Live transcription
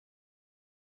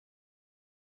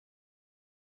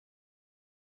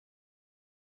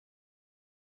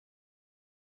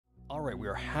Alright, we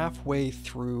are halfway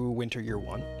through Winter Year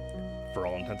 1, for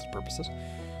all intents and purposes.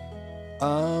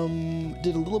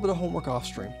 Did a little bit of homework off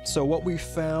stream. So what we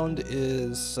found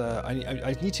is,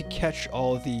 I need to catch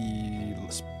all the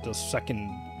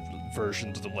second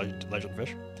versions of the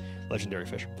legendary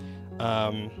fish.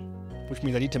 Which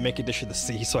means I need to make a dish of the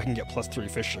sea so I can get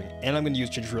 +3 fishing. And I'm going to use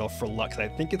ginger ale for luck,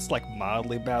 because I think it's like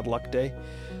mildly bad luck day.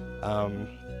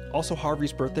 Also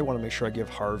Harvey's birthday, I want to make sure I give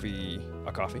Harvey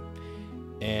a coffee.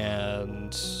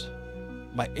 And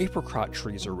my apricot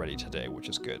trees are ready today, which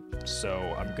is good. So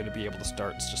I'm going to be able to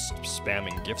start just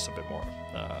spamming gifts a bit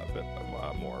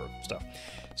more stuff.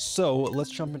 So let's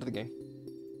jump into the game.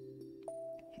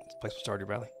 Let's play some Stardew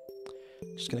Valley.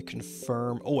 Just going to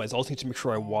confirm. Oh, I also need to make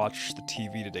sure I watch the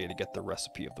TV today to get the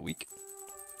recipe of the week.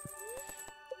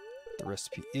 The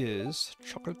recipe is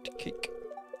chocolate cake.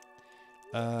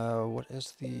 What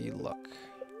is the luck?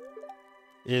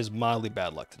 It is mildly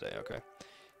bad luck today, okay.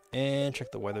 And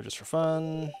check the weather just for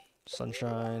fun.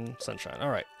 Sunshine, sunshine.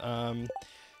 Alright,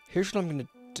 here's what I'm gonna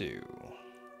do.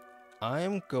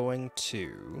 I'm going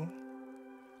to...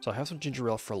 So I have some ginger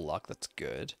ale for luck, that's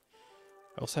good.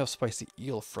 I also have spicy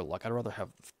eel for luck. I'd rather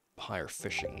have higher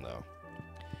fishing,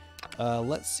 though.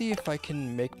 Let's see if I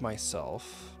can make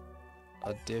myself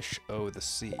a dish o' the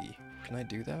sea. Can I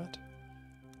do that?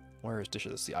 Where is dish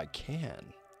of the sea? I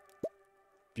can.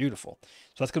 Beautiful.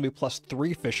 So that's going to be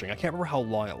 +3 fishing. I can't remember how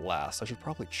long it lasts. I should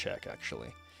probably check,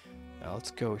 actually. Now let's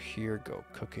go here, go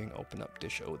cooking, open up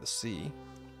dish o' the sea.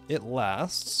 It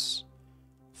lasts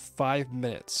 5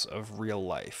 minutes of real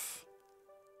life,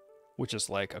 which is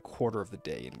like a quarter of the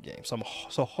day in game.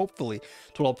 So hopefully,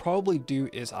 so what I'll probably do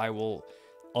is I'll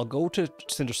go to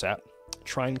Cindersat,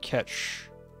 try and catch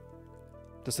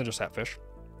the Cindersat fish,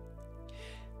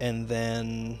 and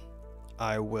then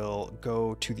I will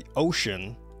go to the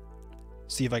ocean,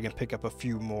 see if I can pick up a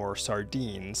few more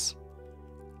sardines,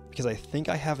 because I think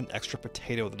I have an extra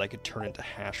potato that I could turn into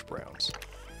hash browns.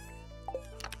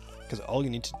 Because all you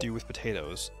need to do with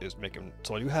potatoes is make them...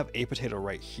 So I do have a potato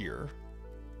right here.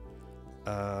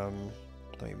 Let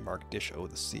me mark dish o'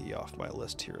 the sea off my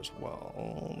list here as well.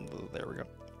 There we go.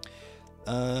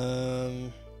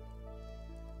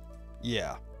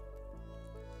 Yeah.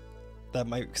 That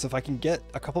might, because if I can get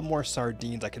a couple more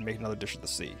sardines, I can make another dish of the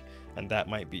sea, and that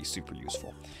might be super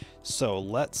useful. So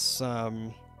let's,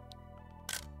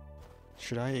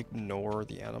 should I ignore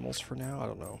the animals for now? I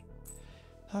don't know.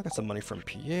 I got some money from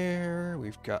Pierre.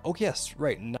 We've got, oh yes,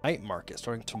 right, night market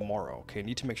starting tomorrow. Okay, I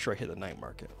need to make sure I hit the night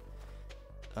market.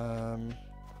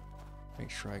 Make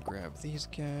sure I grab these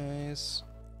guys.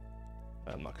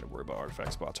 I'm not going to worry about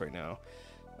artifact spots right now.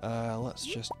 Let's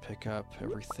just pick up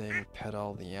everything, pet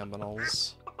all the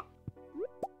aminals.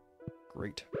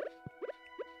 Great.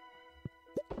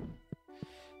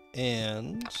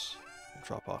 And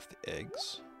drop off the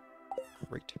eggs.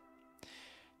 Great.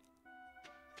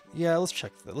 Yeah, let's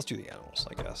check that. Let's do the animals,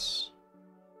 I guess.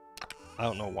 I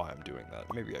don't know why I'm doing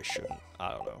that. Maybe I shouldn't.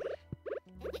 I don't know.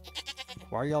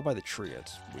 Why are y'all by the tree?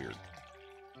 It's weird.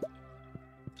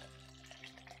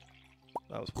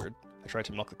 That was weird. I tried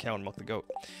to milk the cow and milk the goat.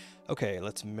 Okay,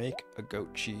 let's make a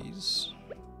goat cheese.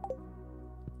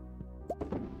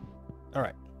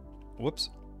 Alright.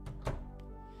 Whoops.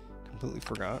 Completely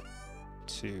forgot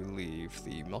to leave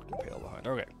the milking pail behind.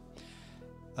 Okay.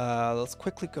 Let's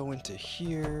quickly go into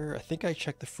here. I think I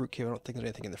checked the fruit cave. I don't think there's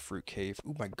anything in the fruit cave.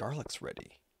 Ooh, my garlic's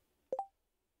ready.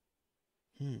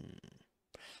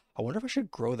 I wonder if I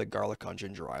should grow the garlic on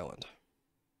Ginger Island.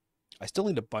 I still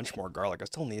need a bunch more garlic. I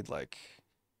still need, like...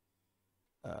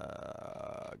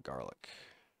 garlic.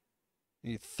 I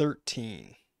need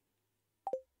 13.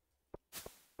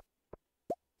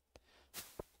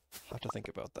 I'll have to think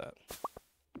about that.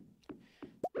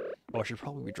 Oh, I should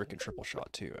probably be drinking triple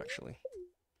shot too, actually.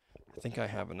 I think I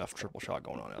have enough triple shot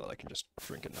going on now that I can just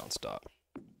drink it non-stop.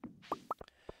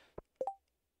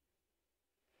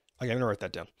 Okay, I'm gonna write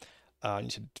that down. I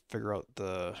need to figure out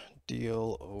the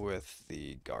deal with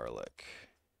the garlic.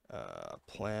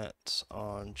 Plant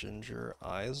on Ginger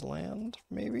Island,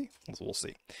 maybe? So we'll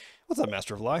see. What's up,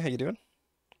 Master of Lie? How you doing?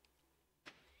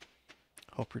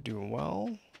 Hope you're doing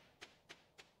well.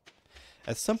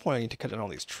 At some point, I need to cut down all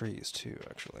these trees, too,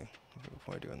 actually.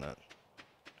 Before doing that.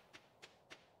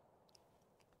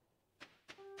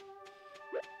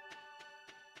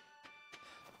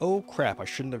 Oh, crap. I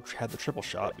shouldn't have had the triple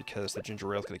shot because the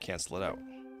ginger ale is going to cancel it out.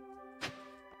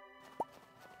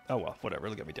 Oh, well. Whatever.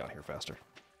 It'll get me down here faster.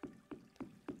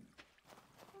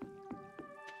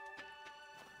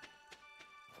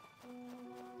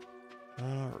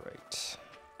 Alright.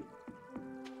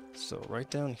 So right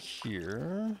down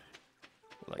here,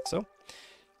 like so.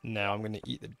 Now I'm gonna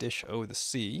eat the dish O the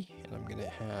C, and I'm gonna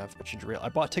have a ginger ale. I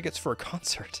bought tickets for a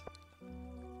concert.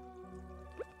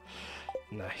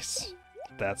 Nice.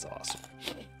 That's awesome.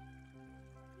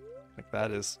 Like,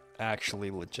 that is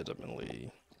actually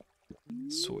legitimately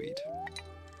sweet.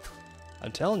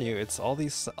 I'm telling you, it's all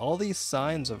these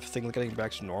signs of things getting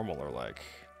back to normal are like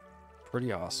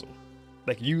pretty awesome.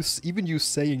 Like, even you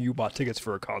saying you bought tickets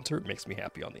for a concert makes me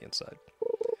happy on the inside.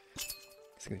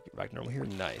 Things get back to normal here.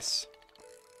 Nice.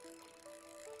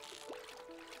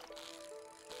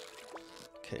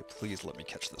 Okay, please let me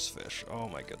catch this fish. Oh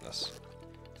my goodness.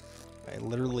 I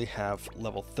literally have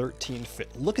level 13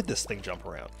 Look at this thing jump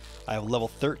around. I have level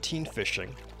 13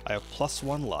 fishing. I have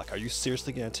 +1 luck. Are you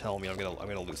seriously gonna tell me I'm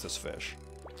gonna lose this fish?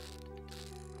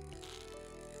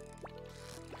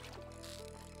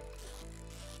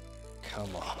 Come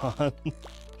on.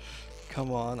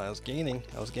 Come on, I was gaining.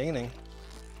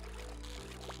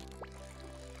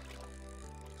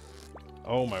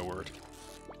 Oh my word.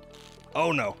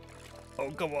 Oh no.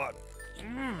 Oh, come on.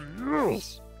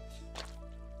 Yes.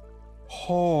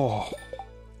 Oh.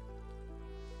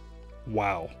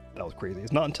 Wow, that was crazy.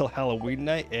 It's not until Halloween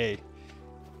night. Hey,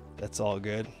 that's all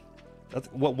good. That's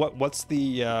what's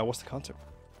the concert?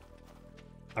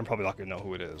 I'm probably not gonna know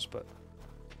who it is, but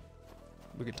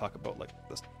we can talk about like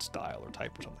the style or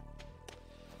type or something.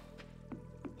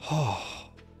 Oh.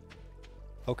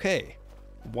 Okay,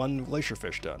 1 glacier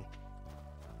fish done.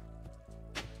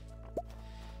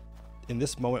 In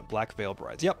this moment, Black Veil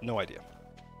Brides. Yep, no idea.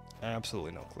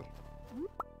 Absolutely no clue.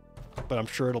 But I'm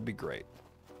sure it'll be great.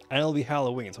 And it'll be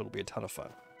Halloween, so it'll be a ton of fun.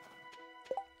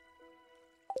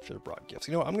 Should have brought gifts.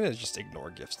 You know what? I'm going to just ignore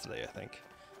gifts today, I think.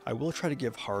 I will try to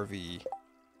give Harvey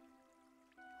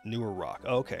newer rock.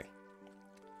 Oh, okay.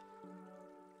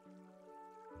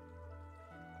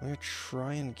 I'm going to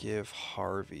try and give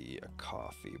Harvey a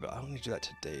coffee, but I don't need to do that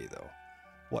today, though.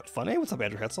 What, Funny? What's up,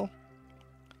 Andrew Hetzel?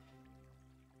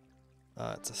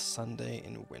 It's a Sunday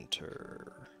in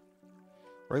winter.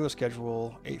 Regular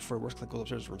schedule, 8 for worst click goes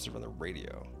upstairs, room server on the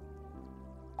radio.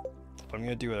 If I'm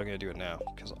gonna do it, I'm gonna do it now,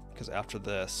 because after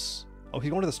this... Oh,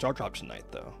 he's going to the Star Drop tonight,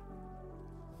 though.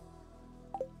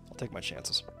 I'll take my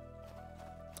chances.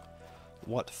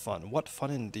 What fun. What fun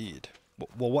indeed.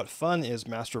 Well, what fun is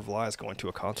Master of Lies going to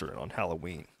a concert on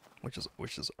Halloween, which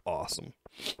is awesome.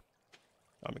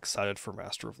 I'm excited for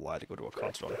Master of Lie to go to a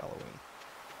concert on Halloween.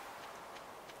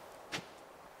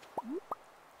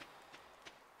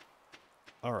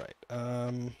 Alright,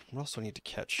 what else do I need to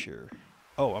catch here?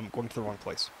 Oh, I'm going to the wrong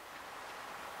place.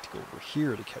 To go over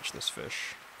here to catch this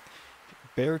fish.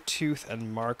 Beartooth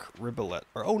and Mark Ribellet.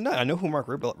 Oh, no, I know who Mark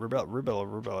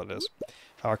Ribellet is.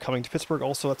 Are coming to Pittsburgh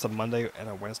also. That's a Monday and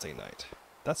a Wednesday night.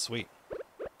 That's sweet.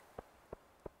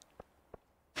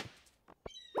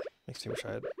 Makes me wish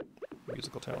I had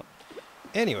musical talent.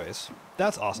 Anyways,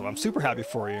 that's awesome. I'm super happy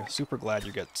for you. Super glad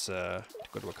you get to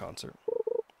go to a concert.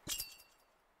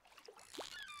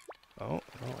 Oh,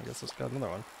 well, I guess it's got another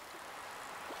one.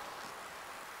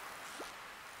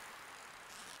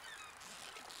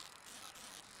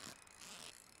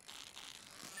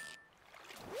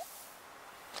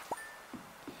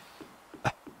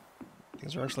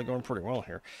 Things are actually going pretty well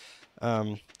here.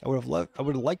 I would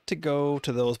have liked to go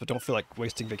to those, but don't feel like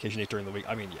wasting vacation days during the week.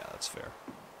 I mean, yeah, that's fair.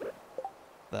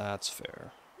 That's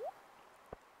fair.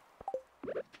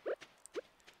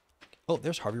 Oh,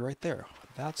 there's Harvey right there.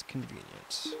 That's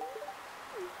convenient.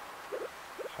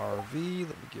 Harvey, let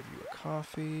me give you a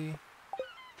coffee.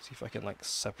 See if I can, like,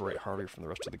 separate Harvey from the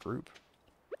rest of the group.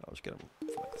 I'll just get him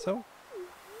like so.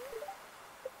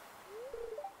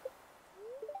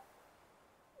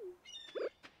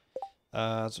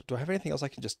 So do I have anything else I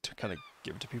can just kind of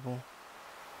give to people?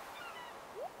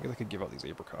 Maybe I could give out these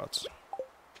apricots.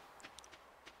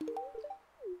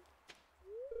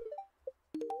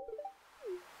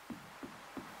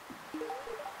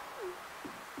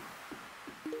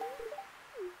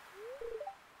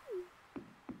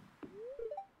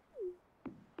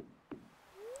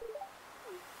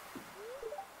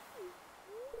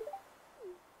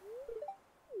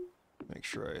 Make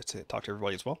sure I talk to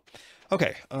everybody as well.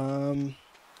 Okay, I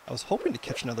was hoping to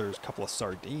catch another couple of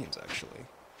sardines, actually.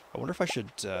 I wonder if I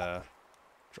should, dried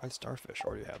starfish, I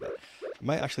already have that. I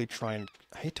might actually try and,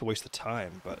 I hate to waste the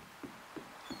time, but...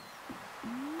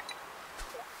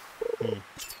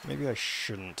 maybe I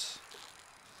shouldn't.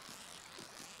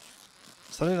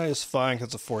 Sunday night is fine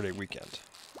because it's a 4-day weekend.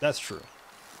 That's true.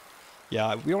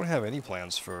 Yeah, we don't have any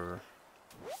plans for...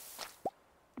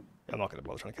 I'm not going to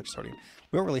bother trying to catch a sardine.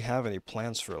 We don't really have any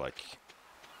plans for, like...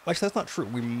 Actually, that's not true.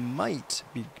 We might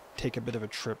take a bit of a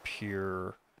trip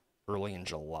here early in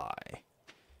July.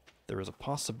 There is a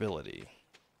possibility.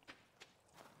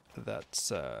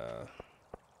 that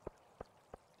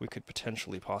we could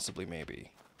potentially, possibly,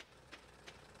 maybe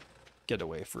get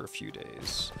away for a few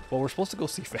days. Well, we're supposed to go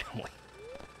see family.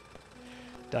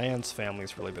 Diane's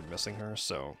family's really been missing her,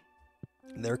 so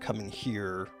they're coming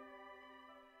here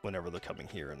whenever they're coming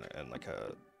here in like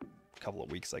a couple of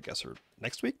weeks, I guess, or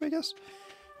next week, I guess,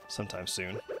 sometime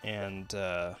soon. And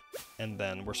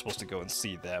then we're supposed to go and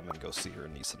see them and go see her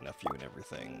niece and nephew and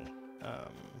everything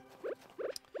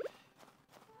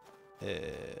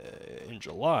in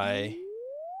July.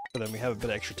 But then we have a bit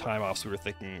of extra time off, so we were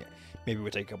thinking maybe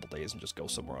we'd take a couple days and just go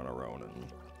somewhere on our own and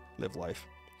live life.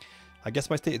 I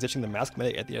guess my state is ditching the mask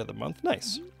mandate at the end of the month.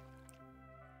 Nice.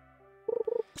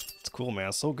 It's cool, man.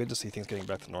 It's so good to see things getting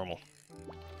back to normal.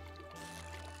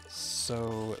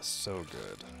 So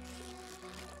good.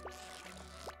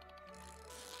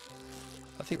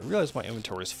 I realize my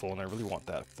inventory is full, and I really want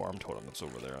that farm totem that's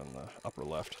over there on the upper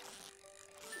left.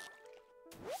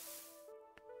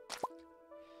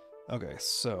 Okay,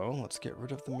 so let's get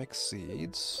rid of the mixed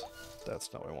seeds.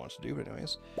 That's not what I wanted to do, but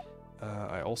anyways.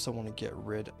 I also want to get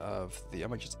rid of the... I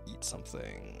might just eat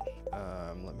something.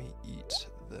 Let me eat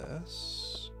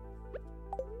this.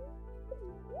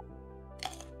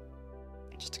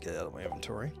 Just to get it out of my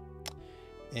inventory.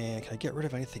 And can I get rid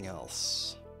of anything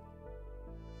else?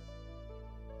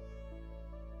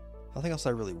 Nothing else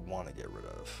I really want to get rid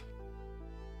of.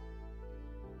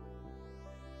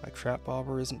 My trap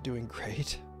bobber isn't doing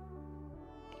great.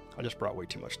 I just brought way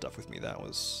too much stuff with me. That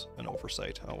was an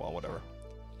oversight. Oh well, whatever.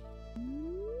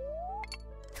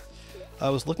 I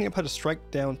was looking up how to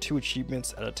strike down 2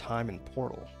 achievements at a time in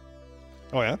Portal.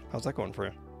 Oh yeah? How's that going for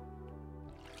you?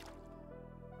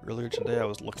 Earlier today I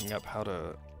was looking up how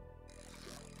to...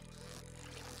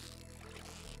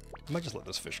 I might just let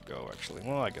this fish go, actually.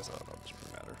 Well, I guess I don't know. It doesn't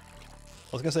really matter.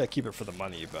 I was gonna say I keep it for the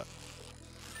money, but...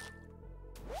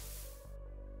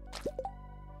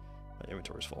 my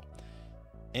inventory's full.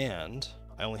 And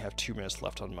I only have 2 minutes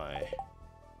left on my...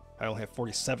 I only have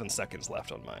 47 seconds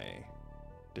left on my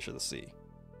Dish of the Sea.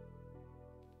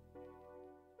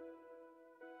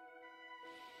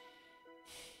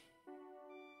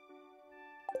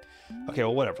 Okay,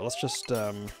 well, whatever. Let's just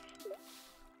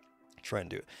try and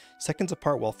do it. Seconds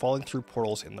apart while falling through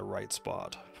portals in the right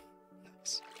spot.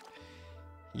 Nice.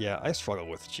 Yeah, I struggle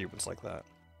with achievements like that.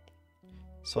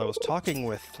 So I was talking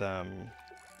with...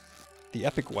 the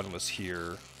Epic one was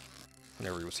here.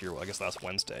 Whenever he was here, well, I guess last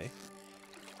Wednesday.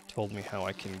 Told me how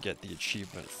I can get the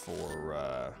achievement for,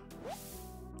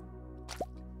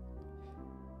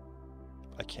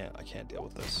 I can't deal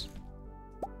with this.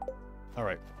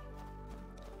 Alright.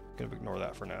 Gonna ignore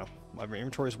that for now. My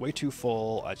inventory is way too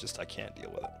full, I can't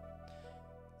deal with it.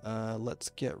 Let's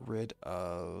get rid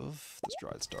of this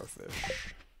dried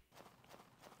starfish.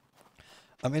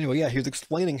 Anyway, yeah, he was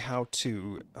explaining how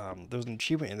to, there's an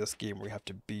achievement in this game where you have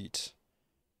to beat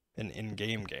an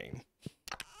in-game game.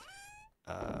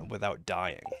 Without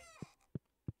dying.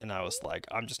 And I was like,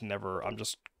 I'm just never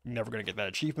gonna get that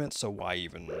achievement, so why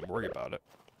even worry about it?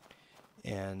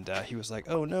 And he was like,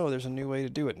 oh no, there's a new way to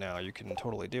do it now, you can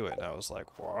totally do it. And I was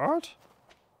like, what?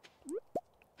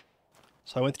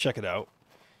 So I went to check it out,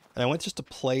 and I went just to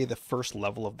play the first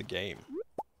level of the game.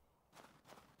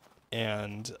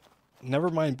 And never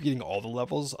mind beating all the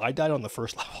levels, I died on the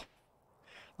first level.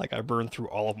 Like, I burned through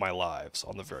all of my lives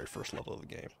on the very first level of the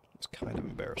game. It was kind of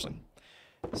embarrassing.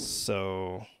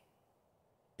 So,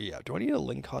 yeah, do I need a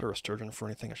lingcod or a sturgeon for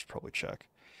anything? I should probably check.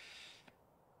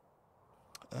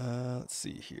 Let's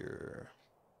see here.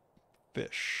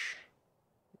 Fish.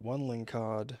 1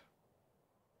 lingcod.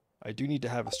 I do need to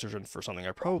have a sturgeon for something.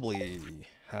 I probably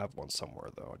have one somewhere,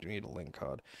 though. I do need a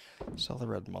lingcod. Sell the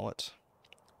red mullet.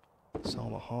 Sell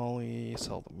the holly.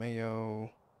 Sell the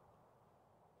mayo.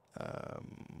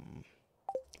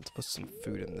 Let's put some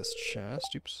food in this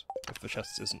chest. Oops. If the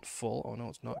chest isn't full. Oh no,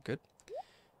 it's not good.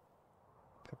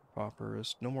 Pepper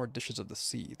poppers. No more dishes of the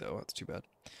sea, though. That's too bad.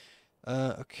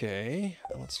 Okay.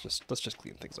 Let's just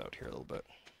clean things out here a little bit.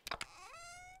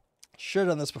 Should have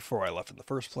done this before I left in the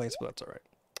first place, but that's alright.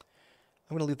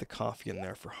 I'm gonna leave the coffee in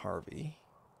there for Harvey.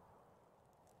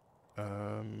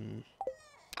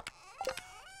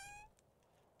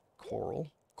 Coral.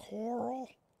 Coral!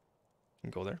 Can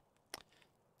go there.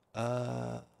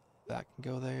 That can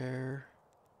go there.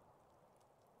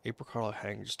 Apricot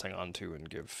I'll just hang on to and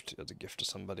give as a gift to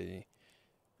somebody.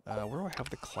 Where do I have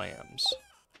the clams?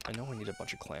 I know I need a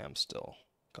bunch of clams still.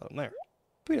 Got them there.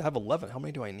 Wait, I have 11. How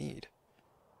many do I need?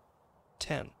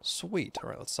 10. Sweet.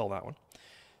 Alright, let's sell that one.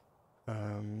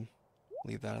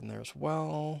 Leave that in there as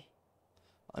well.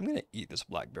 I'm gonna eat this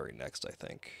blackberry next, I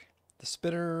think. The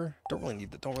spinner. Don't really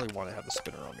want to have the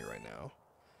spinner on me right now.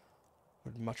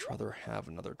 Would much rather have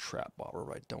another trap bobber,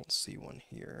 but I don't see one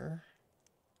here.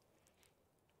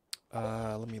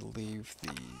 Let me leave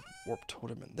the warp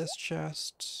totem in this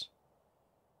chest.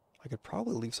 I could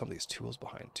probably leave some of these tools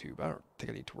behind too, but I don't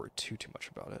think I need to worry too much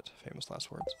about it. Famous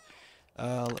last words.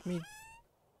 Let me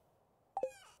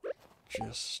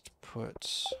just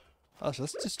put... Oh, so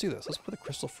let's just do this. Let's put a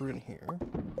crystal fruit in here.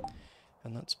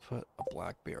 And let's put a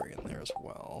blackberry in there as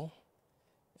well.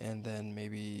 And then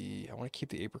maybe... I want to keep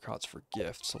the apricots for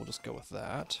gifts, so we'll just go with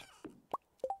that.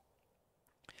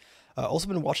 Also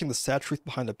been watching The Sad Truth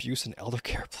Behind Abuse in Elder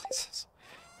Care Places.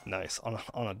 Nice.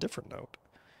 On a different note.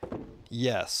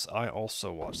 Yes, I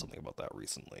also watched something about that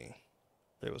recently.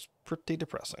 It was pretty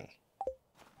depressing.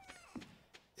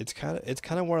 It's kind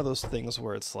of one of those things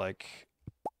where it's like,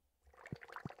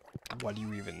 what do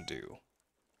you even do?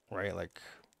 Right? Like,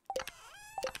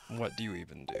 what do you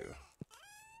even do?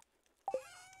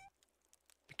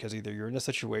 Because either you're in a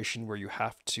situation where you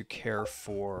have to care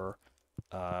for,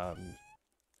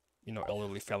 you know,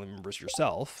 elderly family members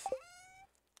yourself,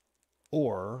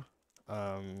 or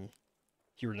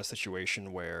you're in a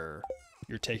situation where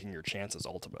you're taking your chances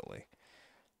ultimately.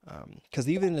 Because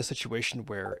even in a situation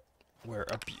where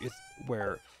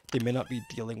they may not be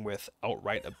dealing with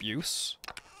outright abuse,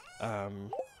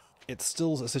 it's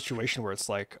still a situation where it's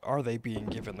like, are they being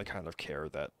given the kind of care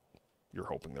that you're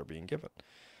hoping they're being given?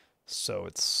 So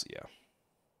it's, yeah,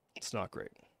 it's not great.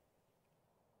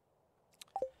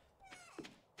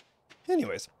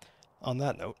 Anyways, on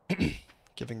that note,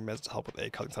 giving meds to help with A,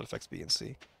 causing side effects B and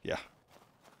C. Yeah.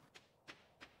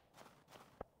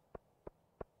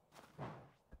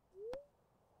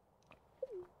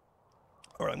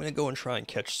 Alright, I'm going to go and try and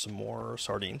catch some more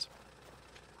sardines.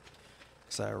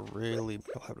 Because I really...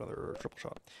 I'll have another triple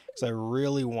shot. Because I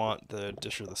really want the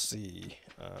Dish of the Sea.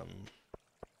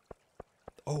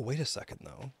 Oh, wait a second,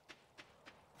 though.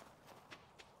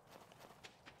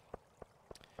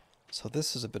 So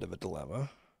this is a bit of a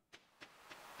dilemma.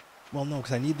 Well, no,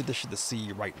 because I need the Dish of the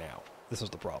Sea right now. This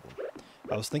is the problem.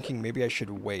 I was thinking maybe I should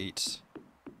wait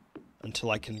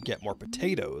until I can get more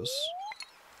potatoes.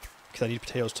 Because I need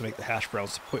potatoes to make the hash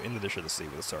browns to put in the Dish of the Sea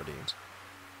with the sardines.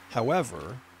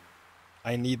 However,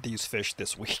 I need these fish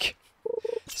this week.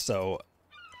 So,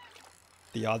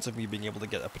 the odds of me being able to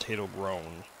get a potato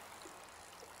grown...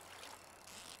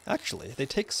 Actually, they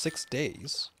take 6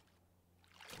 days.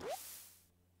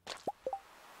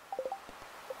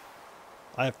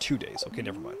 I have 2 days. Okay,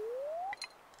 never mind.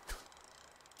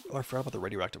 Oh, I forgot about the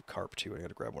radioactive carp, too. I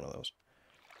gotta grab one of those.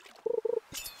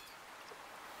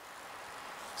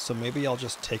 So maybe I'll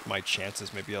just take my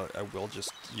chances. Maybe I will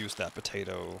just use that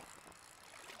potato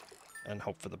and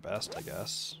hope for the best, I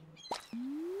guess.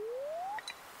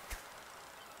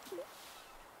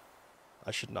 I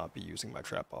should not be using my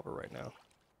trap bobber right now.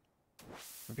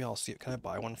 Maybe I'll see it. Can I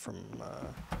buy one from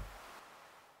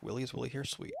Willie? Is Willie here?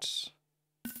 Sweet.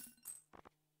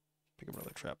 Pick up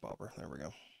another trap bobber. There we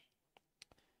go.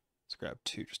 Let's grab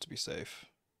 2 just to be safe.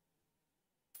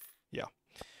 Yeah.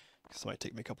 This might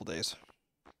take me a couple days.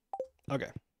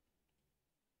 Okay.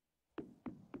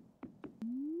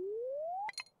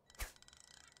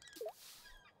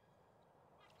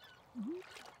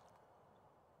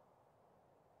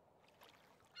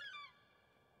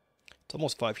 It's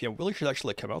almost 5 p.m. Willie should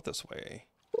actually come out this way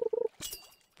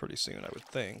pretty soon, I would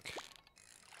think.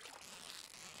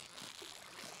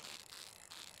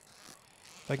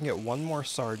 If I can get one more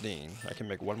sardine, I can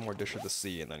make one more Dish of the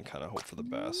Sea and then kind of hope for the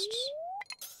best.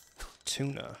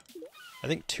 Tuna. I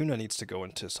think tuna needs to go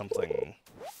into something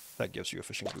that gives you a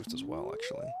fishing boost as well,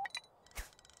 actually.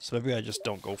 So maybe I just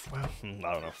don't go for... I don't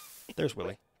know. There's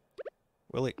Willie.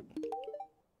 Willie.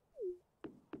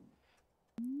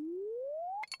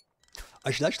 I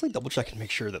should actually double check and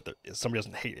make sure that somebody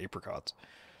doesn't hate apricots.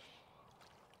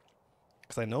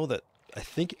 Because I know that... I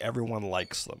think everyone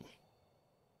likes them.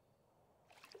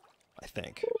 I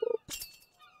think.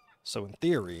 So in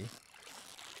theory...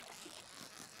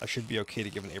 I should be okay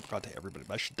to give an apricot to everybody,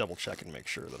 but I should double check and make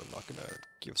sure that I'm not going to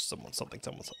give someone something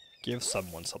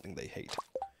they hate.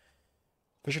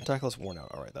 Fishing tackle is worn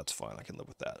out. Alright, that's fine. I can live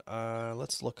with that.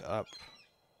 Let's look up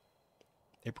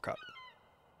apricot.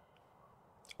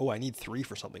 Oh, I need 3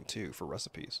 for something too, for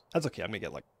recipes. That's okay. I'm going to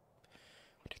get like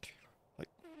 1, 2, 3, like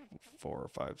 4 or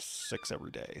 5, 6 every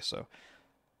day. So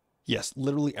yes,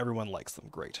 literally everyone likes them.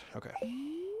 Great. Okay.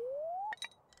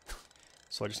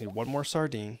 So I just need one more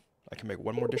sardine. I can make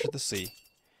one more Dish of the Sea,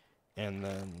 and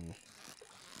then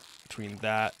between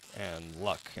that and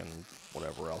luck and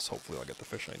whatever else, hopefully I'll get the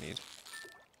fish I need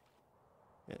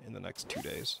in the next 2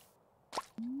 days.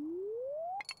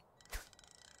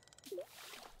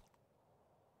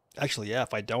 Actually, yeah,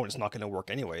 if I don't, it's not going to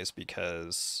work anyways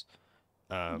because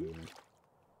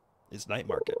it's night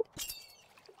market.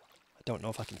 I don't know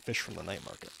if I can fish from the night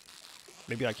market.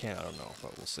 Maybe I can, I don't know,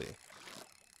 but we'll see.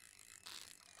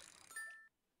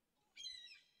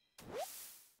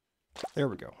 There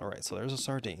we go. Alright, so there's a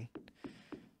sardine.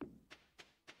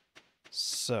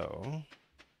 So...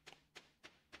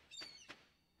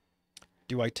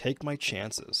 do I take my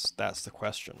chances? That's the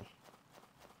question.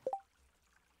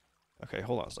 Okay,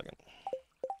 hold on a second.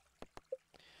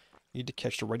 Need to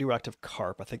catch the radioactive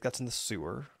carp. I think that's in the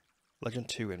sewer. Legend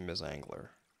 2 and Ms.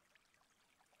 Angler.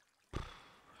 I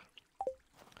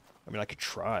mean, I could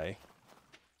try.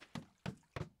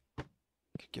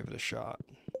 Could give it a shot.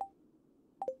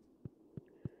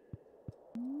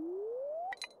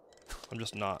 I'm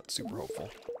just not super hopeful.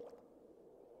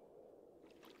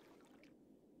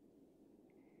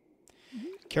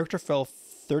 Character fell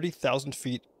 30,000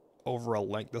 feet over a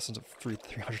length distance of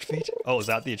 300 feet. Oh, is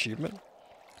that the achievement?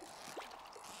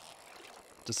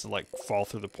 Just to, like, fall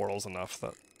through the portals enough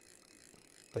that,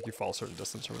 like, you fall a certain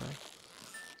distance or whatever.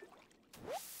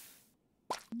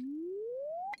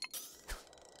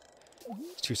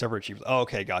 It's 2 separate achievements. Oh,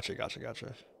 okay, gotcha.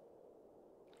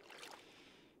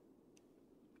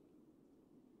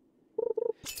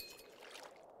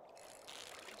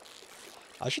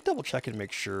 I should double check and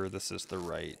make sure this is the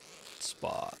right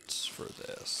spot for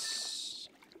this.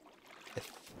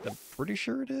 I'm pretty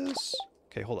sure it is.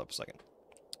 Okay, hold up a second.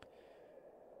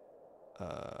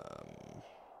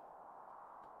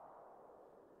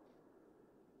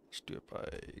 Let's do it by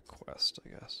quest, I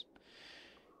guess.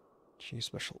 Choose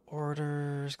special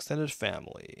orders, extended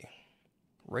family,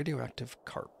 radioactive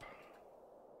carp.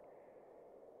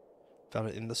 Found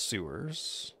it in the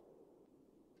sewers.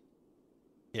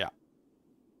 Yeah.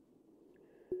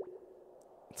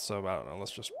 So, I don't know,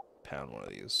 let's just pound one of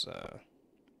these.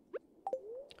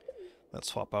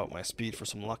 Let's swap out my speed for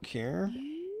some luck here.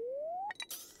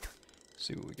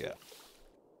 See what we get.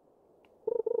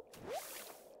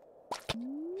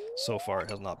 So far, it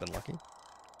has not been lucky.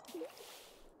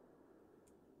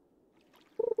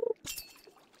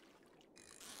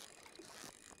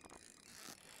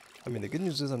 I mean, the good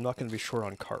news is I'm not going to be short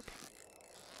on carp.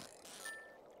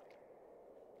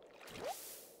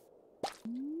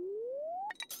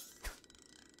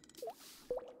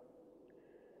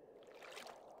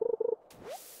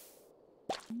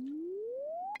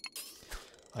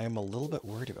 I am a little bit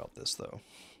worried about this, though.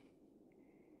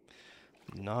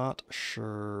 Not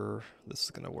sure this is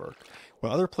going to work.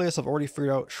 When other players have already figured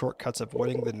out shortcuts,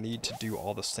 avoiding the need to do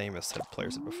all the same as said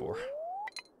players did before.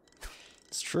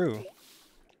 It's true.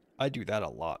 I do that a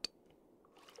lot.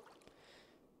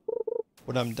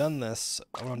 When I'm done my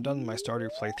Stardew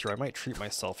playthrough, I might treat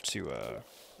myself to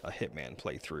a Hitman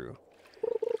playthrough.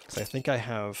 Because I think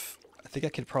I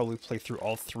could probably play through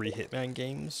all 3 Hitman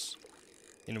games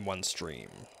in one stream.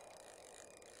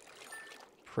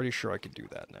 Pretty sure I could do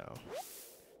that now.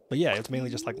 But yeah, it's mainly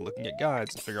just like looking at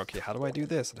guides and figure, okay, how do I do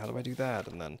this and how do I do that?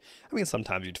 And then, I mean,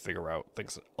 sometimes you'd figure out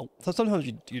things. Sometimes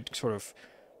you'd sort of,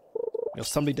 you know,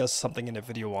 somebody does something in a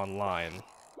video online,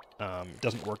 it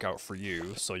doesn't work out for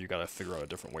you, so you gotta figure out a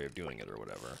different way of doing it or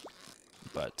whatever.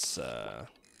 But,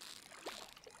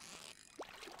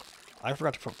 I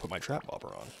forgot to put my trap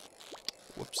bobber on.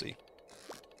 Whoopsie.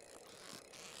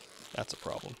 That's a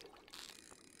problem.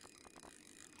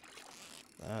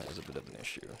 That is a bit of an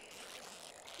issue.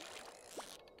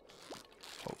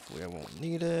 Hopefully I won't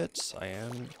need it. I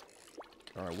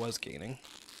was gaining.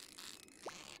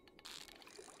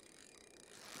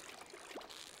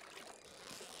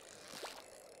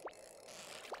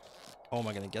 Oh, am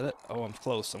I gonna get it? Oh, I'm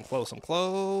close, I'm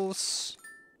close!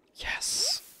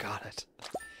 Yes! Got it.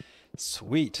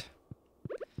 Sweet!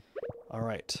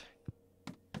 Alright.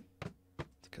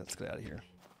 Let's get out of here.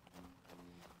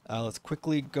 Let's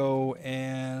quickly go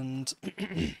and...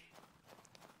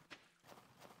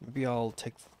 maybe I'll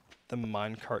take the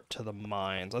minecart to the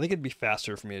mines. I think it'd be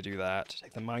faster for me to do that.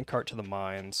 Take the minecart to the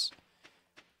mines.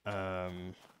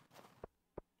 And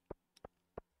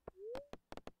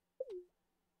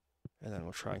then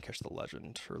we'll try and catch the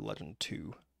legend, or legend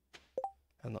 2.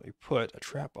 And let me put a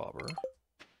trap bobber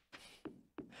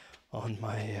on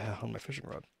my fishing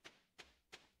rod.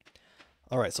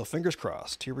 Alright, so fingers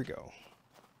crossed. Here we go.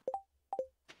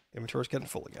 Inventory's getting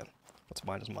full again. What's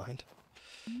mine is mined.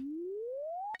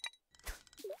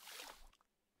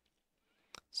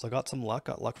 So I got some luck.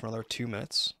 Got luck for another 2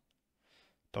 minutes.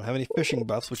 Don't have any fishing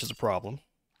buffs, which is a problem.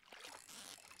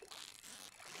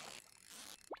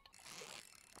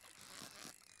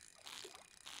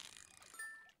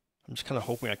 I'm just kind of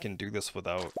hoping I can do this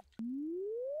without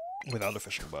a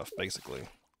fishing buff, basically.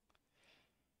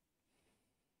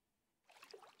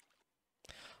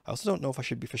 I also don't know if I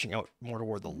should be fishing out more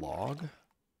toward the log.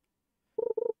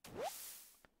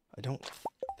 I don't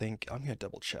think... I'm going to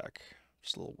double check.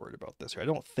 Just a little worried about this here. I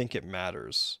don't think it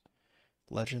matters.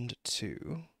 Legend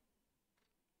 2.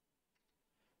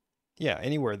 Yeah,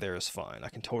 anywhere there is fine. I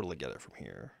can totally get it from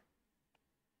here.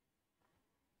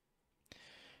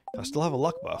 I still have a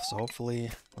luck buff, so hopefully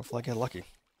I get lucky.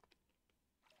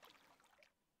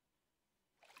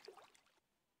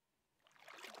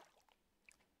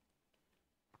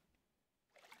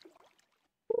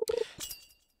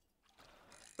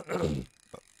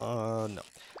 No.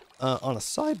 On a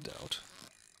side note,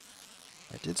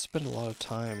 I did spend a lot of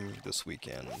time this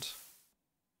weekend.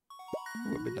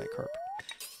 Ooh, a midnight carp.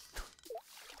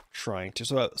 Trying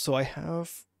to. So I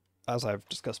have, as I've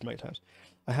discussed many times,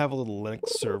 I have a little Linux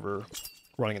server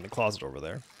running in the closet over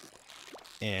there.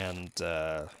 And,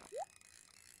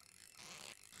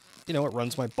 you know, it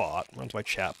runs my bot, runs my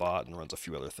chat bot, and runs a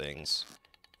few other things.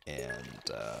 And,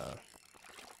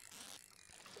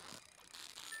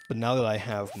 but now that I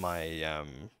have my,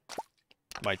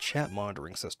 my chat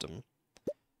monitoring system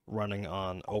running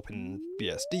on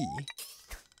OpenBSD,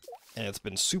 and it's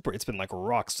been like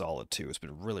rock solid too. It's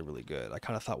been really, really good. I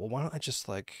kind of thought, well, why don't I just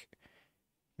like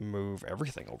move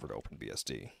everything over to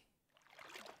OpenBSD?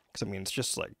 Because I mean, it's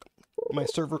just like my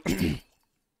server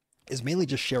is mainly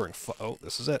just sharing. Oh,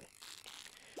 this is it.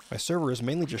 My server is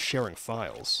mainly just sharing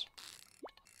files.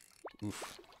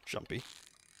 Oof, jumpy.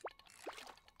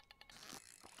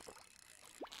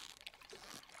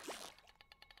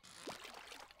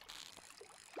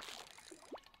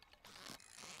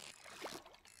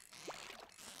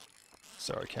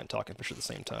 Sorry, I can't talk and fish at the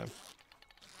same time.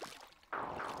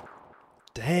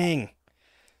 Dang!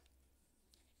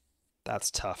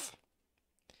 That's tough.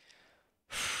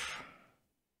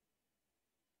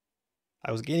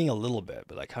 I was gaining a little bit,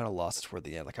 but I kind of lost it toward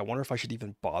the end. Like, I wonder if I should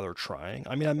even bother trying.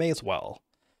 I mean, I may as well.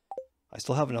 I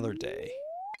still have another day.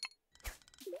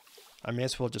 I may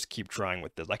as well just keep trying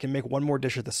with this. I can make one more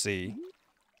dish at the sea.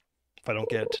 If I don't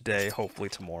get it today, hopefully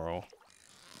tomorrow.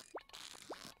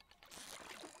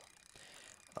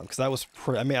 Because that was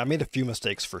I mean, I made a few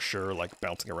mistakes for sure, like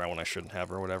bouncing around when I shouldn't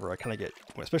have or whatever. I kind of get,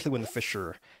 especially when the fish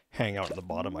are hanging out at the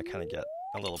bottom, I kind of get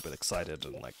a little bit excited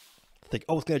and like think,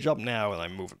 oh, it's going to jump now, and I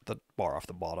move the bar off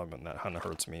the bottom, and that kind of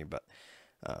hurts me, but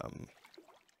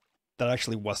that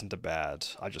actually wasn't a bad,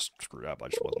 I just screwed up. I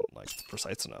just wasn't like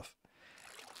precise enough.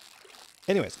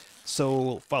 Anyways,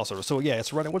 so file server. So yeah,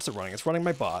 it's running, what's it running? It's running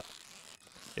my bot.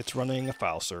 It's running a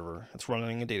file server. It's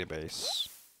running a database.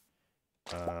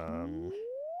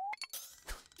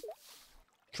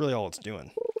 It's really all it's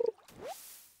doing,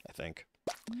 I think.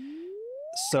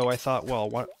 So I thought, well,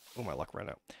 what? Oh, my luck ran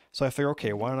out. So I figured,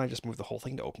 okay, why don't I just move the whole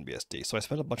thing to OpenBSD? So I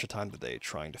spent a bunch of time today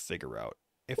trying to figure out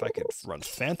if I could run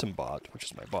PhantomBot, which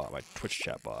is my bot, my Twitch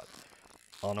chat bot,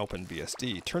 on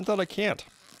OpenBSD. Turns out I can't.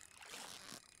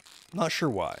 Not sure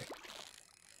why.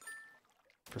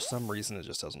 For some reason, it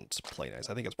just doesn't play nice.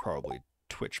 I think it's probably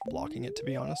Twitch blocking it, to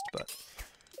be honest, but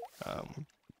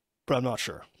I'm not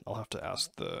sure. I'll have to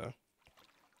ask the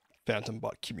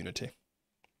PhantomBot community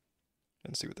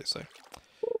and see what they say.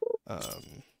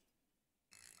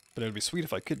 But it would be sweet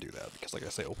if I could do that, because like I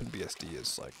say, OpenBSD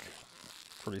is like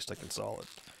pretty sticking solid.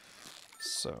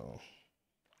 So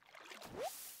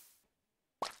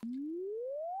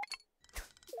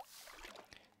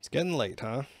it's getting late,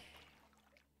 huh?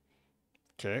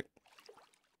 Okay.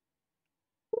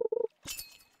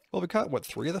 Well, we caught, what,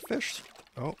 3 of the fish?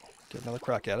 Oh, get another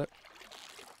crack at it.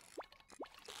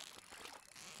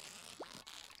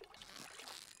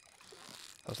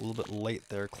 I was a little bit late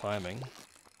there climbing.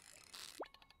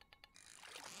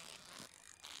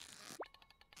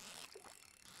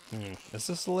 Is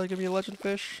this like gonna be a legend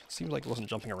fish? Seems like it wasn't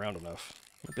jumping around enough.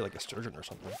 Might be like a sturgeon or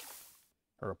something.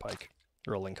 Or a pike.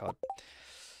 Or a lingcod.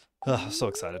 Ugh, so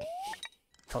excited.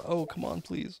 Oh, come on,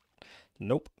 please.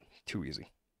 Nope. Too easy.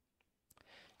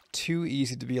 Too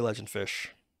easy to be a legend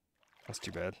fish. That's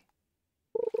too bad.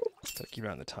 Gotta keep an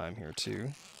eye on the time here, too.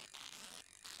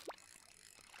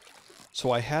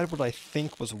 So I had what I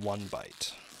think was 1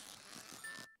 bite.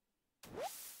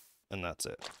 And that's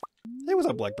it. Hey, what's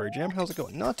up, Blackberry Jam? How's it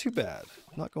going? Not too bad.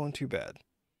 Not going too bad.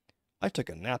 I took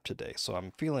a nap today, so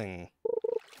I'm feeling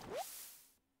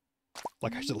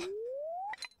like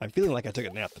I'm feeling like I took a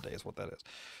nap today is what that is.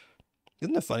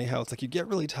 Isn't it funny how it's like you get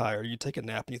really tired, you take a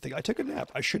nap, and you think, I took a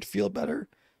nap, I should feel better.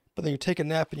 But then you take a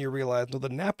nap and you realize, no, the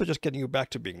nap is just getting you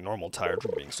back to being normal tired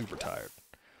from being super tired.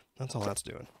 That's all that's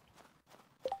doing.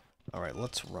 Alright,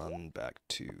 let's run back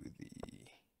to the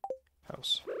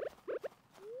house.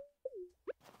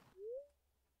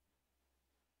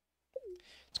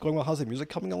 It's going well. How's the music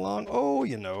coming along? Oh,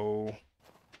 you know.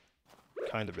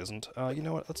 kind of isn't. You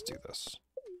know what? Let's do this.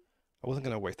 I wasn't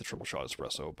going to waste the triple shot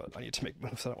espresso, but I need to make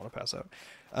moves. I don't want to pass out.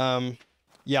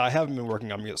 Yeah, I haven't been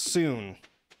working on music.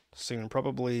 Soon,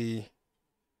 probably.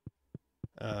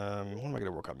 When am I going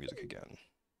to work on music again?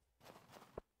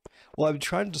 Well, I'm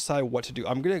trying to decide what to do.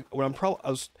 I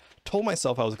was told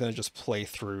myself I was going to just play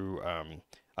through.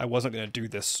 I wasn't going to do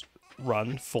this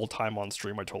run full time on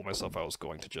stream. I told myself I was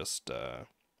going to just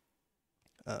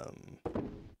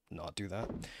not do that.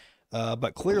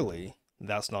 But clearly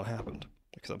that's not happened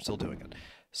because I'm still doing it.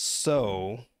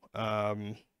 So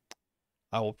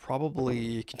I will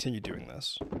probably continue doing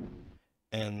this,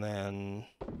 and then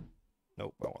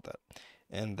nope, I don't want that.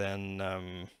 And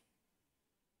then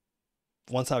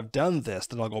once I've done this,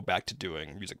 then I'll go back to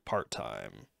doing music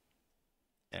part-time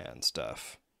and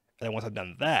stuff. And then once I've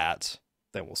done that,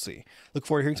 then we'll see. Look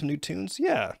forward to hearing some new tunes?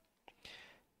 Yeah.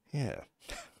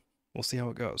 We'll see how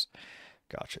it goes.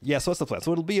 Gotcha. Yeah, so that's the plan.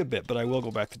 So it'll be a bit, but I will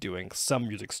go back to doing some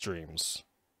music streams.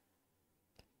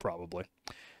 Probably.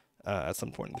 At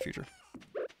some point in the future.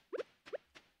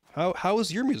 How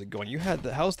is your music going?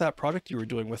 How's that project you were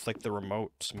doing with, like, the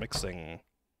remote mixing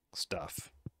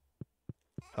stuff?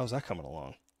 How's that coming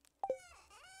along?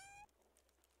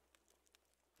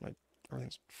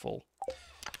 Everything's full.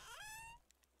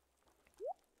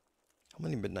 How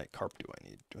many midnight carp do I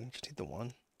need? Do I just need the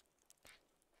one?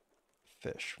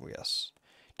 Fish, yes.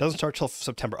 Doesn't start till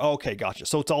September. Oh, okay, gotcha.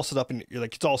 So it's all set up and you're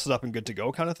like, it's all set up and good to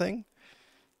go kind of thing?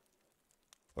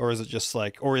 Or is it just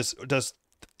like, does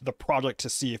the project to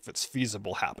see if it's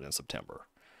feasible happen in September?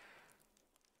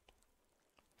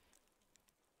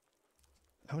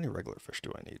 How many regular fish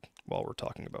do I need while we're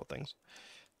talking about things?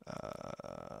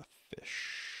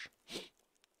 Fish.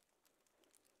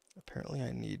 Apparently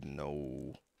I need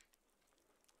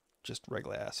just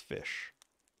regular ass fish.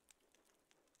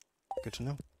 Good to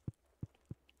know.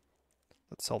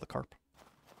 Let's sell the carp.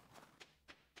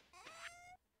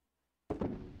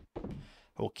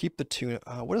 We'll keep the tuna.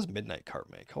 What does midnight carp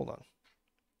make? Hold on.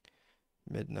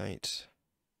 Midnight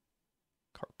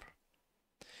carp.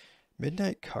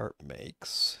 Midnight carp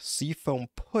makes seafoam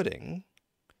pudding,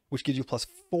 which gives you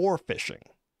 +4 fishing.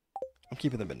 I'm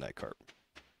keeping the midnight carp,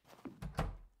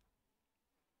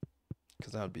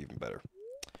 because that would be even better.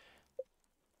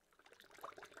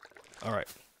 All right.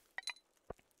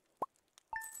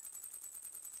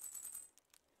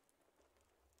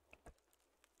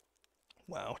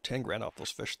 Wow, 10 grand off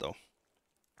those fish, though.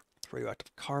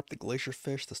 Radioactive carp, the glacier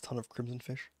fish, this ton of crimson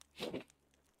fish.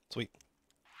 Sweet.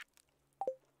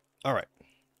 All right.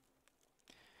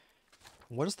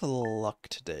 What is the luck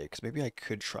today? Because maybe I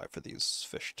could try for these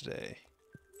fish today.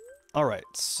 All right,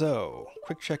 so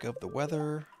quick check of the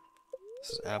weather.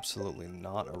 This is absolutely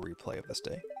not a replay of this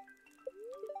day.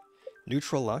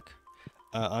 Neutral luck.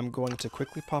 I'm going to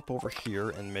quickly pop over here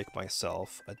and make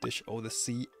myself a dish o' the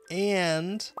sea,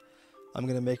 and I'm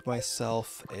going to make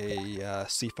myself a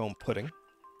seafoam pudding.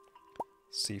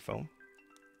 Seafoam.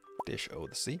 Dish o'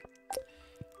 the sea.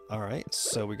 Alright,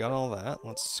 so we got all that.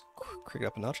 Let's crank it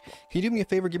up a notch. Can you do me a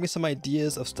favor? Give me some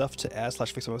ideas of stuff to add /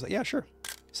 fix my website. Yeah, sure.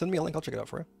 Send me a link. I'll check it out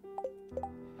for you.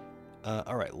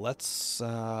 Alright, let's...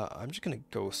 I'm just going to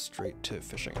go straight to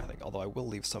fishing, I think. Although I will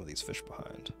leave some of these fish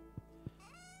behind.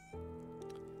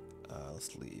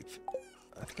 Let's leave...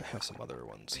 I think I have some other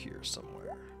ones here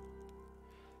somewhere.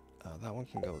 That one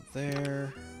can go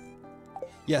there.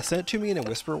 Yeah, send it to me in a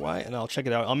whisper, Wyatt, and I'll check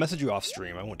it out. I'll message you off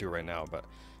stream. I won't do it right now, but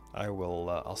I will.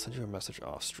 I'll send you a message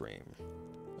off stream,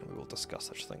 and we will discuss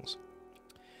such things.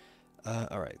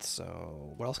 All right.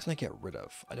 So, what else can I get rid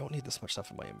of? I don't need this much stuff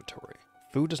in my inventory.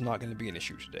 Food is not going to be an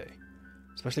issue today,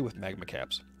 especially with magma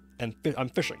caps. And I'm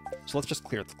fishing, so let's just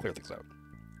clear things out.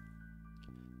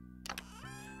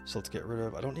 So let's get rid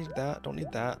of. I don't need that. Don't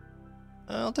need that.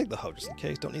 I'll take the hoe just in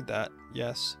case. Don't need that.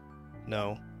 Yes.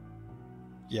 No.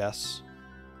 Yes.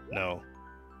 No.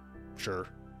 Sure.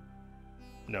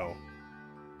 No.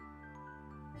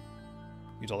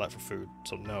 Use all that for food,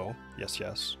 so no. Yes,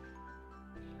 yes.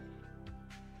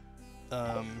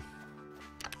 No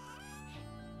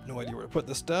idea where to put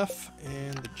this stuff.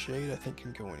 And the jade, I think,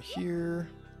 can go in here.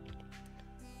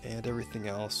 And everything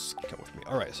else can come with me.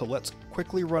 Alright, so let's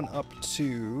quickly run up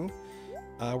to...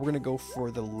 we're going to go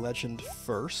for the legend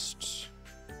first.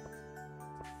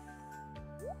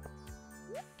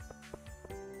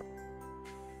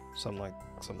 Something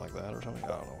like that or something. I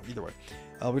don't know. Either way.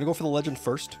 We're going to go for the legend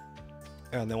first.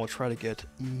 And then we'll try to get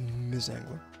Ms.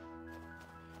 Angler.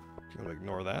 I'm going to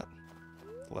ignore that.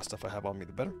 The less stuff I have on me,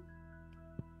 the better.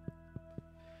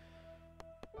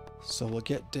 So we'll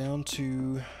get down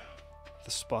to the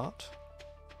spot.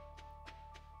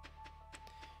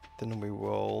 Then we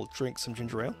will drink some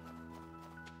ginger ale.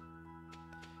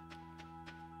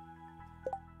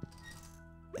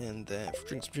 And then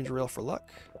drink some ginger ale for luck.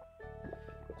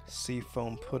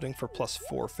 Seafoam pudding for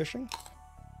 +4 fishing.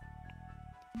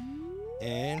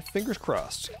 And fingers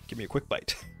crossed. Give me a quick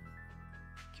bite.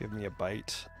 Give me a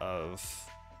bite of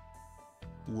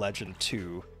Legend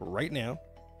 2 right now.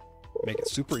 Make it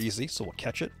super easy, so we'll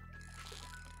catch it.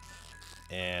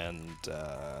 And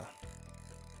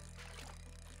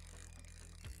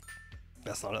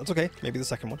that's not it. That's okay. Maybe the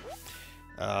second one.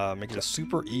 Make it a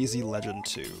super easy Legend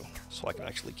 2, so I can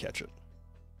actually catch it.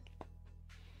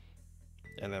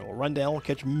 And then we'll run down, we'll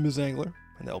catch Ms. Angler,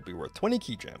 and that'll be worth 20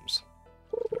 key gems.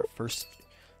 Our first,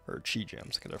 or chi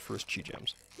gems, get our first chi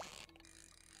gems.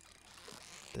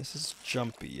 This is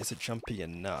jumpy. Is it jumpy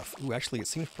enough? Ooh, actually, it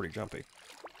seems pretty jumpy.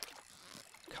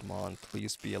 Come on,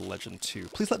 please be a Legend 2.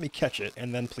 Please let me catch it,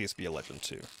 and then please be a Legend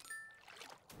 2.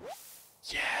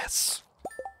 Yes!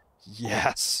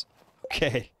 Yes!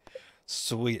 Okay.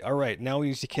 Sweet. Alright, now we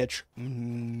need to catch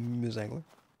Ms. Angler.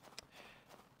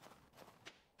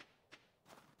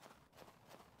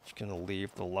 Just gonna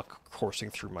leave the luck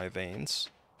coursing through my veins.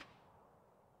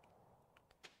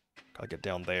 Gotta get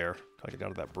down there. Gotta get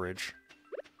down to that bridge.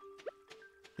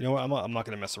 You know what? I'm not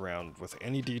gonna mess around with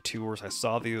any detours. I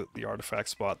saw the artifact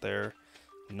spot there.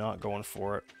 Not going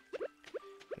for it.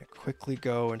 Gonna quickly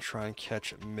go and try and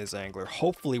catch Ms. Angler.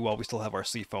 Hopefully while we still have our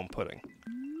seafoam pudding.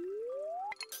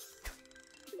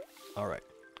 Alright.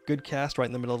 Good cast right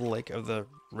in the middle of the lake. Of the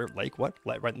lake? What?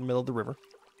 Right in the middle of the river.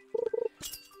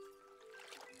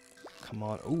 Come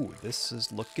on. Ooh, this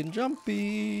is looking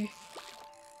jumpy.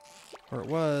 Or it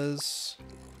was.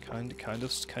 Kind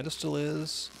of still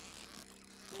is.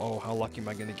 Oh, how lucky am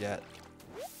I gonna get?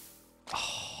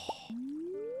 Oh.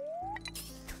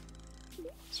 I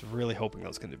was really hoping that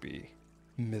was gonna be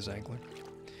Ms. Angler.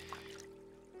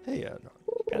 Hey, no,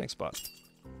 panic spot.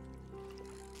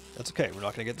 That's okay, we're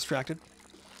not gonna get distracted.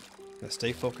 Gonna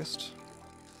stay focused.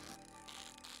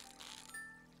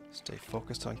 Stay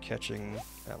focused on catching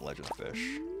that legend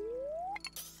fish.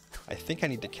 I think I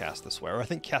need to cast this way, or I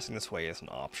think casting this way is an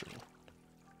option.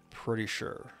 Pretty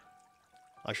sure.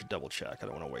 I should double check. I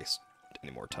don't want to waste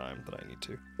any more time than I need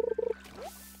to.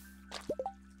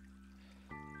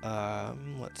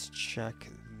 Let's check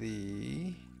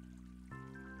the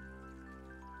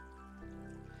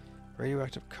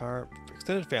radioactive carp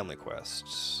extended family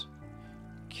quests.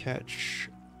 Catch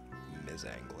Ms.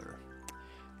 Angler.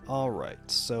 All right.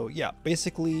 So yeah,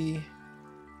 basically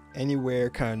anywhere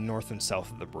kind of north and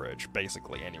south of the bridge.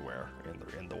 Basically anywhere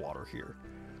in the water here.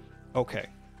 Okay.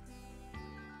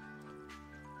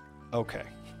 Okay.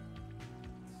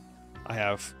 I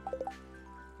have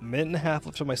a minute and a half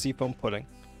left of my seafoam pudding.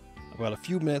 I've got a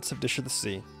few minutes of Dish of the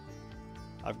Sea.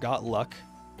 I've got luck.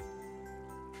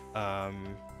 I've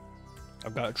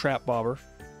got a trap bobber.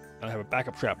 And I have a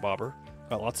backup trap bobber.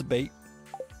 Got lots of bait.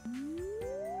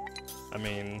 I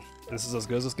mean, this is as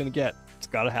good as it's gonna get. It's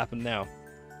gotta happen now.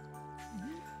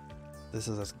 This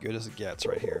is as good as it gets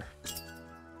right here.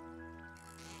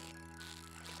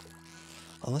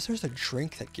 Unless there's a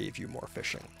drink that gave you more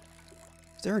fishing.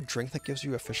 Is there a drink that gives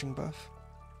you a fishing buff?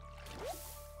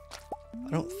 I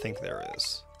don't think there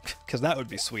is. Because that would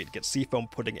be sweet. Get seafoam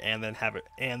pudding and then have it,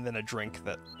 and then a drink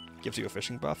that gives you a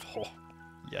fishing buff. Oh,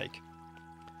 yike.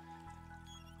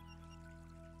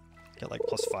 Get like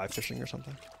 +5 fishing or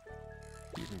something.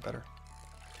 Even better.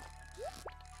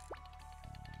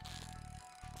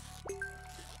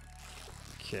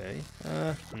 Okay.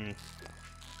 Yeah,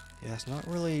 it's not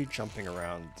really jumping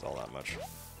around all that much.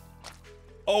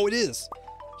 Oh, it is!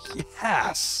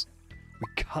 Yes!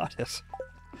 We got it.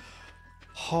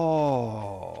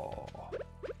 Oh.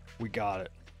 We got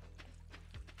it.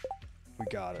 We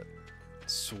got it.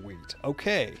 Sweet.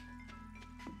 Okay.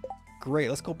 Great,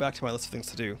 let's go back to my list of things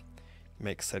to do.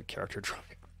 Make said character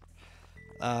drunk.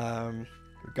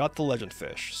 We got the legend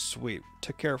fish. Sweet.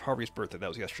 Took care of Harvey's birthday. That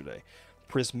was yesterday.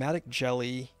 Prismatic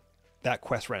jelly. That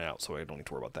quest ran out, so I don't need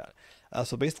to worry about that.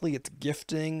 So basically, it's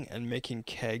gifting and making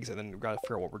kegs, and then we've got to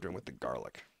figure out what we're doing with the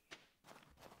garlic.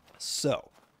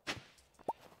 So,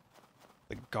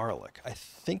 the garlic. I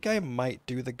think I might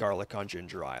do the garlic on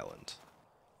Ginger Island.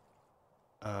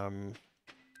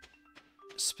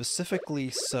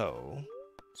 Specifically so...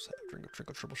 Drink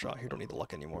a triple shot here, don't need the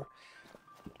luck anymore.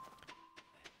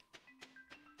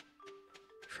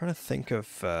 Trying to think of...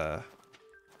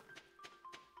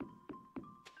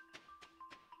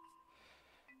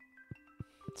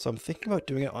 So I'm thinking about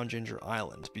doing it on Ginger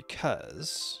Island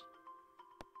because...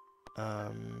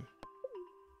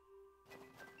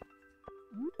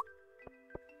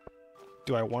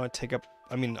 do I want to take up...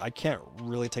 I mean, I can't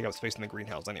really take up space in the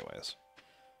greenhouse anyways.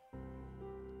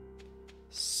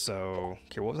 So...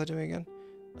 Okay, what was I doing again?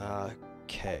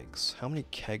 kegs. How many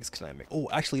kegs can I make? Oh,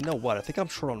 actually, you know what? I think I'm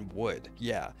short on wood.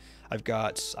 Yeah, I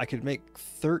could make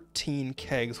 13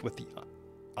 kegs with the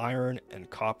iron and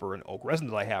copper and oak resin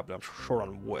that I have, but I'm short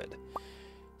on wood.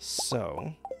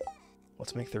 So,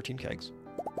 let's make 13 kegs.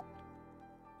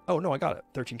 Oh, no, I got it.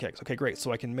 13 kegs. Okay, great.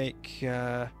 So I can make...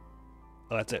 oh,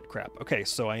 that's it. Crap. Okay,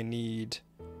 so I need...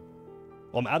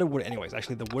 Well, I'm out of wood anyways.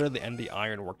 Actually, the wood and the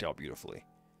iron worked out beautifully.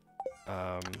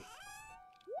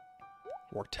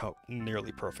 Worked out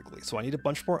nearly perfectly. So I need a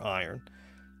bunch more iron,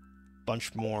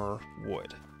 bunch more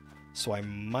wood. So I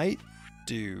might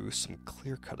do some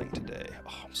clear cutting today.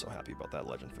 Oh, I'm so happy about that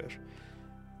legend fish.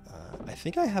 I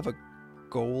think I have a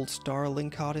gold star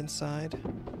lingcod inside.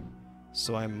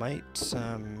 So I might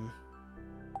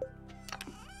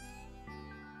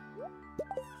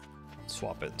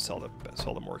swap it and sell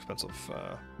the more expensive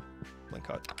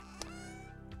lingcod.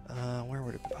 Where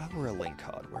would it be? If I were a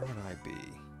lingcod, where would I be?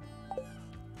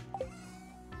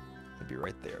 I'd be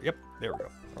right there. Yep, there we go.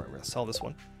 All right, we're gonna sell this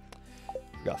one.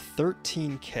 We got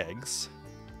 13 kegs.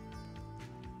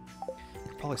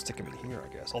 Could probably stick them in here,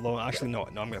 I guess. Although, actually, no,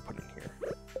 I'm gonna put them in here.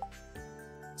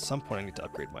 At some point, I need to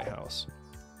upgrade my house.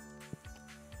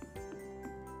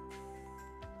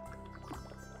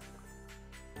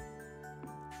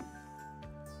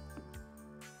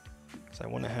 So I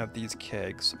want to have these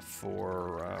kegs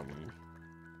for,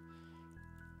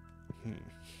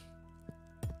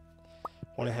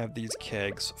 want to have these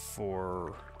kegs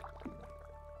for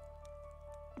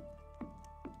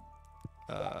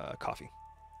coffee.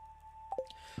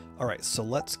 Alright, so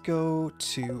let's go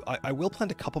to... I will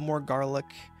plant a couple more garlic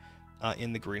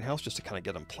in the greenhouse just to kind of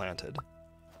get them planted.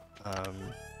 But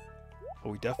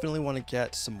we definitely want to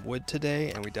get some wood today,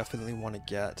 and we definitely want to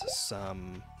get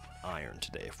some iron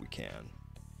today if we can.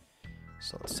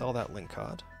 So let's sell that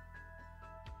lingcod.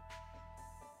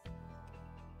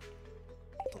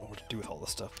 Don't know what to do with all this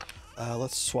stuff.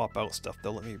 Let's swap out stuff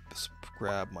though. Let me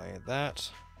grab my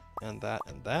that and that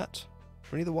and that.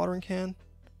 Do I need the watering can?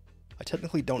 I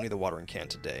technically don't need the watering can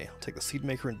today. I'll take the seed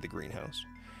maker into the greenhouse.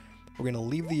 We're going to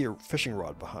leave the fishing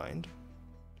rod behind.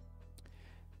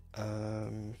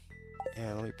 And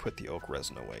let me put the oak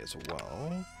resin away as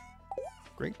well.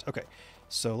 Great. Okay,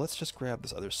 so let's just grab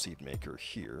this other seed maker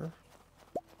here.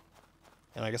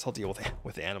 And I guess I'll deal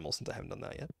with the animals since I haven't done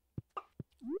that yet.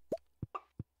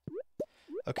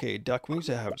 Okay, Duck, we need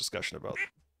to have a discussion about...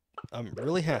 I'm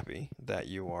really happy that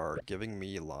you are giving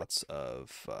me lots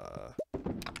of...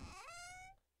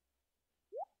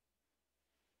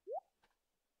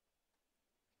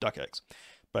 duck eggs.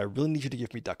 But I really need you to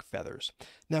give me duck feathers.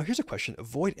 Now, here's a question.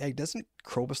 Void egg, doesn't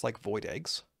Krobus like void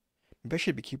eggs? Maybe I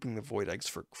should be keeping the void eggs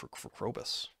for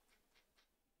Krobus.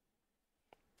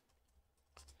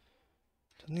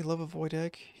 Doesn't he love a void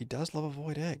egg? He does love a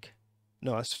void egg.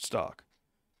 No, that's stock.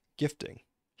 Gifting.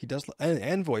 He does,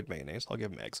 and void mayonnaise. I'll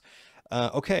give him eggs.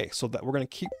 Okay, so that we're going to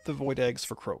keep the void eggs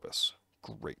for Krobus.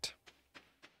 Great.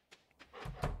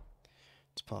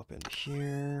 Let's pop into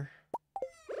here.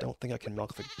 Don't think I can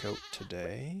milk the goat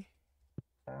today.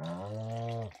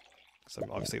 So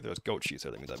obviously there's goat cheese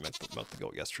there. That means I meant to milk the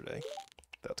goat yesterday.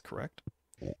 That's correct.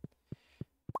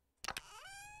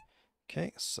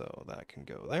 Okay, so that can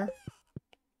go there.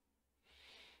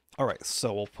 Alright,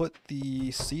 so we'll put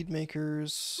the seed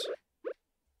makers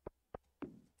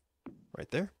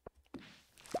right there.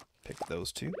 Pick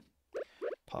those two.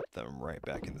 Pop them right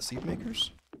back in the seed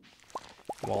makers.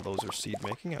 While those are seed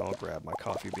making, I'll grab my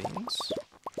coffee beans.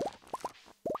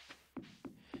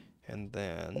 And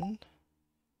then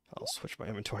I'll switch my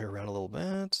inventory around a little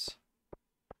bit.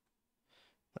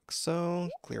 Like so.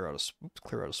 Clear out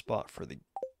a spot for the...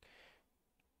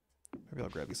 Maybe I'll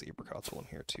grab these apricots while I'm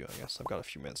here too, I guess. I've got a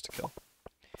few minutes to kill.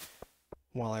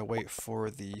 While I wait for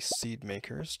the seed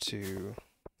makers to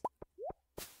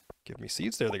give me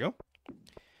seeds. There they go.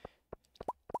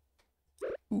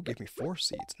 Ooh, give me 4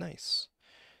 seeds. Nice.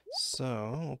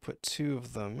 So, we'll put 2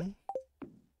 of them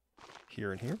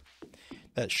here and here.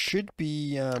 That should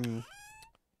be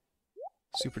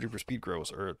super duper speed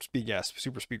grows, or speed gas,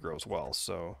 super speed grow as well,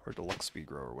 so, or deluxe speed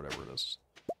grow, or whatever it is.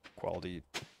 Quality.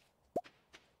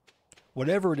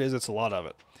 Whatever it is, it's a lot of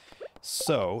it.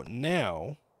 So,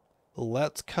 now,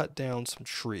 let's cut down some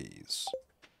trees.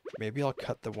 Maybe I'll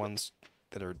cut the ones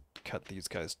that are, cut these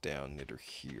guys down that are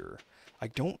here. I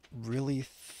don't really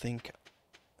think...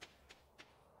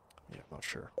 Yeah, I'm not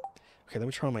sure. Okay, let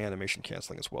me turn on my animation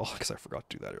canceling as well, because I forgot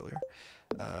to do that earlier.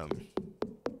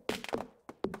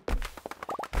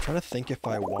 I'm trying to think if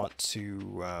I want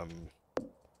to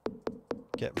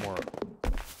get more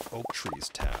oak trees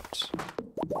tapped.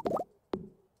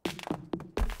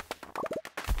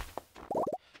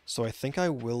 So I think I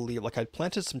will leave, like I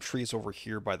planted some trees over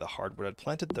here by the hardwood. I'd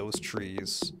planted those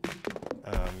trees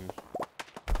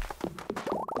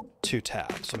to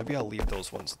tap, so maybe I'll leave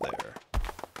those ones there.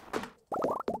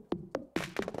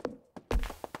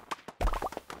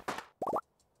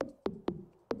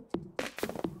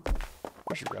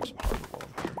 I should grab some hardwood while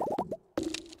I'm here.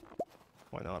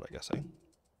 Why not, I guess, eh?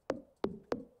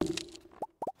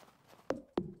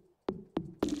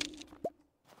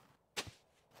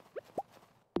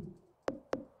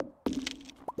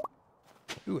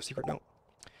 Ooh, a secret note.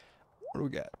 What do we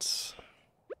got?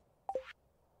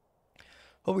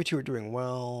 Hope you two are doing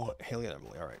well. Haley and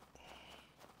Emily, alright.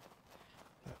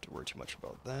 Don't have to worry too much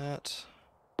about that.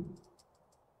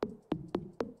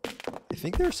 I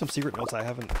think there are some secret notes I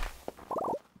haven't...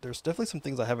 There's definitely some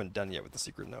things I haven't done yet with the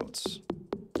secret notes.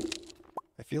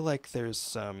 I feel like there's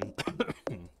some...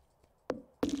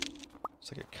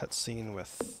 it's like a cutscene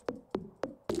with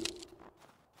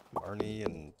Marnie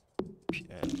and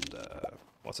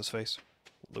what's his face?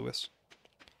 Lewis.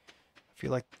 I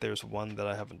feel like there's one that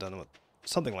I haven't done with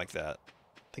something like that. I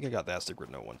think I got that secret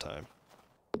note one time.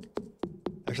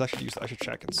 Actually, I should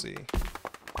check and see.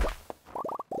 I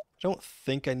don't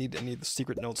think I need any of the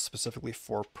secret notes specifically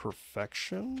for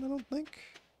perfection, I don't think.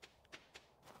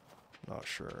 Not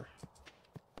sure.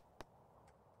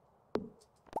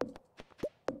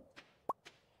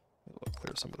 We'll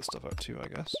clear some of the stuff out too, I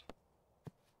guess.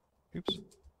 Oops.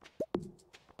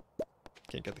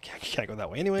 Can't go that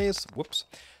way anyways. Whoops.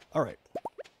 Alright.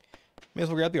 May as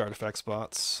well grab the artifact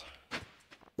spots.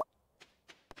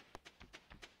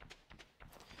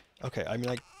 Okay, I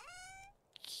mean,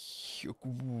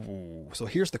 so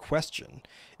here's the question,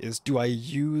 is do I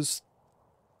use...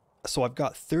 So I've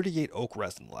got 38 oak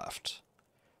resin left.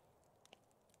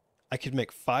 I could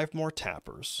make 5 more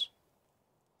tappers.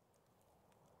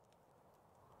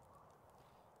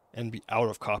 And be out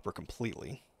of copper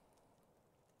completely.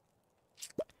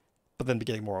 But then be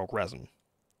getting more oak resin.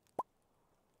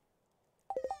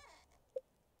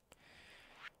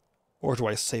 Or do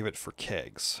I save it for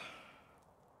kegs?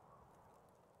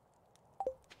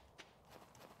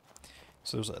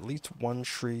 So there's at least one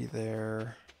tree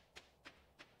there.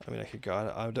 I mean, I could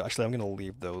go... Actually, I'm going to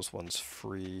leave those ones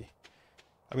free.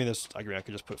 I mean, I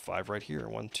could just put 5 right here.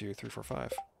 1, 2, 3, 4,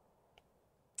 5.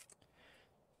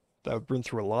 That would burn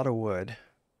through a lot of wood.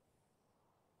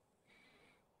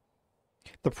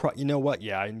 You know what?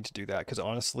 Yeah, I need to do that, because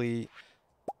honestly,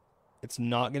 it's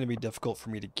not going to be difficult for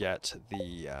me to get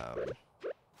the...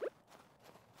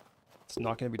 it's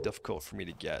not going to be difficult for me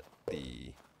to get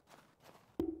the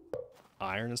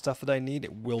iron and stuff that I need.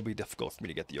 It will be difficult for me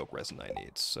to get the oak resin I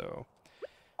need, so...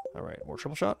 Alright, more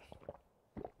triple shot.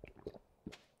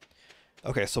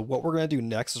 Okay, so what we're going to do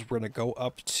next is we're going to go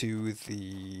up to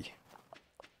the...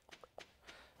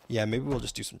 Yeah, maybe we'll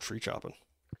just do some tree chopping.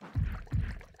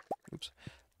 Oops.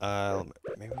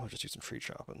 Maybe we'll just do some tree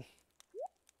chopping.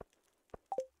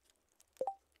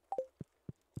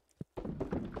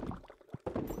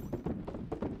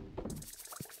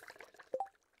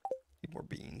 Need more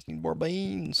beans. Need more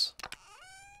beans.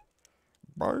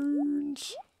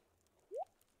 Burns.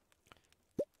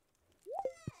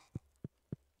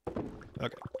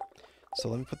 Okay. So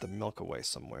let me put the milk away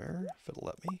somewhere, if it'll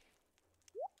let me.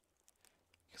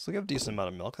 So we have a decent amount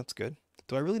of milk, that's good.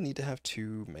 Do I really need to have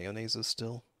 2 mayonnaises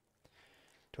still?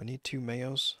 Do I need 2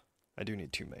 mayos? I do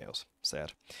need 2 mayos.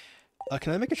 Sad.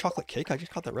 Can I make a chocolate cake? I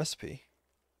just got that recipe.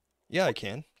 Yeah, I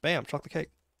can. Bam, chocolate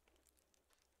cake.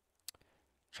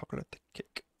 Chocolate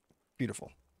cake.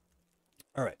 Beautiful.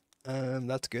 Alright,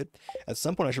 that's good. At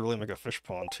some point I should really make a fish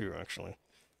pond too, actually.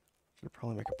 Should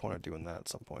probably make a point of doing that at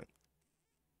some point.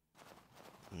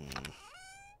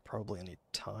 Probably any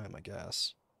time, I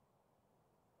guess.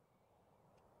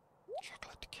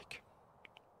 Chocolate cake.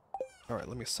 Alright,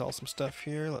 let me sell some stuff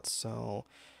here. Let's sell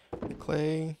the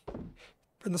clay,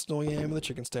 and the snow yam, and the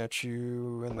chicken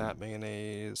statue, and that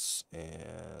mayonnaise,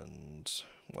 and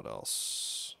what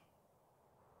else?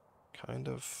 Kind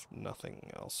of nothing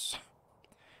else.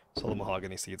 Sell the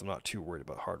mahogany seeds. I'm not too worried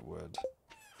about hardwood.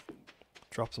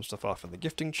 Drop some stuff off in the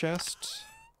gifting chest.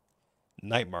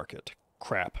 Night market.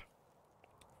 Crap.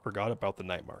 Forgot about the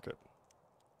night market.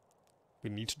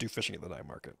 We need to do fishing at the night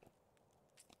market.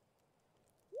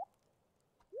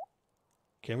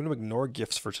 Okay, I'm going to ignore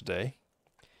gifts for today.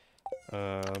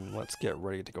 Let's get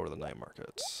ready to go to the night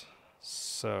market.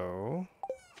 So,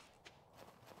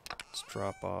 let's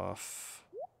drop off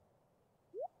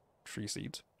tree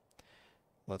seeds.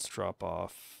 Let's drop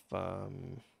off, I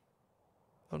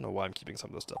don't know why I'm keeping some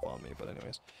of this stuff on me, but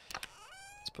anyways.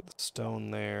 Let's put the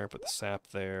stone there, put the sap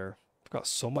there. I've got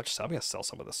so much sap, I'm going to sell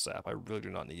some of this sap. I really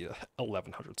do not need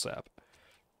 1100 sap.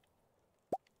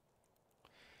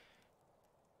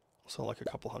 So like a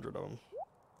couple hundred of them.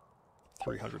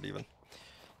 300 even.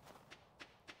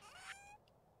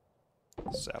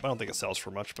 Sap. I don't think it sells for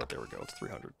much, but there we go. It's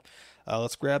 300.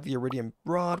 Let's grab the iridium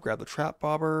rod, grab the trap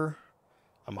bobber.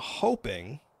 I'm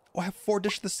hoping... Oh, I have 4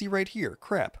 dishes to see right here.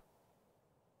 Crap.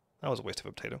 That was a waste of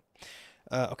a potato.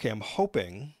 Okay, I'm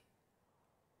hoping...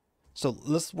 So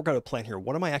let's work out a plan here.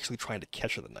 What am I actually trying to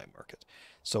catch at the night market?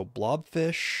 So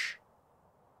blobfish,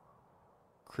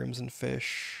 crimson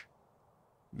fish,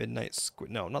 midnight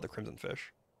squid. No, not the crimson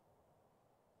fish.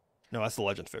 No, that's the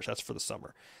legend fish. That's for the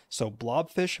summer. So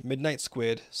blobfish, midnight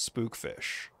squid,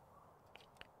 spookfish.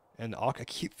 And I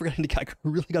keep forgetting I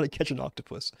really got to catch an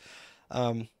octopus.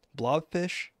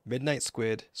 Blobfish, midnight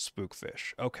squid,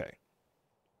 spookfish. Okay.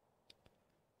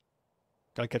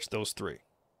 Gotta catch those 3.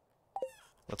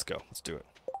 Let's go. Let's do it.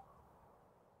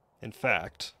 In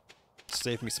fact,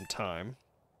 save me some time.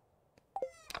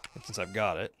 And since I've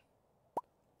got it,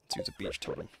 let's use a beach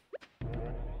totem.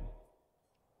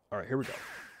 Alright, here we go.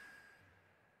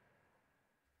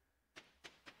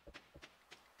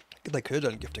 I could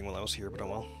have done gifting while I was here, but oh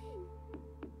well.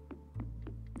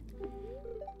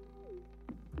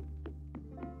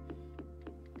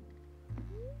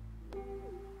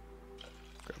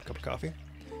 Grab a cup of coffee.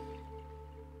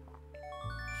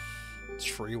 It's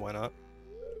free, why not?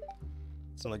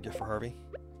 It's not a gift for Harvey.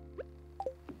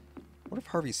 What if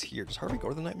Harvey's here? Does Harvey go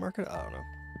to the night market? I don't know.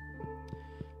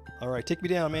 Alright, take me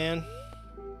down, man.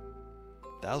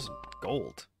 1,000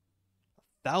 gold.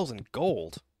 1,000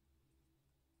 gold?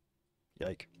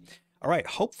 Yike. Alright,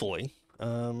 hopefully.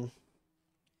 Hopefully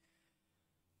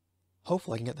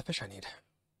I can get the fish I need.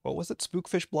 What was it?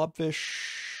 Spookfish,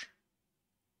 blobfish...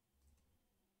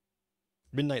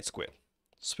 Midnight squid.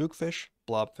 Spookfish,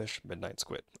 blobfish, midnight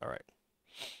squid. Alright.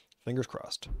 Fingers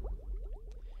crossed.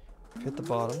 Hit the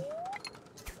bottom.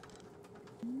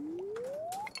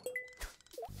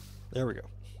 There we go.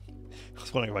 I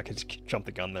was wondering if I could jump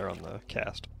the gun there on the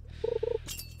cast.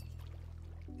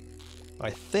 I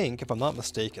think, if I'm not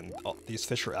mistaken, these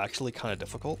fish are actually kind of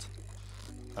difficult.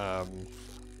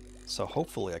 So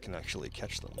hopefully I can actually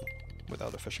catch them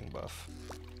without a fishing buff.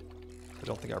 I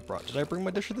don't think I brought... Did I bring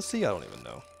my dish of the sea? I don't even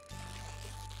know.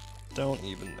 Don't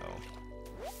even know.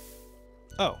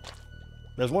 Oh,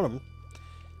 there's one of them.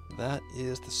 That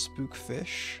is the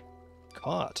spookfish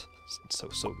caught. It's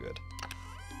so good.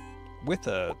 With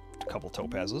a couple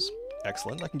topazes.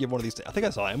 Excellent. I can give one of these to... I think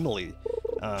I saw Emily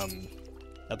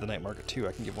at the night market too.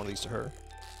 I can give one of these to her.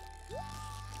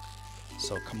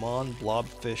 So come on,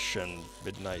 blobfish and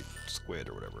midnight squid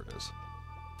or whatever it is.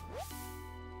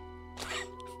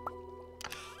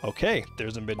 Okay,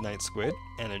 there's a midnight squid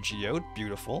and a geode.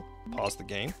 Beautiful. Pause the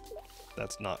game.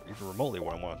 That's not even remotely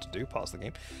what I wanted to do. Pause the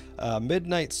game.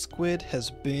 Midnight squid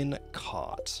has been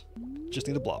caught. Just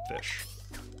need a blobfish.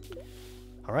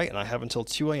 Alright, and I have until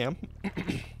 2 AM.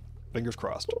 Fingers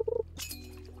crossed.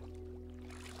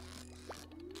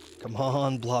 Come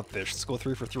on, blobfish. Let's go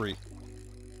 3 for 3.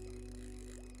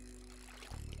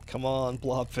 Come on,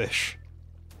 blobfish.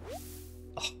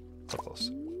 Oh, so close.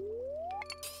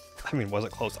 I mean, was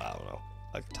it close? I don't know.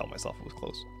 I could tell myself it was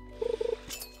close.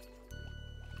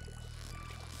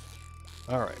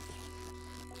 Alright.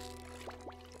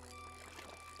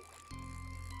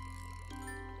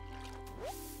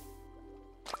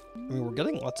 I mean, we're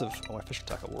getting lots of... Oh, my fishing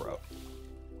tackle wore out.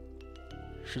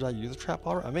 Should I use a trap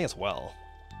bobber? I may as well.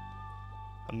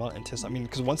 I'm not anticipating... I mean,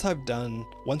 because once I've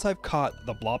caught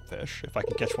the blobfish, if I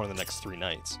can catch one in the next 3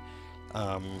 nights,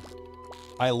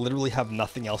 I literally have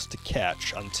nothing else to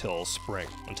catch until spring,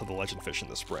 until the legend fish in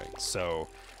the spring. So,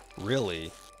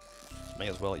 really, may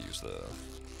as well use the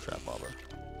trap bobber.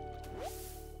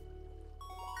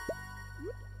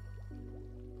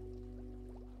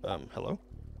 Hello?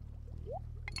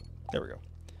 There we go.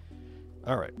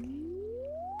 Alright.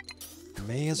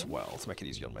 May as well. Let's make it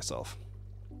easy on myself.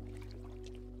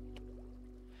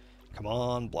 Come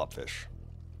on, blobfish.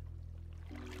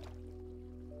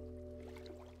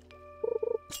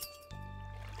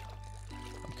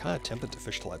 I'm kind of tempted to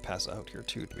fish till I pass out here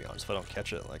too, to be honest, if I don't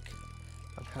catch it. Like,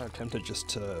 I'm kind of tempted just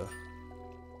to...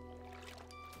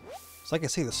 It's like I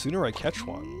say, the sooner I catch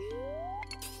one,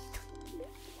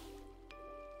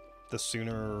 the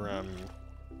sooner, I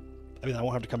mean, I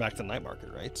won't have to come back to the night market,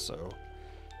 right? So,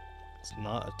 it's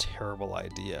not a terrible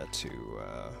idea to,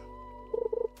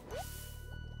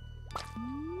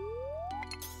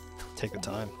 take the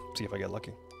time, see if I get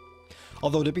lucky.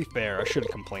 Although, to be fair, I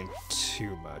shouldn't complain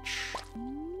too much.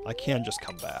 I can just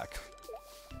come back.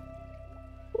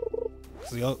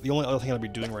 So the only other thing I'll be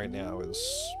doing right now is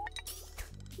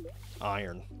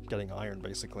iron. Getting iron,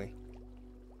 basically.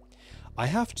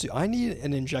 I need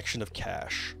an injection of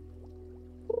cash.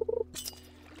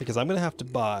 Because I'm going to have to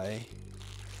buy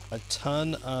a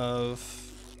ton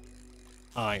of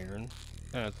iron.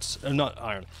 Not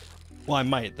iron. Well, I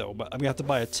might, though, but I'm going to have to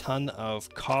buy a ton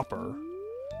of copper.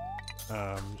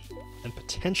 And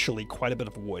potentially quite a bit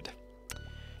of wood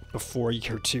before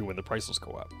year 2 when the prices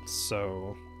go up.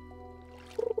 So...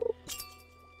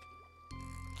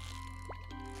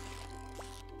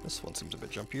 this one seems a bit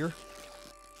jumpier.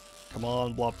 Come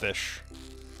on, blobfish.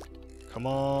 Come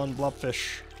on,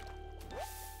 blobfish.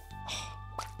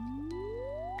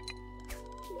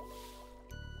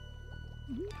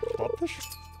 Blobfish?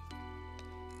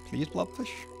 Please, blobfish?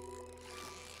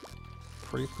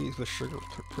 Pretty pleased with sugar.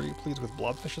 Pretty pleased with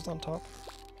blobfishes on top.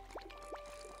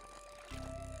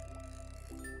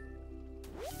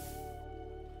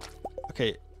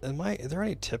 Okay, is there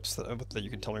any tips that you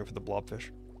can tell me for the blobfish?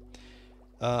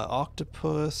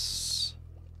 Octopus.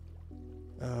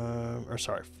 Or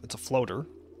sorry, it's a floater.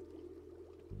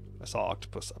 I saw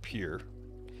octopus up here,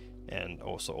 and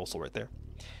also right there.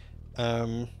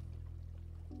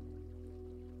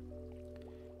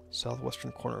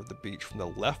 Southwestern corner of the beach from the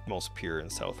leftmost pier and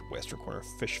southwestern corner,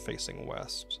 fish facing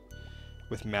west,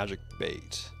 with magic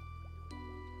bait.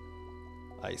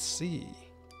 I see.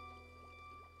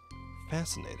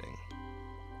 Fascinating.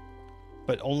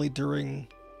 But only during...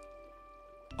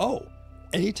 oh!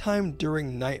 Anytime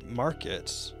during night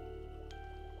markets.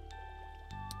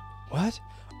 What?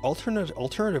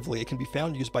 Alternatively, it can be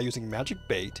found used by using magic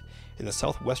bait in the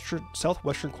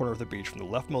southwestern corner of the beach from the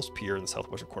leftmost pier and the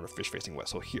southwestern corner fish facing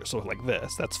west. So here, so like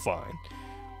this, that's fine.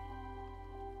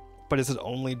 But is it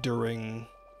only during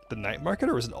the night market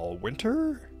or is it all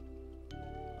winter?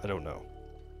 I don't know.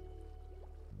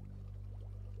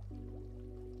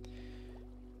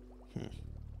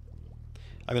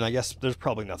 I mean, I guess there's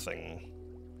probably nothing.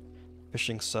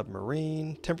 Fishing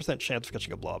submarine, 10% chance of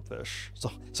catching a blobfish.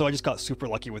 So I just got super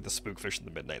lucky with the spookfish and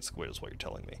the midnight squid is what you're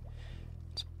telling me.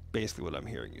 It's basically what I'm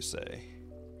hearing you say.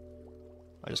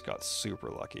 I just got super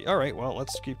lucky. All right, well,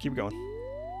 let's keep going.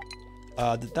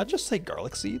 Did that just say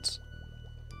garlic seeds?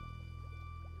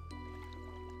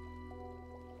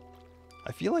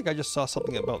 I feel like I just saw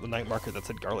something about the night market that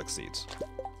said garlic seeds.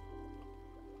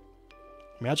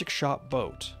 Magic shop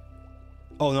boat.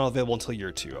 Oh, not available until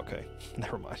year 2. Okay,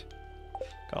 never mind.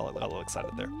 Got a little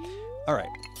excited there. All right.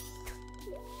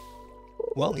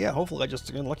 Well, yeah, hopefully I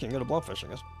just get lucky and get a blobfish, I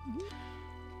guess.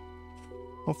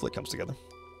 Hopefully it comes together.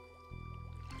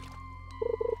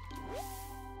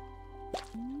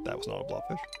 That was not a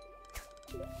blobfish.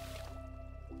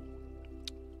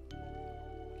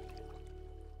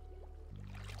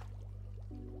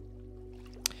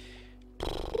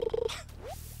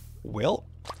 Well,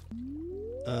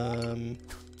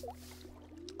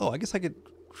 oh, I guess I could.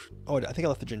 Oh, I think I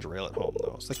left the ginger ale at home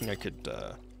though. I was thinking I could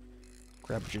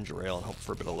grab ginger ale and hope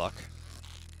for a bit of luck.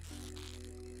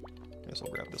 I guess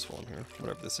I'll grab this one here.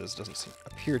 Whatever this is doesn't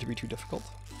appear to be too difficult.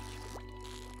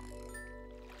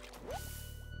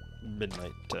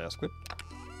 Midnight squid.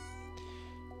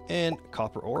 And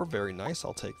copper ore, very nice.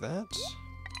 I'll take that.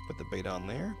 Put the bait on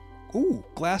there. Ooh,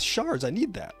 glass shards. I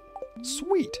need that.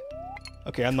 Sweet.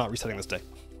 Okay, I'm not resetting this day.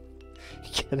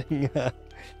 Getting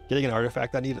an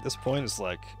artifact I need at this point is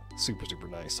like super, super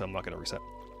nice, so I'm not going to reset.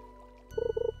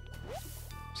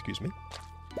 Excuse me.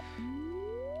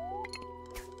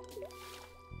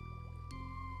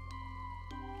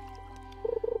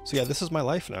 So yeah, this is my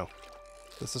life now.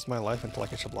 This is my life until I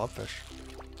catch a blobfish.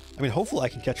 I mean, hopefully I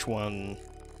can catch one...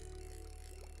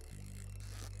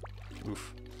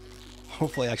 Oof.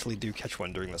 Hopefully I actually do catch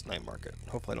one during this night market.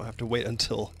 Hopefully I don't have to wait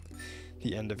until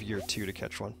the end of year 2 to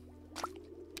catch one.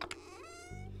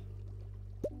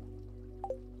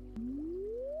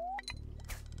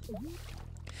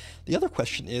 The other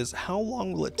question is, how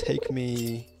long will it take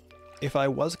me if I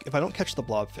don't catch the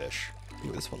blobfish?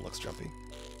 Ooh, this one looks jumpy.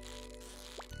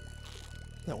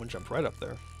 That one jumped right up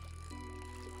there.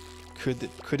 Could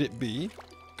it be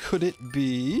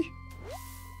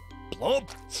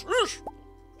blobfish?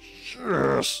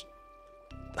 Yes.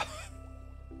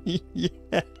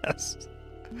 Yes.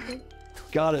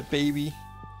 Got it, baby.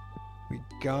 We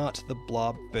got the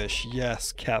blobfish.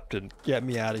 Yes, Captain. Get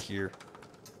me out of here.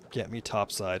 Get me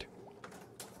topside.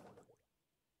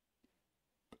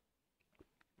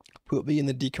 Put me in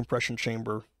the decompression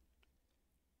chamber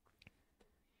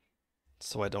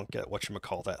so I don't get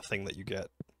whatchamacall, that thing that you get.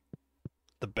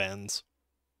 The bends.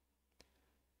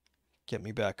 Get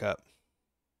me back up.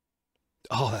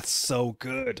 Oh, that's so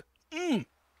good.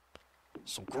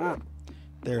 So good.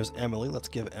 There's Emily. Let's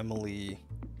give Emily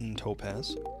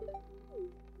topaz.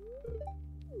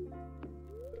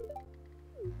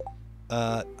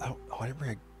 I didn't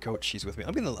bring goat cheese with me.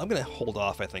 I'm gonna hold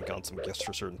off, I think, on some gifts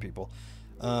for certain people.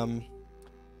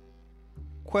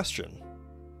 Question: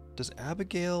 does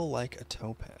Abigail like a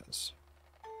topaz?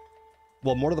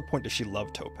 Well, more to the point, does she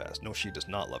love topaz? No, she does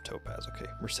not love topaz. Okay,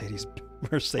 Mercedes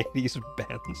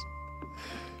Benz.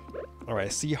 All right, I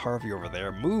see Harvey over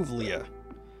there. Move, Leah.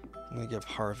 I'm gonna give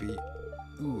Harvey,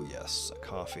 ooh yes, a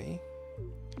coffee.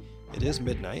 It is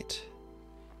midnight.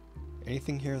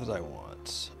 Anything here that I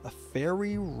want? A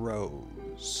fairy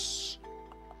rose.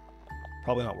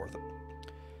 Probably not worth it.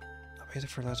 Amazing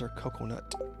fertilizer,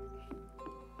 coconut.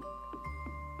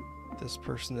 This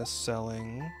person is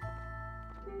selling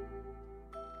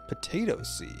potato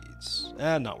seeds.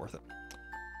 Not worth it.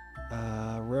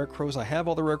 Rare crows. I have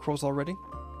all the rare crows already.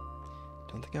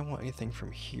 Don't think I want anything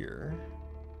from here.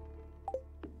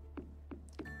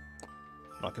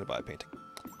 Not gonna buy a painting.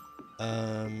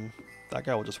 That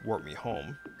guy will just warp me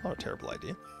home. Not a terrible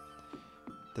idea.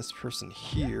 This person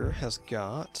here has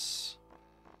got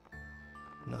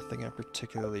nothing I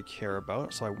particularly care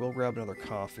about, so I will grab another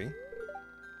coffee.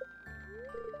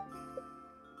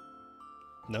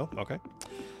 No? Okay.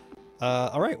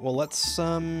 Alright, well let's,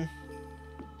 I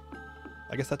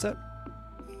guess that's it.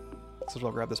 So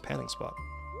I'll grab this panning spot.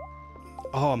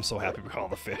 Oh, I'm so happy we caught all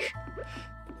the fish.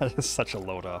 That is such a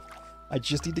load off. I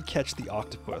just need to catch the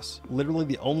octopus. Literally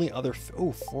the only other...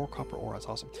 Oh, 4 copper ore, that's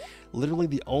awesome. Literally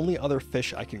the only other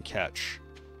fish I can catch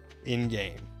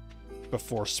in-game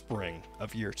before spring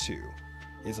of year 2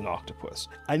 is an octopus.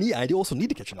 I also need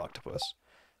to catch an octopus.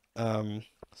 So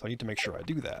I need to make sure I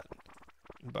do that.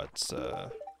 But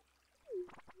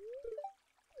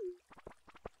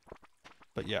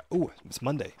yeah. Oh, it's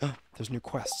Monday. There's new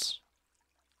quests.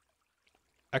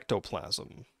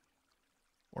 Ectoplasm.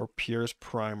 Or Pierre's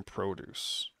Prime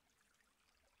Produce.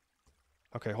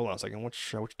 Okay, hold on a second.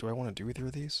 Which do I want to do with either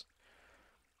of these?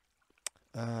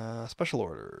 Special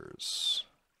orders.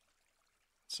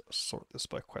 Let's sort this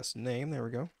by quest name. There we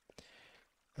go.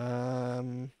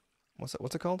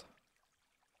 What's it called?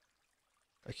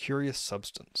 A curious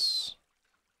substance.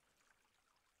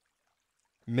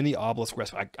 Mini obelisk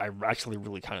recipe. I actually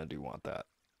really kind of do want that.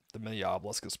 The mini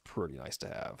obelisk is pretty nice to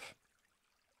have.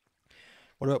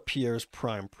 What about Pierre's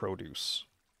Prime Produce?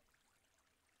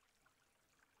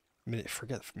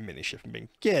 Forget mini shipping.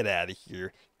 Get out of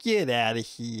here. Get out of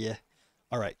here.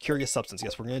 Alright, curious substance.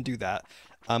 Yes, we're going to do that.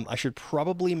 I should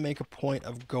probably make a point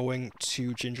of going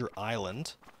to Ginger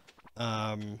Island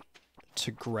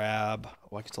to grab...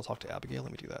 Oh, I can still talk to Abigail.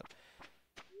 Let me do that.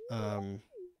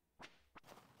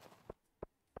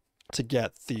 To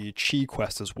get the Chi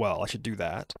quest as well. I should do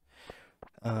that.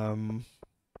 So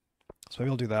maybe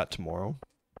I'll do that tomorrow.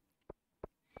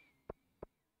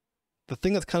 The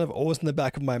thing that's kind of always in the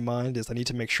back of my mind is I need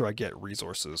to make sure I get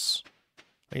resources.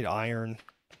 I need iron,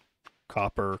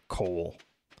 copper, coal.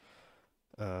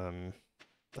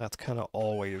 That's kind of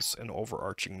always an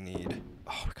overarching need.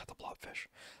 Oh, we got the blobfish.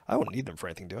 I don't need them for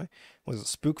anything, do I? What is it?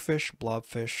 Spookfish,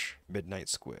 blobfish, midnight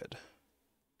squid.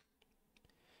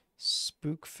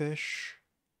 Spookfish,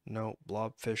 no.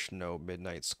 Blobfish, no.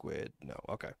 Midnight squid, no.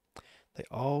 Okay. They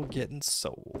all getting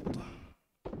sold.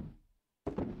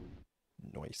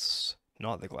 Nice.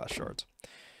 Not the glass shards.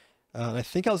 I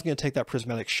think I was going to take that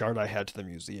prismatic shard I had to the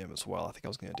museum as well. I think I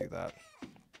was going to do that.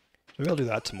 Maybe I'll do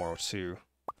that tomorrow too.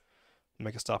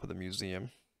 Make a stop at the museum.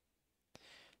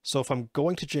 So if I'm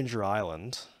going to Ginger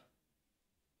Island...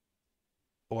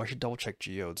 Oh, I should double check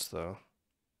geodes though.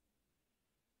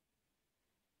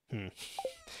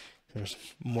 There's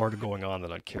more going on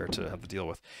than I'd care to have to deal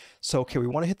with. So, okay, we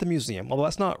want to hit the museum. Although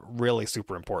that's not really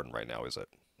super important right now, is it?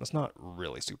 That's not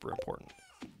really super important.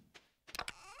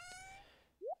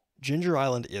 Ginger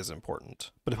Island is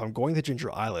important. But if I'm going to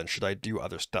Ginger Island, should I do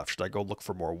other stuff? Should I go look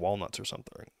for more walnuts or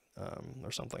something?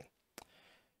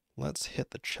 Let's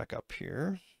hit the checkup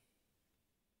here.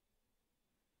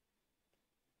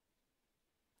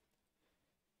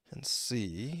 And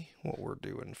see what we're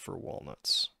doing for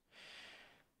walnuts.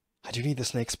 I do need the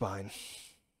snake spine.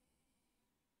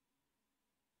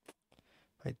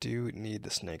 I do need the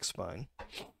snake spine.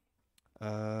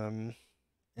 And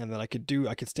then I could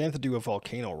stand to do a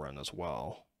volcano run as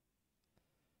well.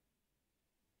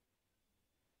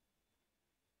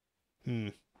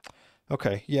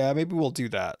 Okay, yeah, maybe we'll do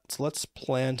that. So let's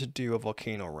plan to do a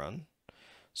volcano run.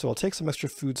 So I'll take some extra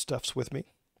foodstuffs with me.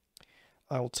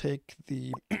 I'll take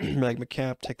the magma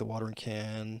cap, take the watering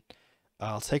can.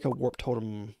 I'll take a warp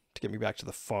totem to get me back to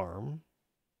the farm.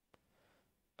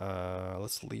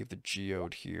 Let's leave the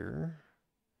geode here.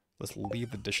 Let's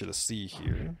leave the Dish of the Sea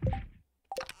here.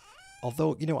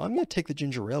 Although, you know, I'm going to take the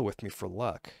ginger ale with me for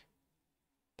luck.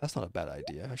 That's not a bad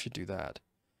idea. I should do that.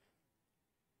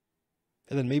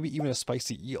 And then maybe even a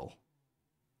spicy eel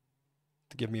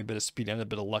to give me a bit of speed and a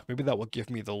bit of luck. Maybe that will give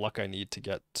me the luck I need to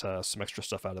get some extra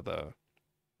stuff out of the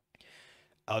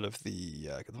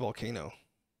volcano.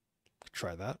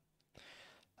 Try that.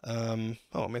 Oh,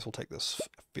 I may as well take this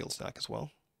field snack as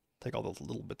well. Take all those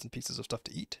little bits and pieces of stuff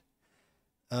to eat.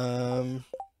 And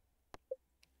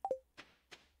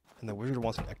the wizard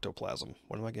wants an ectoplasm.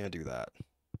 When am I going to do that?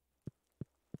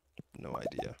 No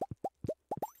idea.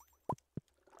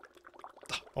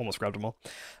 Almost grabbed them all.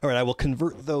 Alright, I will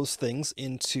convert those things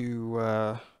into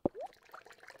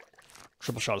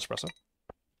triple shot espresso.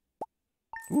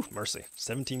 Ooh, mercy.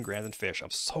 17 grand in fish. I'm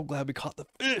so glad we caught the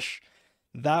fish!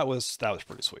 That was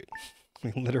pretty sweet.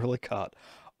 We literally caught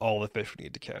all the fish we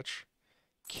need to catch.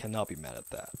 Cannot be mad at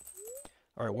that.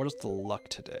 Alright, what is the luck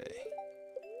today?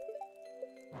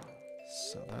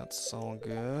 So that's all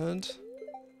good.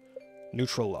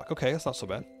 Neutral luck. Okay, that's not so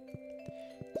bad.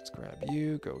 Let's grab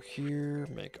you, go here,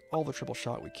 make all the triple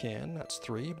shot we can. That's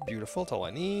 3. Beautiful, that's all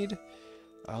I need.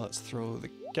 Let's throw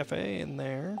the cafe in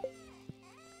there.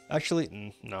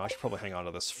 Actually, no, I should probably hang on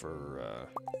to this for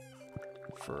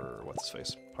what's his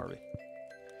face? Harvey.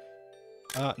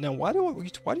 Now, why do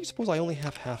you suppose I only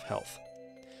have half health?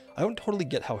 I don't totally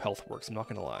get how health works, I'm not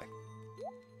gonna lie.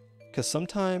 Because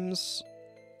sometimes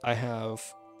I have,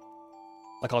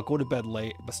 like, I'll go to bed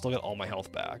late, but still get all my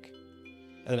health back.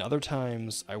 And then other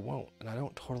times I won't, and I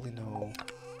don't totally know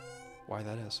why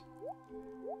that is.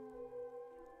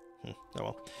 Oh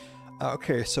well.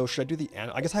 Okay, so should I do the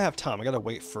animal? I guess I have time. I gotta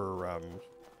wait for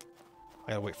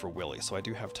Willy, so I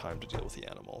do have time to deal with the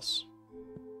animals.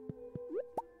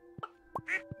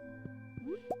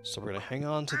 So we're gonna hang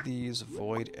on to these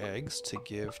void eggs to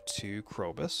give to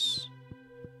Krobus.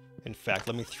 In fact,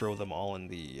 let me throw them all in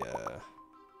the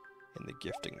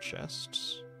gifting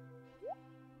chests.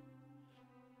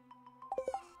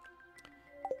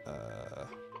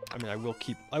 I mean, I will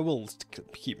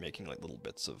keep making like little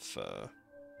bits of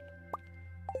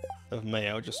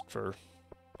mayo just for,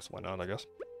 cause why not? I guess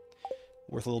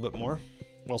worth a little bit more.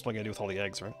 What else am I gonna do with all the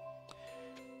eggs, right?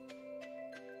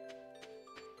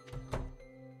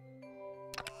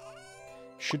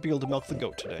 Should be able to milk the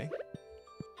goat today.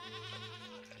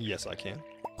 Yes, I can.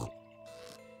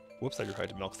 Whoops, I tried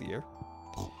to milk the air.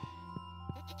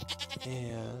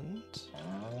 And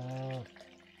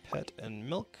pet and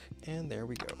milk, and there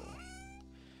we go.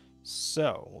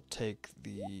 So, we'll take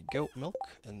the goat milk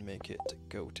and make it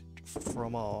goat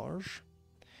fromage.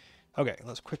 Okay,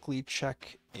 let's quickly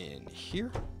check in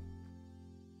here.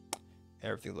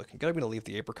 Everything's looking good. I'm going to leave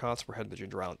the apricots. We're heading to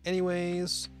Ginger Island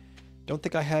anyways. Don't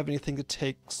think I have anything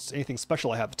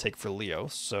special I have to take for Leo,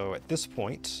 so at this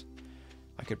point,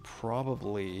 I could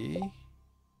probably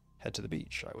head to the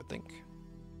beach, I would think.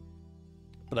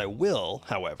 But I will,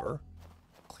 however,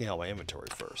 clean out my inventory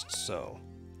first, so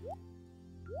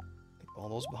all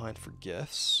those behind for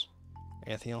gifts.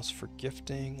 Anything else for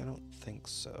gifting? I don't think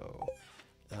so.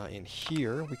 In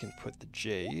here, we can put the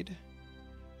jade.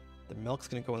 The milk's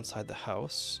going to go inside the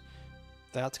house.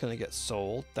 That's going to get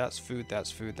sold. That's food,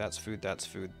 that's food, that's food, that's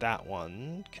food. That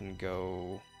one can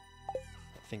go... I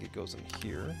think it goes in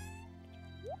here.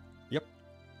 Yep.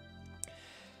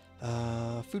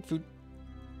 Food.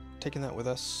 Taking that with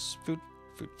us. Food.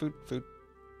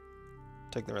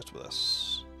 Take the rest with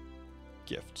us.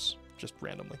 Gifts. Just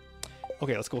randomly.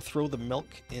 Okay, let's go throw the milk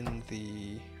in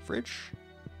the fridge.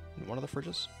 In one of the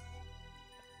fridges.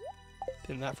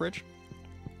 In that fridge.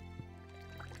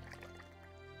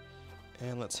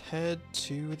 And let's head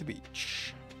to the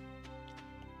beach.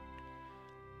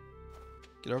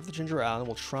 Get over the Ginger Ale and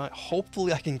we'll try...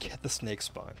 Hopefully I can get the snake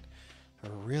spine. I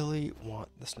really want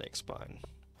the snake spine.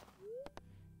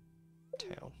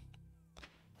 Town.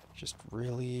 Just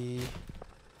really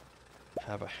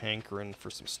have a hankering for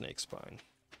some snake spine.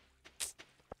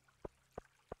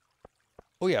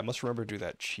 Oh yeah, I must remember to do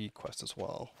that chi quest as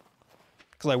well.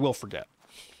 Because I will forget.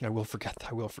 I will forget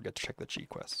to check the chi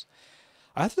quests.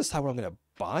 I have to decide what I'm gonna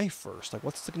buy first. Like,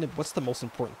 what's the most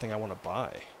important thing I want to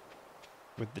buy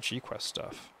with the chi quest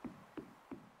stuff?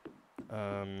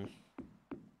 What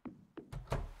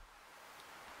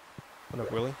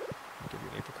up, Willie? I'll give you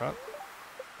an apricot.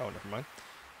 Oh, never mind.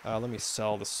 Let me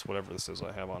sell this, whatever this is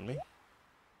I have on me.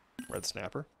 Red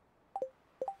snapper.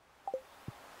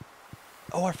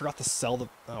 Oh, I forgot to sell the...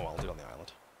 Oh, well, I'll do it on the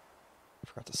island. I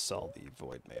forgot to sell the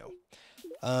void mayo.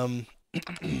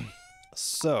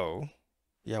 So...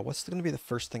 Yeah, what's going to be the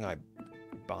first thing I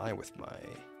buy with my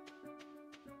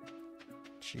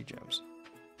chi gems?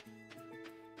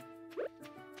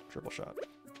 Triple shot.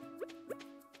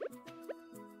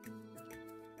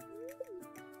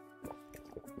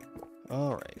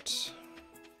 Alright.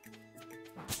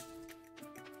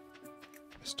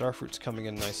 Starfruit's coming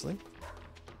in nicely.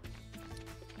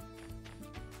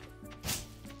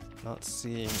 Not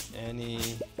seeing any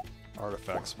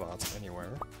artifact spots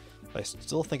anywhere. I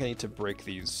still think I need to break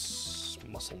these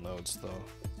muscle nodes, though.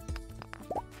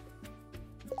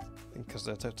 Because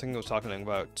that thing I was talking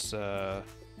about,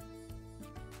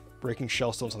 breaking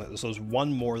shellstones on that. So there's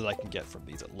one more that I can get from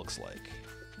these, it looks like.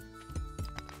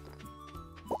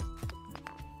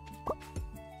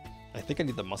 I think I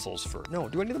need the muscles for... No,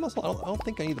 do I need the muscle? I don't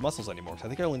think I need the muscles anymore. I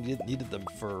think I only needed them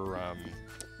for,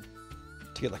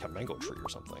 to get like a mango tree or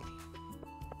something.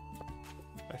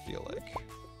 I feel like.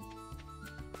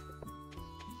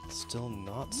 Still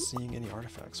not seeing any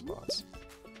artifact spots.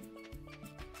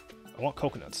 I want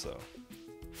coconuts, though.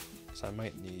 So I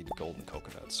might need golden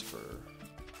coconuts for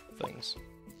things.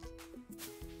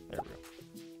 There we go.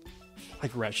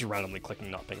 Like just randomly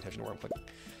clicking, not paying attention to where I'm clicking.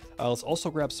 Let's also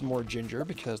grab some more ginger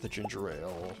because the ginger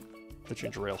ale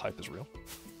hype is real.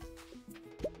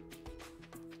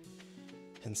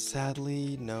 And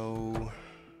sadly, no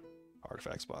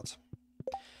artifact spots.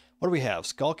 What do we have?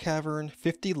 Skull Cavern,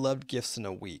 50 loved gifts in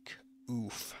a week.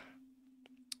 Oof.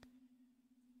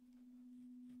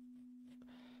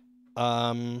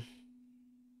 I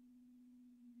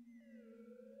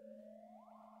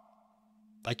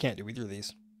can't do either of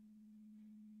these.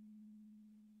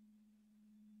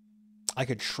 I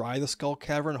could try the Skull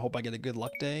Cavern, hope I get a good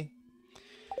luck day.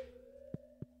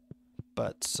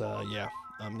 But, yeah,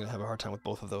 I'm going to have a hard time with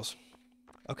both of those.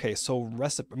 Okay, so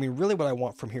I mean, really what I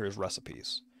want from here is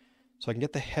recipes. So I can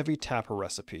get the Heavy Tapper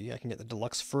recipe, I can get the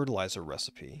Deluxe Fertilizer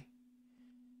recipe,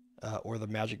 or the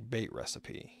Magic Bait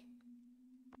recipe.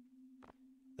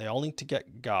 They all need to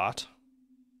get got.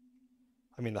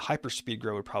 I mean, the Hyperspeed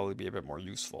Grow would probably be a bit more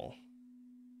useful.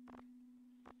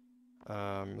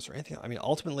 Is there anything? I mean,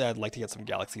 ultimately, I'd like to get some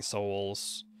Galaxy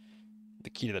Souls. The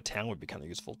Key to the Town would be kind of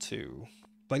useful too.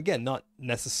 But again, not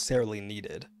necessarily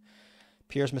needed.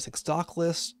 Pierre's Mystic Stock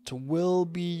List will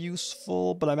be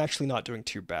useful, but I'm actually not doing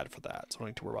too bad for that, so I don't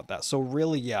need to worry about that. So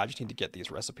really, yeah, I just need to get these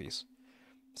recipes.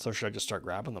 So should I just start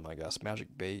grabbing them, I guess? Magic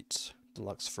Bait,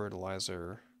 Deluxe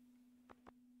Fertilizer,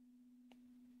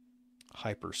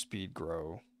 Hyper Speed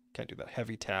Grow. Can't do that.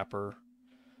 Heavy Tapper.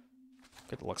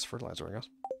 Get Deluxe Fertilizer, I guess.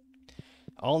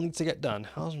 All needs to get done.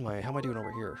 How am I doing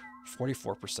over here?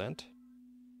 44%?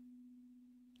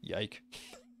 Yike.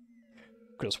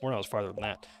 Could have sworn I was farther than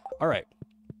that. Alright.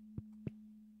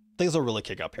 Things will really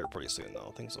kick up here pretty soon,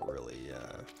 though. Things will really,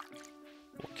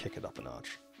 will kick it up a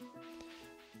notch.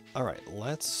 Alright,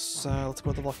 let's go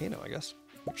to the volcano, I guess.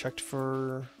 We checked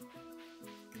for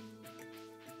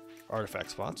artifact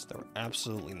spots. There were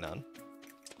absolutely none.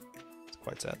 It's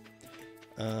quite sad.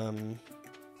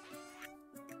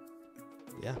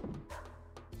 Yeah.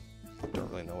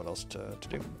 Don't really know what else to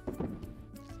do.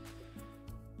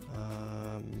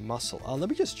 Muscle. Let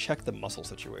me just check the muscle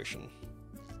situation.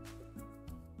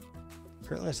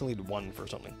 Apparently I still need one for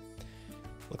something.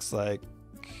 Looks like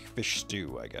fish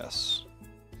stew, I guess.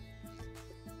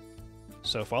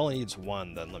 So if all I need is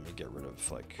one, then let me get rid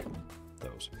of, like,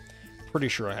 those. Pretty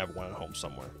sure I have one at home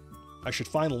somewhere. I should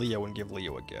find Leo and give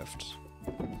Leo a gift.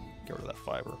 Get rid of that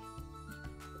fiber.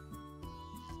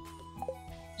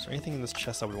 Is there anything in this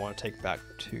chest I would want to take back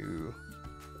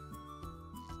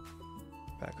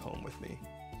home with me?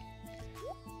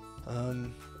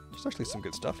 There's actually some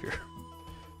good stuff here.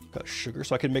 Got sugar,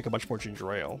 so I can make a bunch more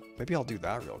ginger ale. Maybe I'll do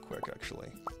that real quick, actually.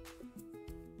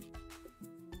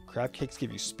 Crab cakes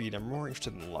give you speed. I'm more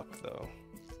interested in luck, though.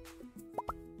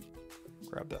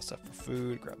 Grab that stuff for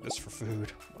food. Grab this for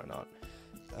food. Why not?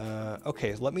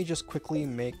 Okay, let me just quickly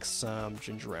make some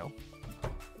ginger ale.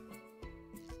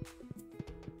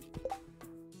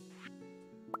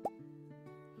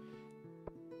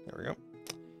 There we go.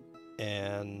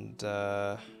 And,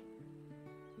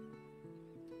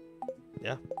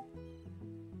 yeah.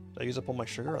 Did I use up all my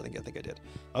sugar? I think I did.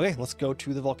 Okay, let's go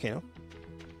to the volcano.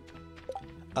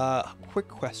 Quick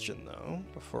question, though,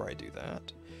 before I do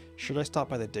that. Should I stop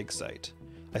by the dig site?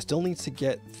 I still need to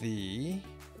get the...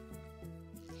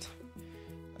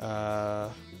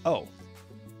 oh.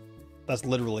 That's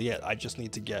literally it. I just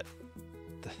need to get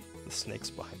the snake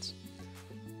spines.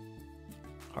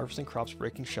 Harvesting crops,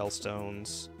 breaking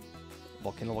shellstones.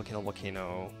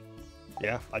 Volcano.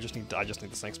 Yeah, I just need the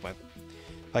snake spine.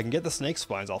 If I can get the snake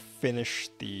spines, I'll finish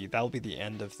the... That'll be the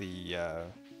end of the...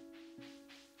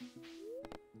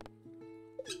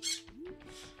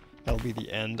 That'll be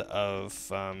the end of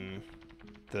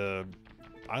the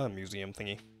island museum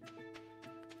thingy.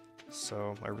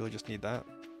 So I really just need that.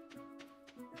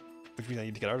 Which means I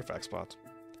need to get artifact spots,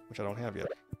 which I don't have yet,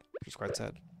 which is quite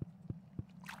sad.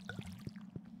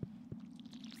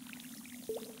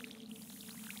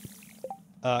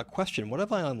 Question, what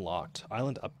have I unlocked?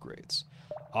 Island upgrades.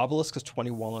 Obelisk is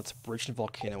 20 walnuts, Bridge and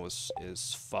Volcano is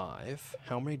 5.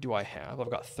 How many do I have?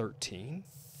 I've got 13.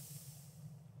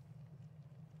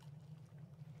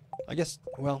 I guess,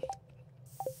 well,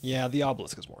 yeah, the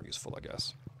obelisk is more useful, I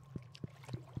guess.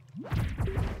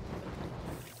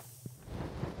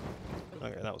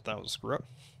 Okay, that was a screw up.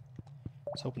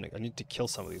 I was hoping I need to kill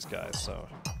some of these guys, so...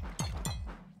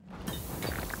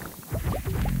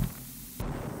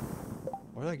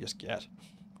 What did I just get?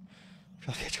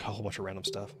 I feel like I got a whole bunch of random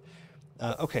stuff.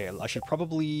 Okay, I should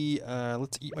probably...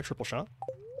 let's eat my triple shot.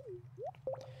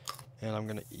 And I'm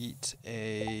gonna eat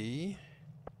a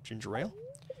ginger ale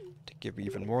to give me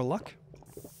even more luck.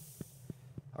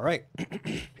 Alright,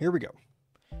 here we go.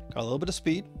 Got a little bit of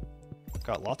speed.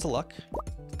 Got lots of luck.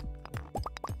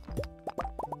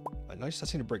 I just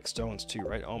seem to break stones too,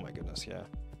 right? Oh my goodness, yeah.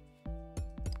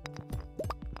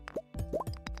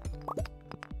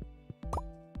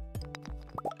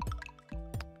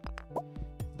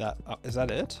 Is that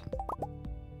it?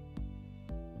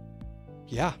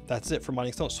 Yeah, that's it for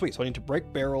mining stones. Sweet, so I need to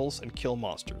break barrels and kill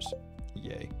monsters.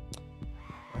 Yay.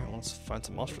 Alright, well, let's find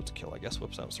some monsters to kill, I guess.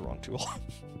 Whoops, that was the wrong tool.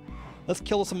 Let's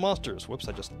kill some monsters. Whoops,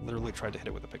 I just literally tried to hit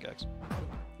it with a pickaxe.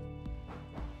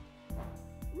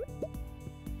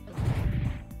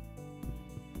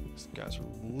 These guys are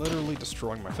literally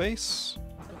destroying my face.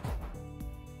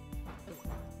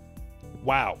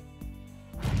 Wow.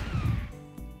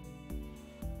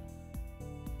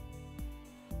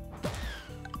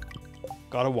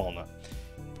 Got a walnut.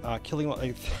 Killing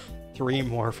like 3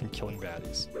 more from killing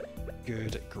baddies.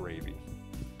 Good gravy.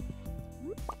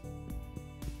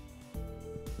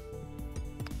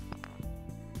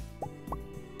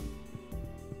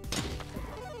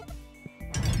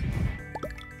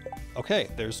 Okay,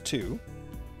 there's 2.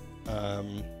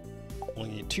 Only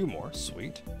need 2 more.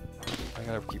 Sweet. I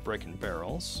gotta keep breaking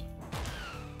barrels.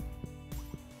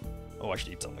 Oh, I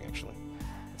should eat something actually.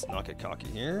 Let's not get cocky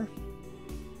here.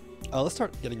 Let's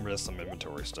start getting rid of some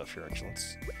inventory stuff here, actually.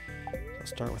 Let's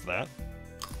start with that.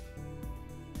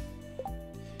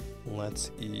 Let's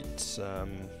eat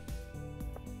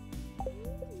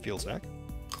field snack.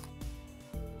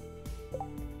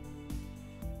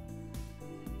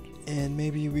 And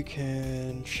maybe we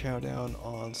can chow down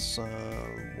on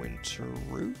some winter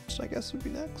roots, I guess would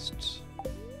be next.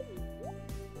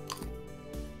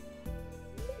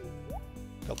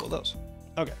 A couple of those.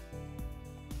 Okay.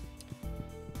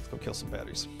 Go kill some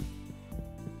baddies.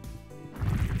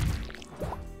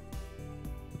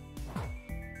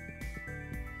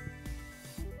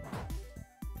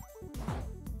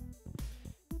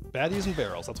 Baddies and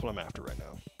barrels, that's what I'm after right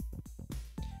now.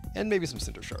 And maybe some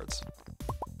cinder shards.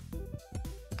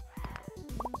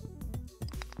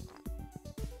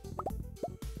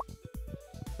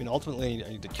 I mean, ultimately I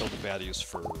need to kill the baddies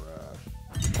for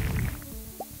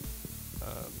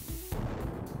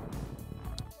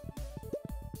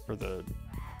the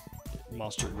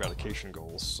monster eradication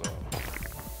goals, so...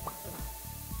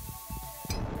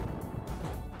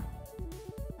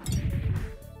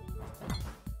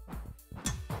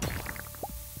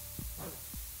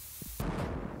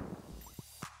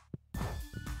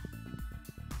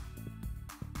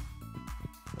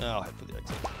 I'll head for the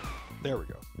exit. There we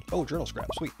go. Oh, journal scrap,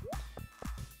 sweet.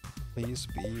 Please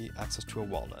be access to a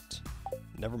walnut.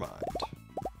 Never mind.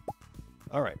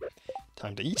 Alright,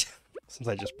 time to eat. Since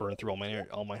I just burned through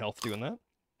all my health doing that.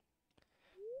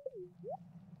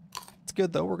 It's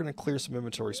good though, we're gonna clear some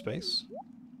inventory space.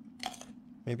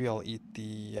 Maybe I'll eat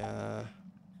the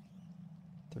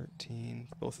 13,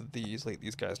 both of these, like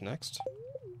these guys next.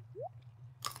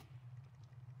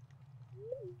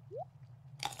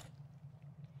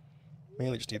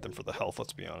 Mainly just need them for the health,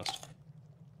 let's be honest.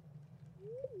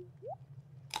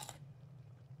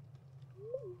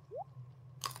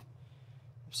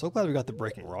 I'm so glad we got the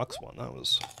Breaking Rocks one. That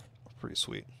was pretty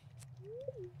sweet.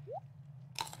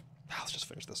 Let's just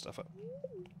finish this stuff up.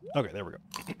 Okay, there we go.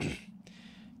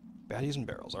 Baddies and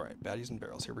barrels. All right, baddies and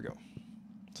barrels. Here we go.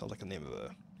 Sounds like the name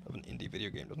of an indie video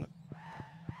game, doesn't it?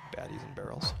 Baddies and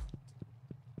barrels.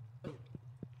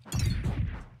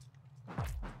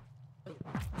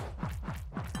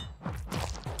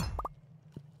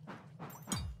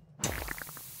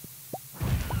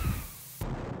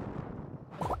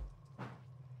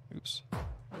 Oops.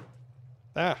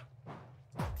 Ah!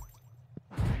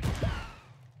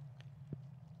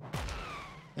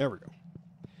 There we go.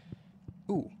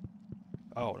 Ooh.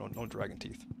 Oh, no dragon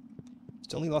teeth.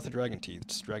 Still need lots of dragon teeth.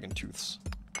 It's dragon tooths.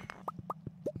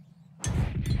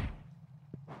 Okay,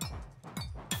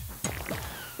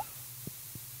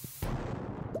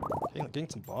 I'm getting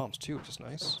some bombs too, which is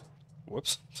nice.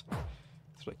 Whoops.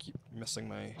 So I keep missing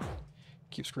my...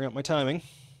 Keep screwing up my timing.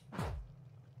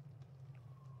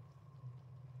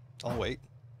 I'll wait.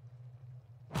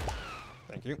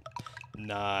 Thank you.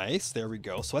 Nice. There we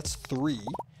go. So that's 3.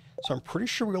 So I'm pretty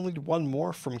sure we only need 1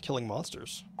 more from killing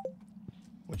monsters.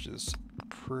 Which is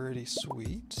pretty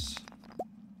sweet.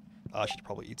 I should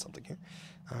probably eat something here.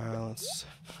 Let's...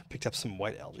 Picked up some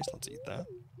white algae, so let's eat that.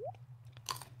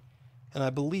 And I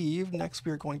believe next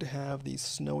we are going to have these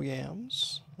snow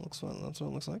yams. That's what it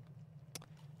looks like.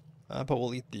 But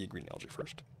we'll eat the green algae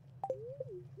first.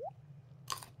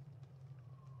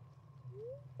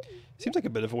 Seems like a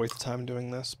bit of a waste of time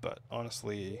doing this, but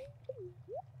honestly,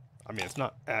 I mean, it's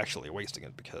not actually wasting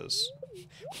it because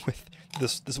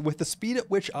with the speed at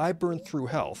which I burn through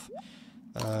health,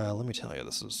 let me tell you,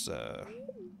 this is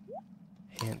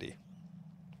handy.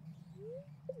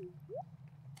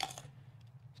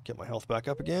 Get my health back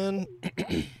up again.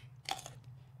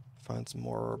 Find some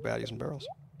more baddies and barrels.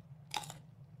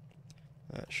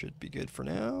 That should be good for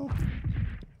now.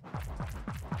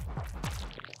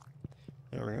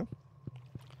 There we go.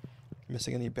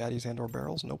 Missing any baddies and or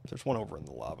barrels? Nope, there's one over in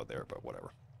the lava there, but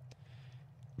whatever.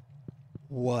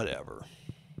 Whatever.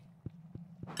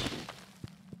 I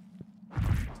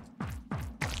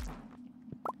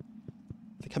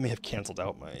think I may have canceled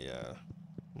out my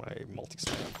my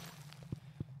multi-spam.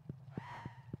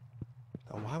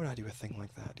 Now, why would I do a thing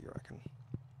like that, do you reckon?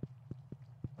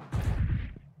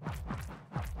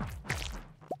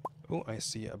 Oh, I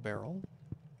see a barrel.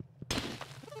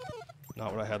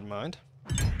 Not what I had in mind.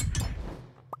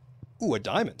 Ooh, a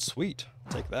diamond. Sweet.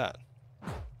 Take that.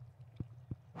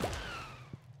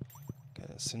 Got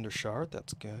a cinder shard.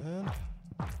 That's good.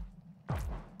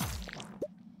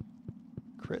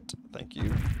 Crit. Thank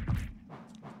you.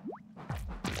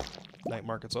 Night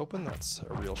market's open. That's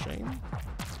a real shame.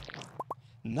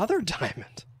 Another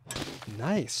diamond.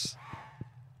 Nice.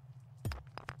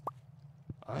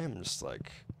 I am just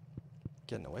like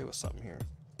getting away with something here.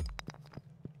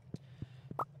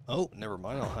 Oh, never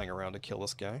mind. I'll hang around to kill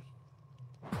this guy.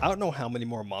 I don't know how many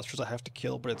more monsters I have to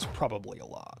kill, but it's probably a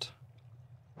lot.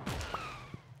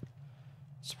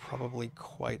 It's probably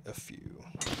quite a few.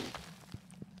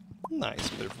 Nice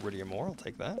bit of iridium ore. I'll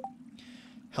take that.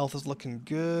 Health is looking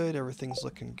good. Everything's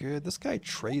looking good. This guy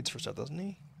trades for stuff, doesn't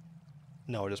he?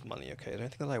 No, it is money. Okay, is there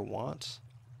anything that I want?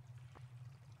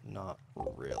 Not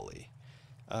really.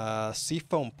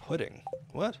 Seafoam pudding.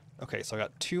 What? Okay, so I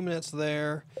got 2 minutes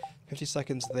there, 50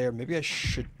 seconds there. Maybe I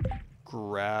should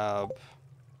grab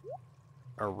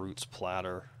a roots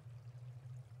platter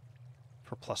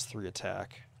for +3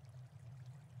 attack.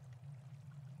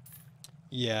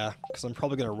 Yeah, because I'm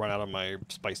probably going to run out of my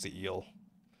spicy eel,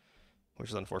 which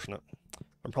is unfortunate.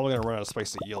 I'm probably going to run out of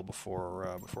spicy eel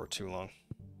before too long.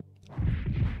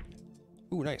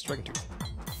 Ooh, nice, dragon tooth.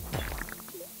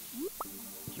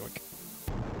 Yoink.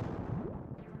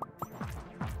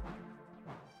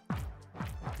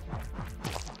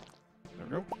 There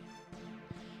we go.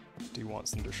 Do you want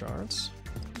cinder shards?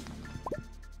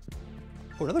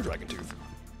 Oh, another dragon tooth.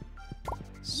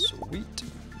 Sweet.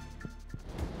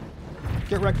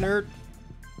 Get wrecked, nerd.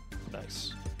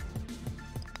 Nice.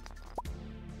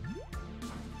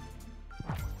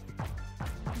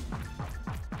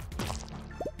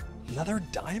 Another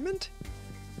diamond?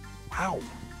 Wow.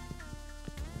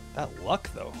 That luck,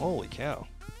 though. Holy cow.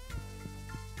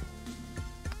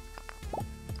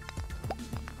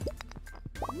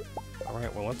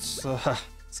 Alright, well, let's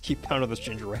keep pounding this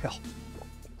ginger ale.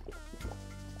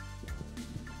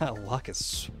 That luck is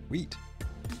sweet.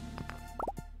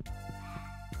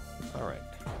 Alright.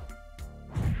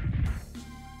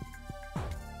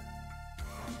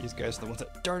 These guys are the ones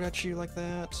that dart at you like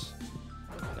that.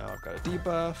 Now I've got a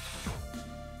debuff.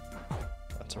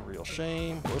 That's a real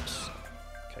shame. Whoops.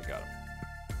 Okay, got him.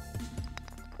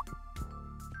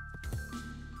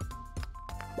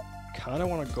 Kinda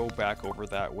want to go back over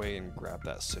that way and grab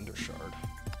that cinder shard.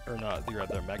 Or not, you're at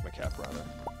the magma cap, rather.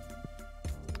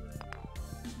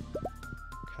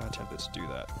 Kinda tempted to do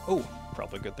that. Oh,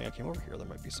 probably a good thing I came over here. There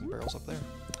might be some barrels up there.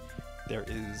 There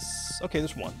is... Okay,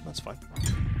 there's one. That's fine.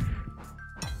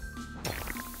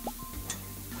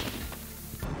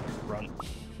 Run.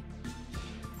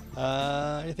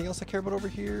 Anything else I care about over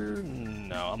here?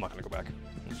 No, I'm not gonna go back.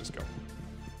 Let's just go.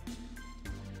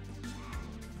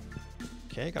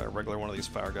 Okay, got a regular one of these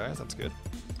fire guys. That's good.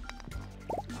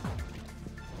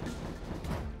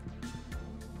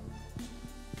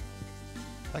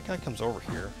 That guy comes over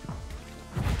here.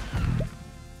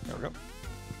 There we go.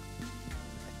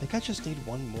 I think I just need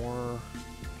one more...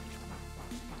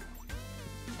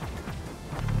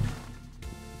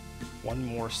 One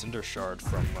more cinder shard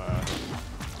from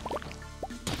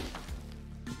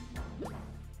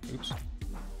Oops.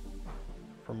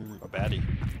 From a baddie.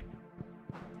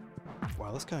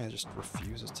 Wow, this guy just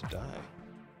refuses to die.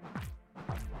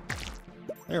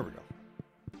 There we go.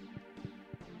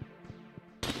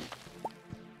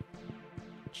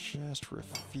 Just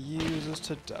refuses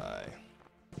to die.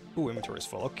 Ooh, inventory's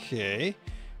full. Okay.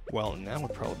 Well, now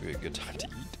would probably be a good time to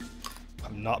eat.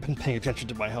 I've not been paying attention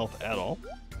to my health at all.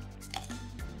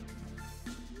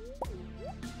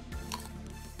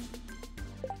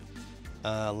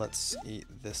 Let's eat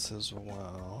this as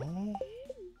well.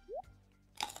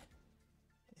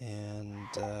 And,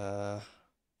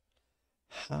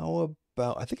 how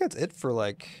about... I think that's it for,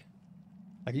 like...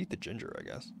 I could eat the ginger, I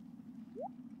guess.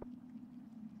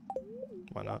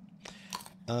 Why not?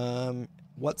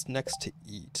 What's next to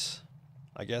eat?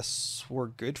 I guess we're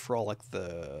good for all, like,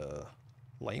 the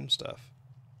lame stuff.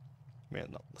 Man,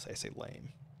 not I say lame.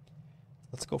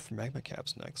 Let's go for magma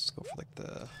caps next. Let's go for, like,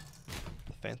 the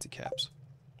fancy caps.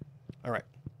 Alright.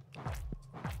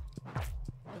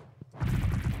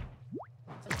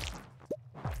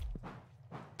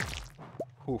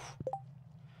 Oof.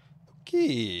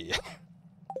 Okay.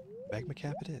 Magma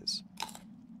cap it is.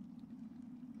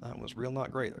 That was real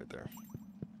not great right there.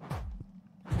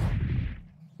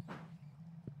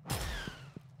 There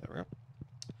we go.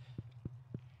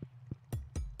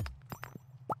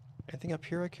 Anything up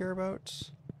here I care about?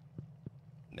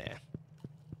 Nah.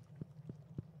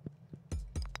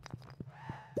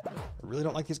 I really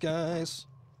don't like these guys.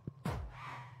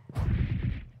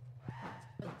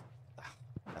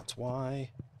 That's why.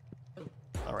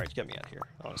 Alright, get me out of here,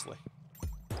 honestly.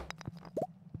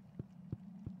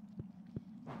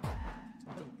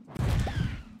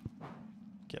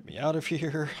 Get me out of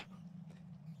here.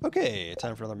 Okay,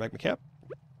 time for another magma cap.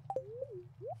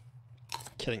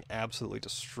 Getting absolutely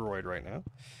destroyed right now.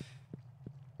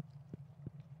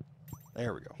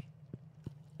 There we go.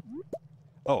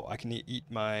 Oh, I can eat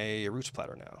my roots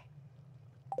platter now.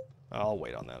 I'll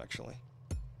wait on that, actually.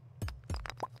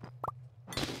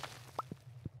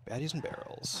 Baddies and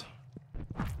barrels.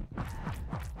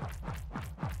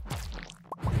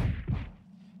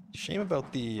 Shame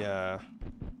about the,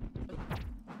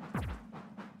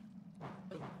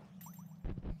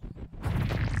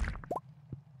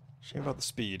 Shame about the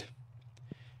speed.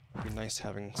 It'd be nice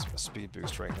having a speed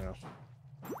boost right now.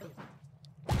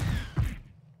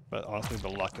 But honestly, the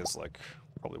luck is, like,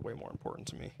 probably way more important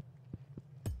to me.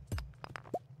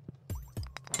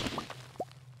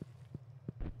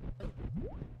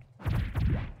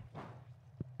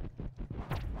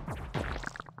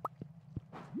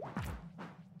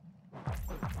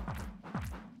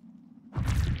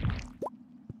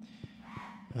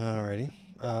 Alrighty.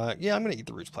 Yeah, I'm gonna eat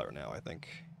the roots platter now, I think.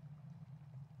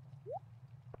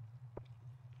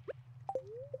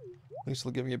 At least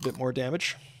it'll give me a bit more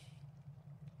damage.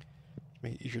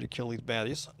 Make it easier to kill these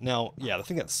baddies. Now, yeah, the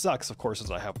thing that sucks, of course,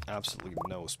 is I have absolutely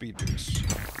no speed boost.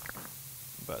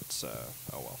 But,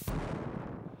 oh well.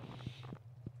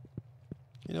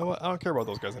 You know what? I don't care about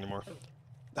those guys anymore.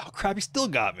 Oh crap, he still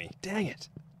got me. Dang it.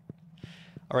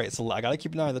 Alright, so I gotta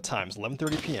keep an eye on the time. It's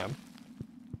 11:30 p.m.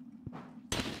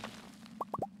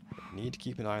 Need to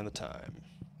keep an eye on the time.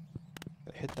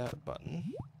 Gonna hit that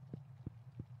button.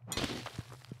 Gonna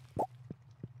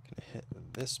hit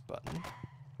this button.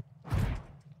 I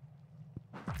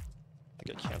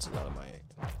think I canceled out of my...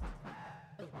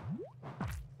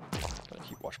 Gotta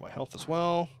keep watching my health as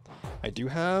well. I do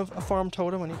have a farm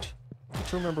totem. I need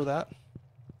to remember that.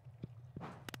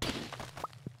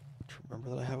 Remember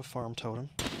that I have a farm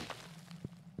totem.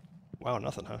 Wow,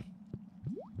 nothing, huh?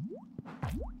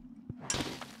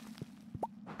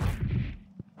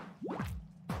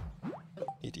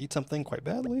 Need to eat something quite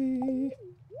badly.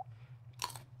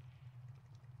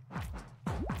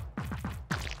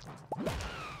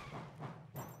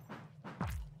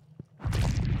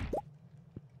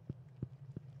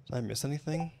 Did I miss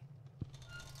anything?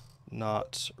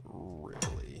 Not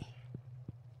really.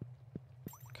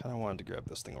 Kind of wanted to grab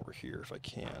this thing over here if I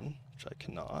can, which I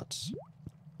cannot.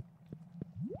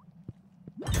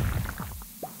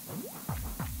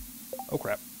 Oh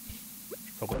crap.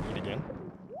 Should probably eat again.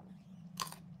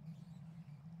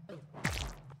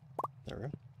 There we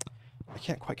go. I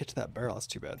can't quite get to that barrel, that's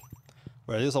too bad.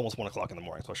 Well, it is almost 1 o'clock in the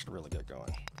morning, so I should really get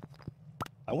going.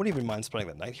 I wouldn't even mind spending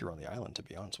the night here on the island, to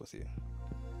be honest with you.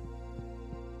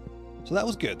 So that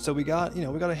was good. So we got, you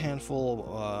know, we got a handful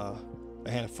of,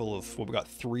 well, we got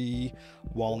 3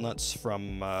 walnuts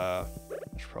from, I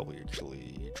should probably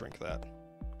actually drink that.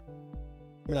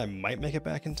 I mean, I might make it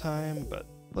back in time, but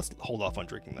let's hold off on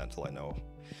drinking that until I know.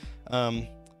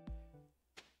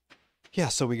 Yeah,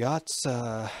 so we got,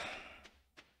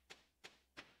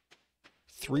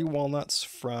 3 walnuts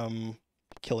from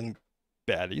killing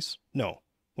baddies. No.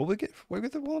 What we get? Where did we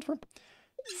get the walnuts from?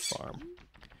 Farm.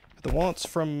 The walnuts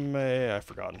from, I've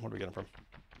forgotten. What do we get them from?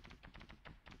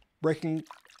 Breaking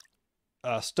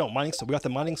stone. Mining stone. We got the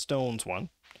mining stones one.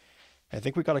 I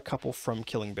think we got a couple from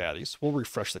killing baddies. We'll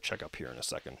refresh the checkup here in a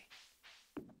second.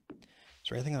 Is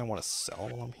there anything I want to sell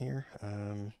while I'm here?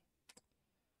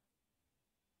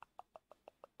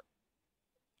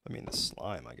 I mean, the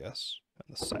slime, I guess,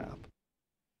 and the sap.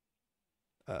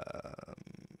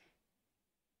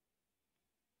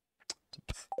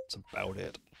 That's about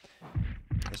it.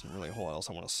 There isn't really a whole lot else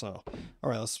I want to sell. All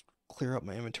right, let's clear up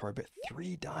my inventory a bit.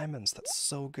 3 diamonds. That's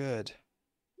so good.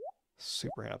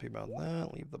 Super happy about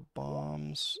that. Leave the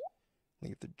bombs.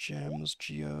 Leave the gems,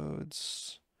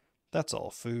 geodes. That's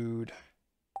all food.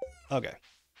 Okay.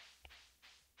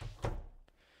 So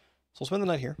we'll spend the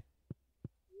night here.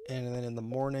 And then in the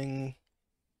morning,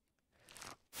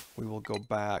 we will go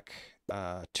back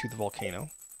to the volcano.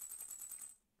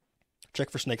 Check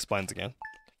for snake spines again.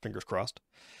 Fingers crossed.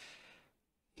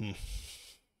 I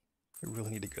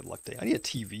really need a good luck day. I need a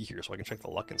TV here so I can check the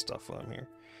luck and stuff while I'm here.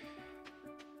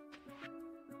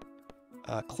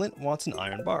 Clint wants an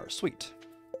iron bar. Sweet.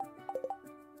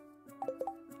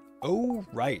 Oh,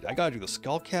 right. I gotta do the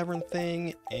skull cavern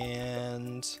thing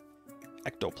and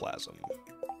ectoplasm.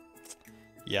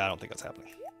 Yeah, I don't think that's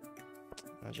happening.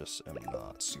 I just am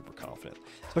not super confident.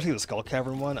 Especially the skull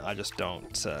cavern one, I just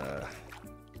don't...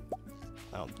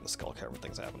 I don't think the skull cavern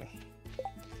thing's happening.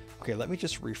 Okay, let me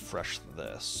just refresh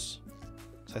this.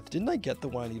 So didn't I get the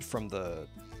one I need from the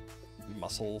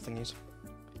muscle thingies?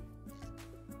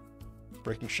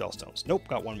 Breaking shellstones. Nope,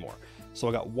 got one more. So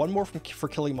I got one more for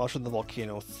killing monsters in the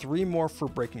volcano, 3 more for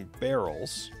breaking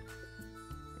barrels,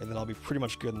 and then I'll be pretty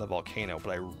much good in the volcano,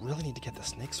 but I really need to get the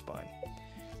snake spine.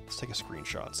 Let's take a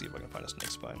screenshot and see if I can find a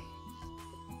snake spine.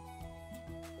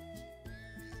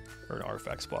 Or an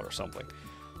artifact spot or something.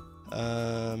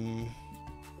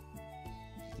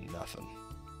 Nothing.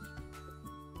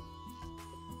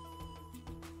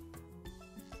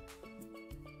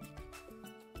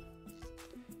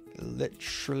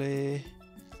 Literally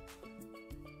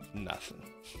nothing.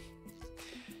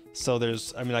 So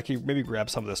there's, I mean, I could maybe grab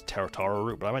some of this Tartaro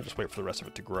root, but I might just wait for the rest of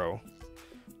it to grow.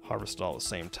 Harvest it all at the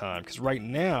same time, because right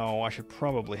now I should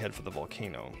probably head for the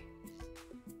volcano.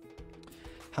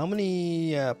 How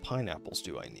many pineapples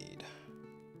do I need?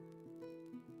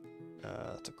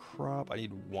 That's a crop. I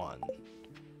need 1.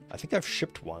 I think I've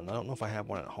shipped 1. I don't know if I have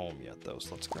one at home yet, though,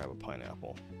 so let's grab a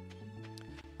pineapple.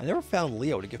 I never found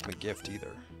Leo to give him a gift,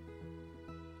 either.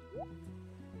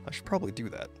 I should probably do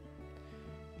that.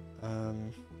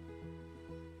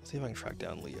 Let's see if I can track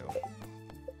down Leo.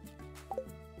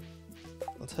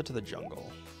 Let's head to the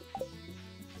jungle.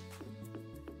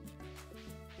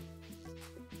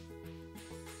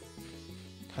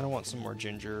 Kind of want some more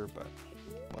ginger, but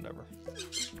whatever.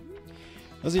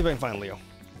 Let's see if I can find Leo.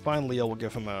 Find Leo, we'll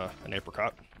give him an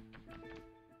apricot.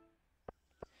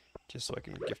 Just so I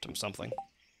can gift him something.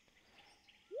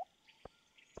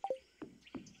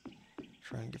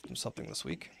 Try and gift him something this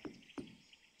week.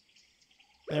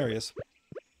 There he is.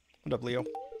 What up, Leo?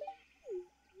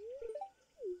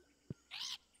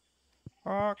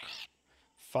 Rock.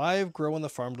 5 grow in the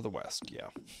farm to the west. Yeah.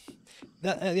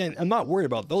 That, I'm not worried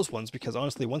about those ones because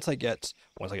honestly, once I get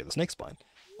the snake spine,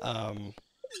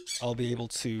 I'll be able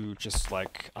to just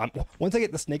like once I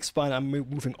get the snake spine, I'm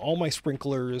moving all my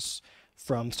sprinklers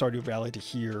from Stardew Valley to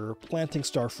here, planting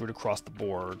starfruit across the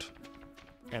board,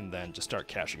 and then just start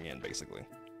cashing in basically.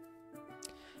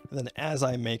 And then as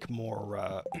I make more,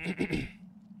 how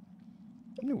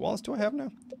many walnuts do I have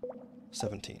now?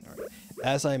 17. All right.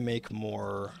 As I make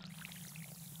more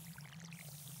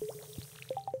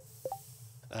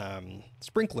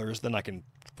sprinklers, then I can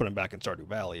put them back in Stardew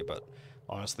Valley. But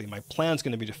honestly, my plan's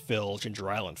going to be to fill Ginger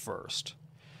Island first.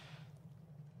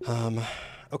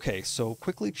 Okay, so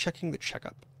quickly checking the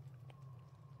checkup.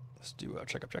 Let's do a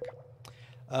checkup check.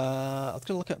 Let's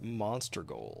go look at monster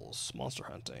goals. Monster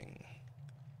hunting.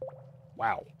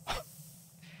 Wow.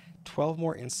 12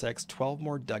 more insects, 12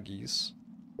 more Duggies.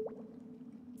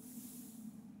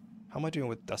 How am I doing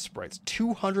with dust sprites?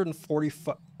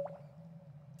 245.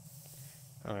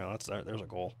 All right, there's a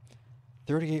goal.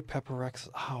 38 pepper X.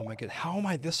 Oh my god, how am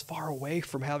I this far away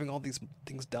from having all these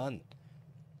things done?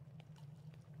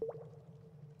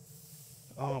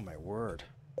 Oh my word.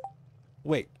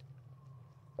 Wait.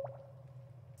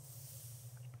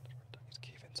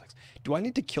 Cave insects. Do I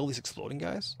need to kill these exploding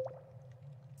guys?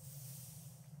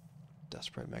 Dust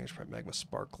sprite, magma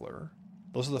sparkler.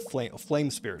 Those are the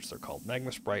flame spirits they're called.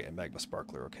 Magma sprite and magma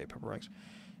sparkler. Okay, pepper X.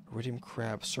 Iridium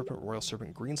crab, serpent, royal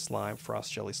serpent, green slime,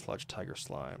 frost jelly, sludge, tiger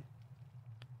slime.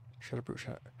 Shadow brute,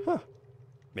 shadow. Huh.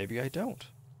 Maybe I don't.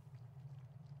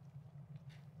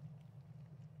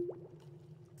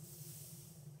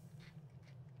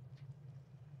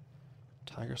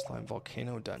 Tiger slime,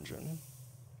 volcano dungeon.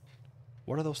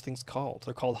 What are those things called?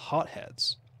 They're called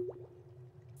hotheads.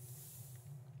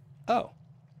 Oh,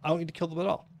 I don't need to kill them at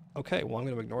all. Okay, well I'm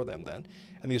going to ignore them then.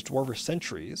 And these dwarven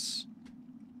sentries,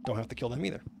 don't have to kill them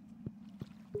either.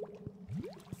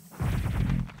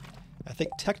 I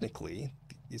think technically,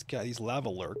 these lava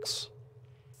lurks,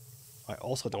 I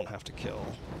also don't have to kill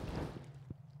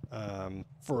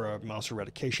for a monster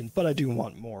eradication, but I do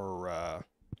want more, I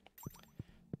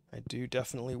do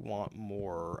definitely want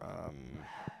more,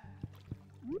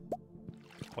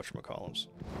 whatchamacallums,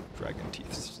 dragon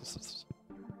teeth,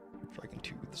 dragon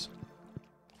tooths.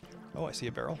 Oh, I see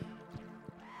a barrel.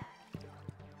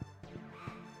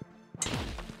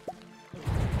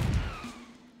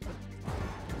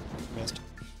 Missed.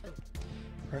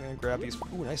 We're gonna grab these.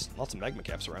 Ooh, nice. Lots of magma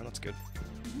caps around. That's good.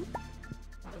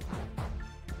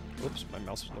 Oops, my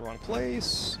mouse was in the wrong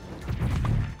place.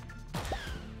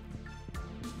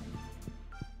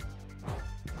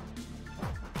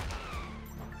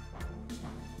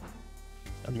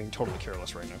 I'm being totally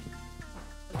careless right now.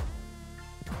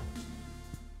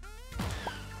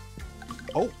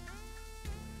 Oh!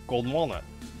 Golden walnut.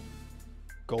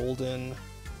 Golden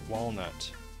walnut.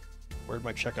 Where'd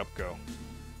my checkup go?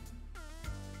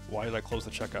 Why did I close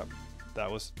the checkup?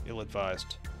 That was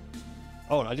ill-advised.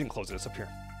 Oh, and I didn't close it. It's up here.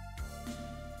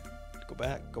 Go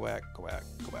back, go back, go back,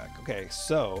 go back. Okay,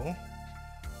 so...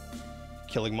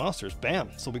 killing monsters. Bam!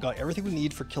 So we got everything we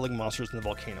need for killing monsters in the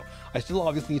volcano. I still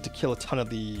obviously need to kill a ton of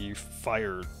the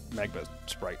fire magma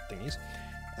sprite thingies.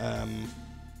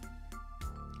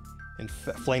 And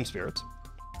flame spirits.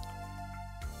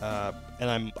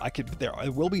 And there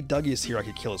will be Duggies here I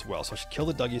could kill as well. So I should kill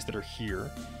the Duggies that are here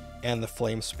and the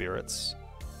flame spirits.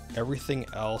 Everything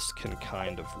else can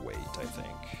kind of wait, I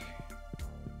think.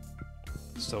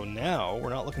 So now we're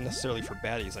not looking necessarily for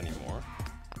baddies anymore,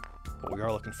 but we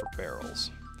are looking for barrels.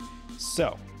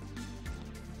 So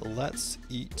let's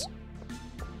eat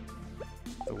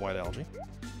the white algae.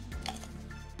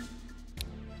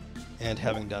 And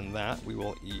having done that, we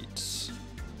will eat...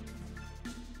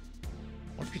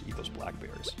 why don't we eat those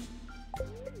blackberries?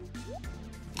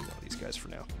 Eat these guys for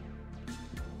now.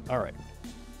 Alright.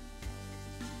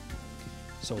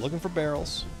 So we're looking for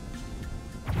barrels.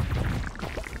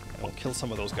 And we'll kill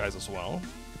some of those guys as well.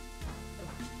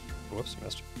 Whoops,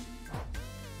 missed.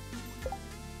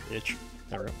 Itch.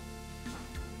 There we go.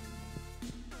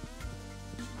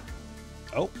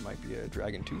 Oh, might be a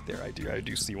dragon tooth there. I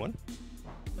do see one.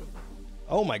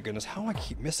 Oh my goodness, how do I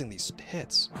keep missing these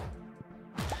hits?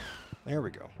 There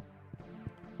we go.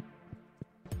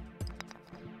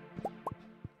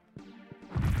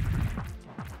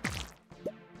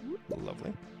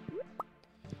 Lovely.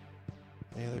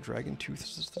 Any other dragon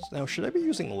tooths? Now, should I be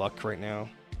using luck right now?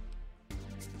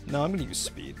 No, I'm going to use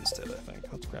speed instead, I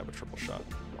think. Let's grab a triple shot.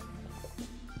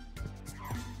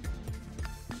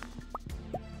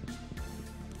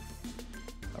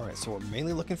 Alright, so we're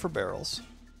mainly looking for barrels.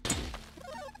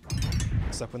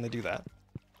 Except when they do that.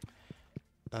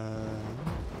 Gonna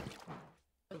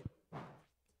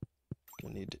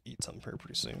need to eat something here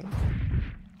pretty soon.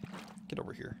 Get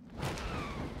over here.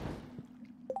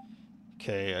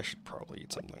 Okay, I should probably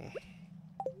eat something.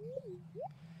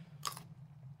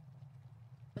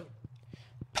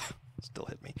 Still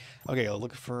hit me. Okay, I'll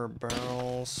look for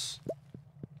barrels.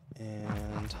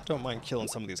 And I don't mind killing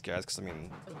some of these guys, because I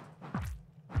mean...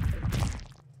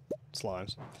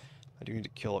 slimes. I do need to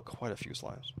kill quite a few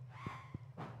slimes.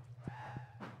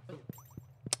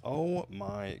 Oh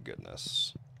my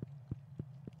goodness.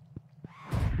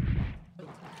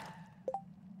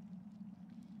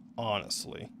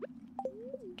 Honestly.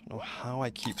 Don't know how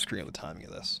I keep screwing up the timing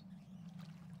of this.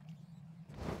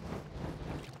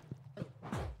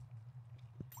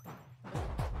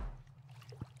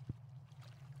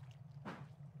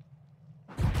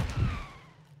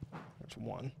 There's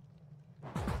one.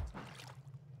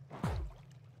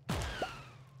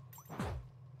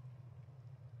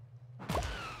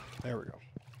 There we go.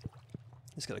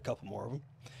 Just got a couple more of them.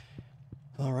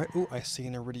 Alright. Ooh, I see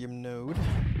an iridium node.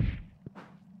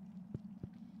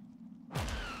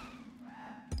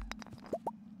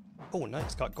 Oh,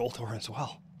 nice. Got gold ore as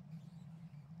well.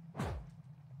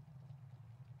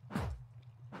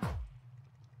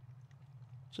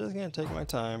 Just gonna take my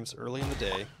time. It's early in the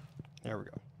day. There we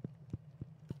go.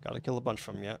 Gotta kill a bunch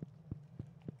from them yet.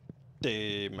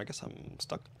 Damn, I guess I'm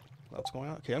stuck. What's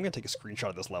going on? Okay, I'm gonna take a screenshot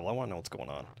of this level. I wanna know what's going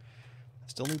on.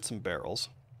 Still need some barrels.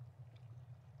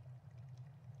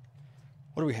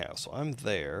 What do we have? So I'm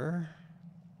there.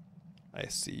 I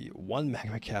see one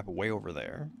magma cap way over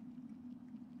there.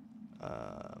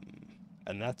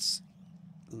 And that's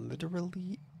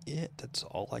literally it. That's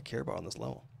all I care about on this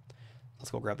level. Let's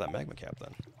go grab that magma cap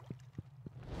then.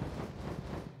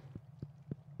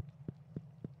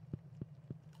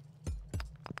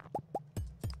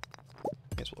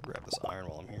 Guess we'll grab this iron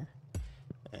while I'm here.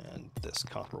 And this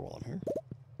copper while I'm here.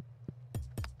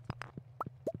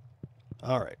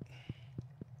 Alright.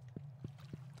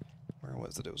 Where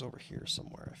was it? It was over here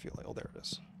somewhere, I feel like. Oh, there it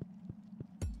is.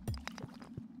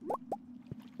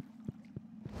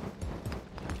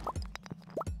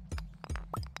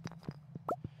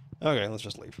 Okay, let's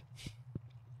just leave.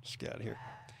 Just get out of here.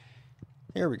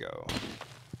 Here we go.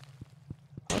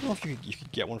 I don't know if you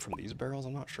could get one from these barrels.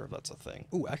 I'm not sure if that's a thing.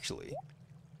 Ooh, actually,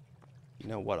 you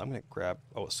know what? I'm going to grab...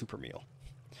 Oh, a super meal.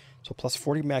 So plus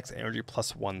 40 max energy,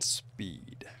 plus 1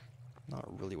 speed.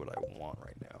 Not really what I want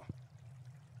right now.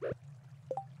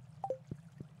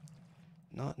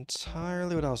 Not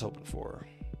entirely what I was hoping for.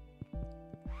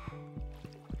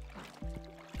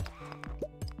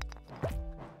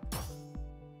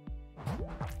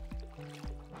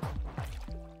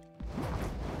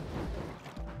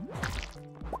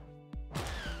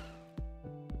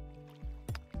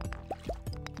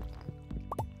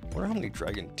 I wonder how many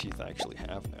dragon teeth I actually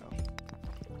have now.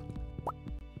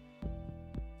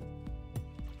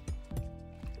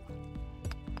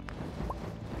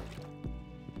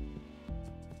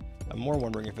 I'm more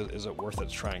wondering if is it worth it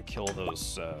to try and kill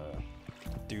those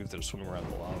dudes that are swimming around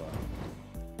the lava.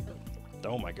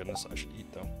 Oh my goodness, I should eat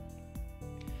though.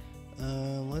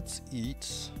 Let's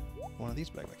eat one of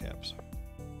these magma caps.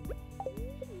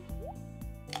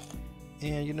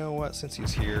 And you know what, since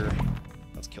he's here,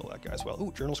 let's kill that guy as well.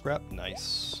 Ooh, journal scrap,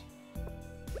 nice.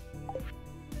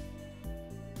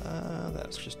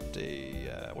 That's just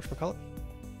a, whatchamacallit?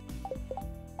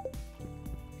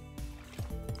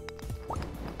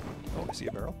 Oh, I see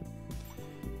a barrel.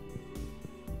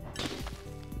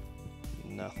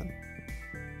 Nothing.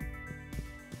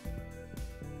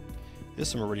 There's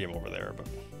some iridium over there, but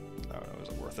I don't know, is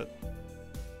it worth it?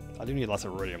 I do need lots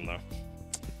of iridium though.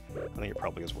 I think it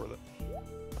probably is worth it.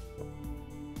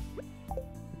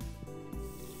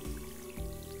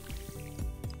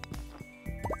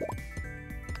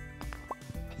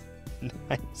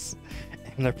 Nice.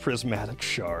 And a prismatic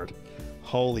shard.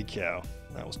 Holy cow.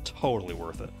 That was totally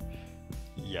worth it.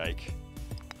 Yike.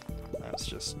 That's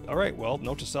just... Alright, well,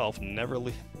 note to self, never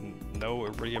leave... No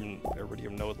iridium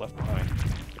node left behind.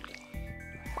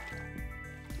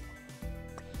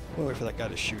 We'll wait for that guy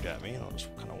to shoot at me, and I'll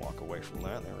just kind of walk away from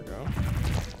that. There we go.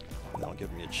 And that'll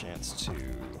give me a chance to...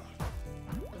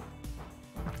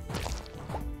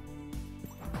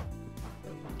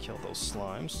 kill those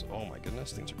slimes. Oh my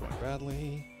goodness, things are going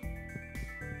badly.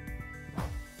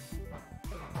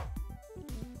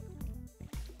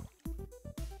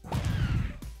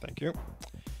 Thank you.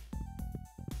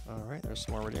 Alright, there's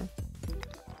some more iridium.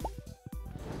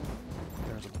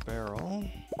 There's a barrel.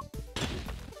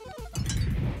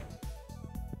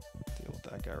 Deal with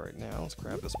that guy right now. Let's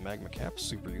grab this magma cap,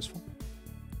 super useful.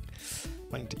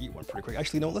 Might need to eat one pretty quick.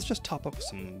 Actually, no, let's just top up with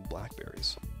some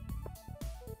blackberries.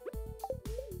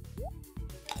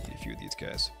 Eat a few of these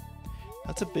guys.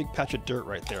 That's a big patch of dirt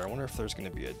right there. I wonder if there's going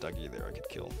to be a Dougie there I could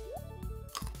kill.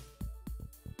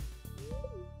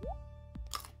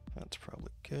 That's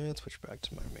probably good. Switch back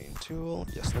to my main tool.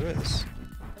 Yes, there is.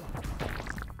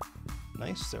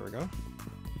 Nice, there we go.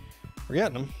 We're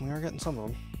getting them. We are getting some of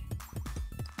them.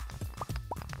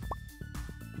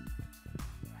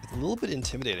 It's a little bit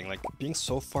intimidating, like being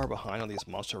so far behind on these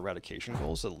monster eradication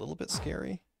goals is a little bit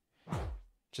scary.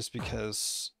 Just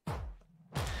because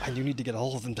I do need to get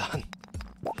all of them done.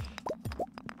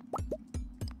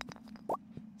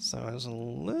 So it's a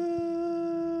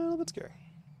little bit scary.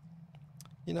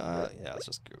 You know, yeah, let's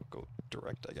just go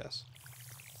direct, I guess.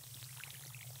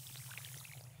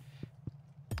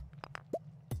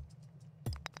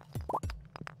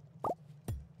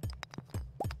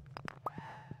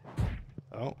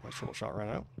 Oh, my triple shot ran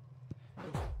out.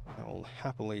 I will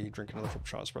happily drink another triple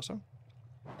shot espresso.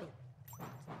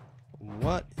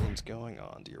 What is going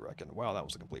on, do you reckon? Wow, that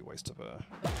was a complete waste of a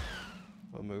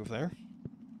move there.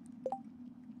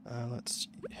 Let's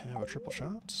have a triple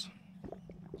shot.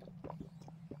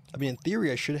 I mean, in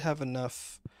theory, I should have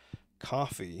enough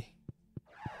coffee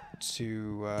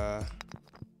to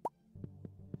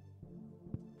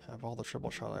have all the triple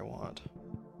shot I want.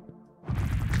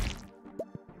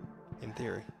 In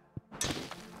theory.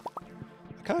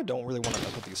 I kind of don't really want to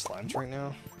mess with these slimes right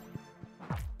now.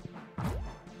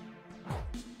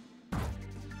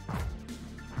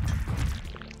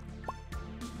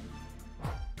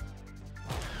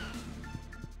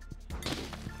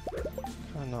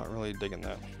 not really digging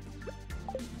that.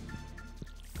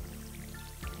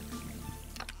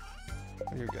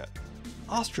 What do you got?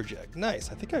 Ostrich egg.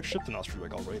 Nice. I think I've shipped an ostrich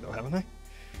egg already, though, haven't I?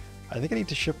 I think I need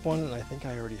to ship one, and I think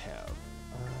I already have.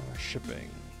 Shipping.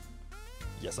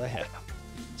 Yes, I have.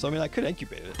 So, I mean, I could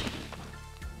incubate it.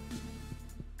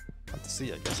 I'll have to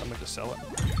see. I guess I might just sell it.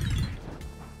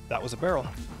 That was a barrel.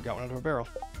 Got one out of a barrel.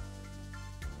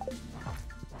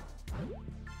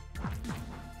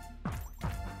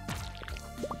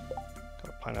 Got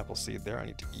a pineapple seed there I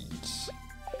need to eat.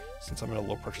 Since I'm in a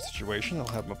low pressure situation, I'll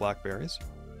have my blackberries.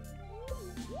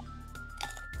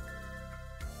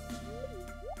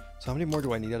 So how many more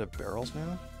do I need out of barrels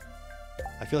now?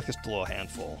 I feel like it's below a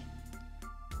handful.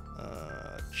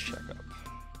 Check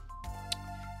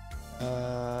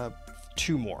up.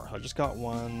 2 more. I just got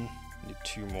 1. Need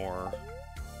 2 more.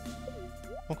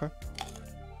 Okay.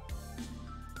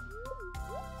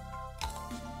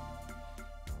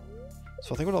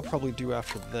 So I think what I'll probably do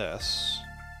after this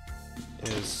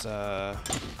is I'll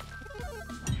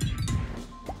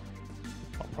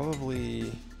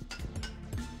probably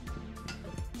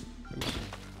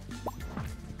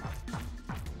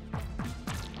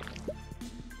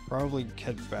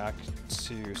head back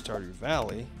to Stardew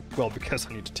Valley. Well, because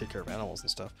I need to take care of animals and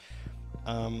stuff.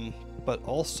 But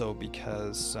also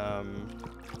because I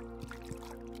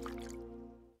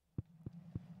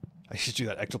should do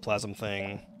that ectoplasm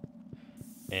thing.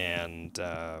 And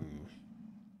what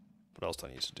else do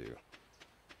I need to do?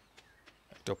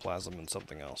 Ectoplasm and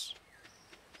something else.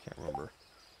 Can't remember.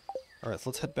 Alright,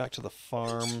 so let's head back to the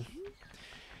farm.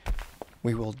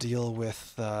 We will deal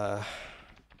with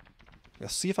I'll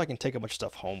see if I can take a bunch of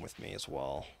stuff home with me as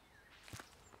well.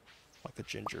 Like the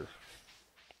ginger.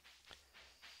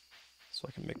 So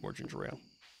I can make more ginger ale.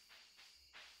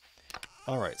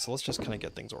 Alright, so let's just kind of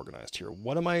get things organized here.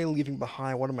 What am I leaving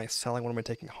behind? What am I selling? What am I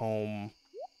taking home?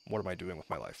 What am I doing with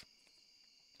my life?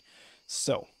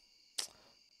 So,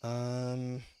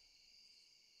 I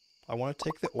want to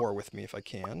take the ore with me if I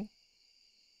can.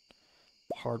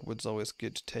 Hardwood's always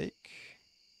good to take.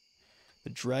 The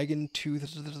dragon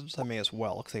tooth, I may as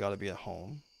well, because they got to be at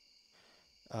home.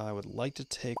 I would like to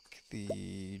take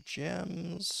the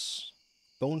gems.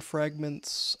 Bone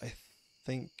fragments, I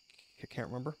think, I can't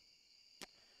remember.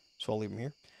 So I'll leave them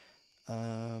here.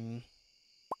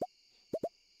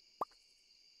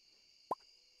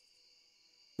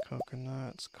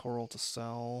 Coconuts, coral to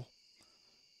sell.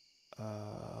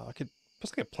 I could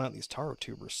possibly plant these taro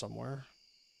tubers somewhere.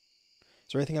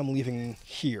 Is there anything I'm leaving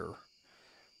here?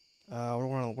 What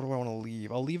do I want to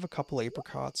leave? I'll leave a couple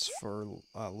apricots for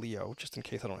Leo, just in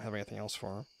case I don't have anything else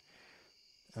for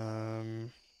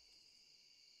him.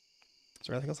 Is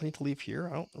there anything else I need to leave here?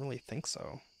 I don't really think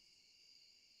so.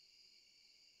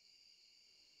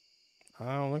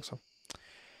 I don't think so.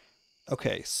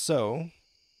 Okay, so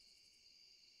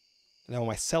now am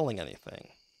I selling anything?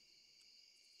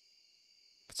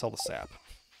 Could sell the sap.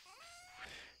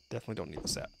 Definitely don't need the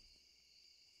sap.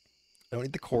 I don't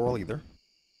need the coral either.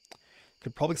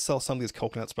 Could probably sell some of these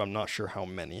coconuts, but I'm not sure how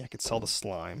many. I could sell the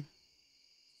slime.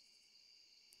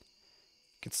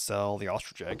 Could sell the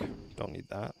ostrich egg. Don't need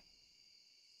that.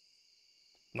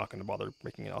 Not going to bother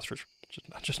making an ostrich.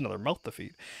 Just another mouth to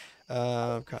feed.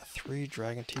 I've got 3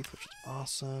 dragon teeth, which is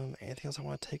awesome. Anything else I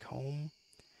want to take home?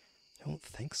 I don't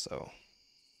think so.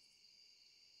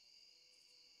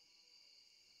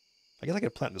 I guess I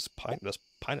could plant this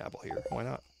pineapple here. Why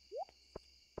not?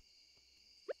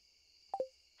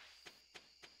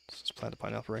 Let's just plant a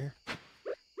pineapple right here.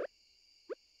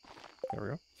 There we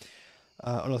go.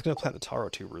 Oh no, I was going to plant the taro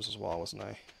tubers as well, wasn't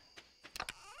I?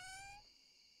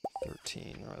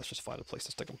 13. Alright, let's just find a place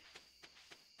to stick them.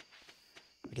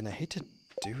 Again, I hate to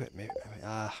do it. Maybe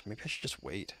I should just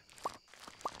wait.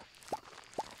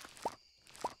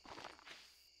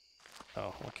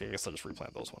 Oh, okay, I guess I'll just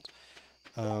replant those ones.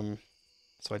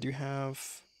 So I do have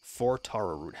 4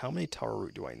 taro root. How many taro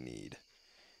root do I need?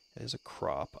 It is a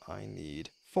crop. I need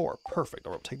 4. Perfect.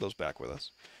 Alright, we'll take those back with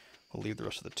us. We'll leave the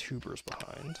rest of the tubers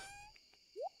behind.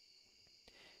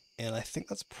 And I think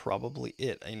that's probably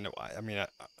it. I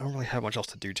don't really have much else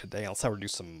to do today, unless I were to do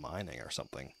some mining or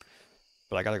something.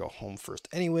 But I gotta go home first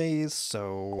anyways,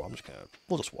 so I'm just gonna,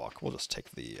 we'll just walk. We'll just take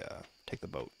the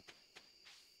boat.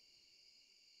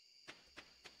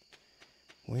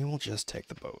 We will just take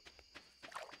the boat.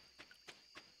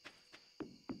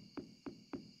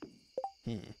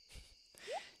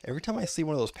 Every time I see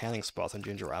one of those panning spots on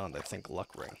Ginger Island, I think luck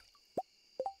ring.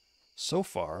 So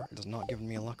far, it has not given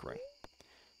me a luck ring.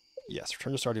 Yes,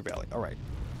 return to Stardew Valley. Alright.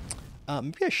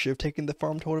 Maybe I should have taken the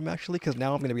farm totem, actually, because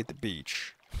now I'm going to be at the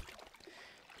beach.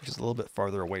 Which is a little bit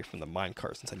farther away from the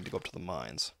minecart, since I need to go up to the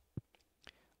mines.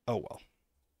 Oh well.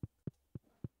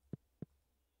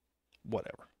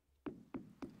 Whatever.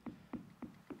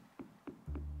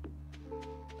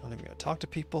 Not even gonna talk to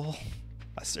people.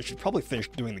 I should probably finish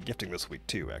doing the gifting this week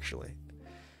too, actually.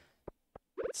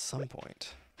 At some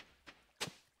point.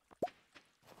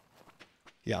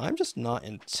 Yeah, I'm just not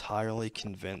entirely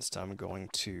convinced I'm going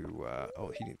to...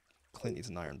 oh, Clint needs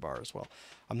an iron bar as well.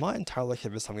 I'm not entirely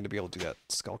convinced I'm going to be able to do that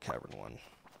Skull Cavern one.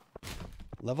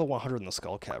 Level 100 in the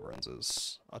Skull Caverns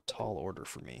is a tall order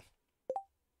for me.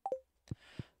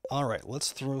 Alright,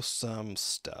 let's throw some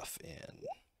stuff in.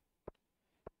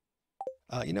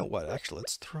 You know what? Actually,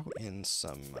 let's throw in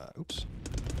some... oops.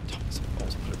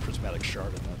 Almost put a prismatic shard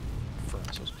in the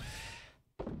furnaces.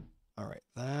 Alright,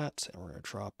 that. And we're going to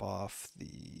drop off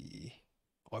the...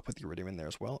 Oh, I put the iridium in there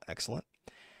as well. Excellent.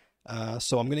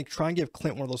 So I'm going to try and give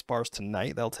Clint one of those bars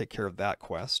tonight. That'll take care of that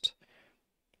quest.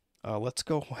 Let's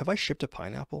go... Have I shipped a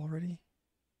pineapple already?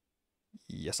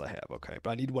 Yes, I have. Okay,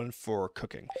 but I need one for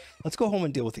cooking. Let's go home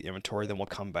and deal with the inventory, then we'll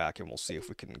come back and we'll see if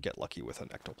we can get lucky with an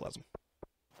ectoplasm.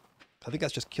 I think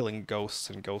that's just killing ghosts,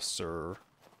 and ghosts are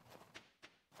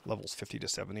levels 50 to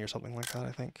 70 or something like that,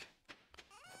 I think.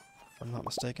 If I'm not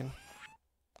mistaken.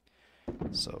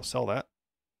 So, sell that.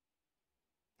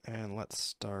 And let's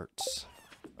start...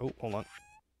 Oh, hold on.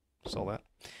 Sell that.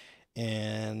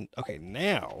 And, okay,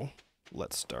 now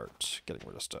let's start getting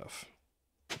rid of stuff.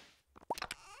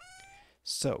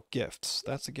 So, gifts.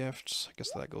 That's a gift. I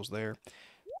guess that goes there.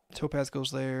 Topaz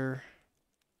goes there.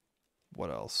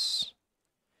 What else?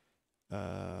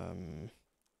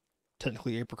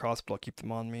 Technically apricots, but I'll keep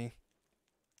them on me.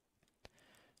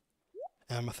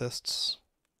 Amethysts.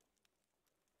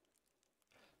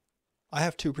 I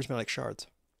have 2 prismatic shards.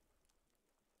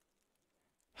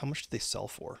 How much do they sell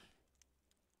for?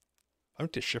 I don't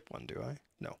need to ship one, do I?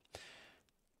 No.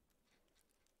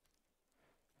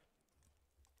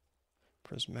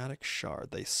 Prismatic shard.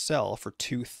 They sell for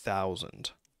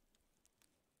 2,000.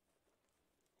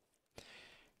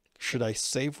 Should I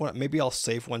save one? Maybe I'll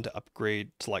save one to upgrade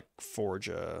to, like, forge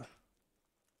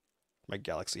my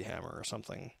galaxy hammer or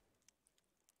something.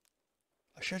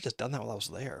 I should have just done that while I was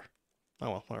there. Oh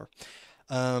well, whatever.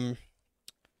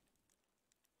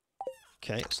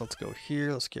 Okay, so let's go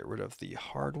here. Let's get rid of the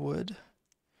hardwood.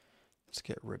 Let's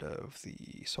get rid of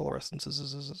the solar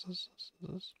essences.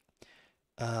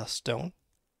 Stone.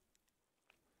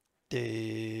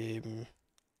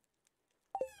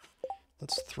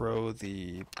 Let's throw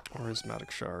the prismatic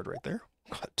shard right there.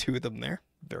 Got 2 of them there.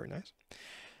 Very nice.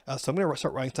 So I'm going to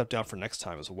start writing stuff down for next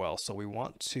time as well. So we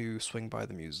want to swing by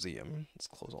the museum. Let's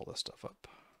close all this stuff up.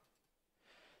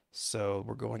 So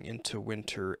we're going into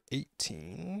winter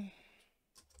 18.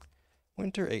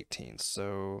 Winter 18.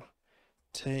 So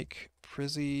take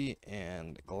Prizzy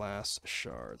and glass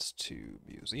shards to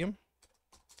museum.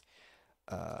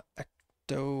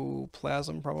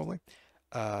 Ectoplasm probably.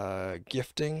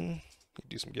 Gifting.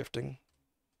 Do some gifting.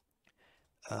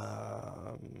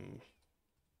 The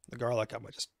garlic I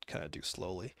might just kind of do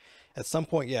slowly. At some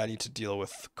point, yeah, I need to deal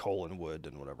with coal and wood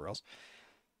and whatever else.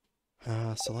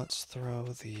 So let's throw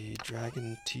the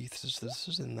dragon teeth. This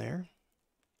is in there.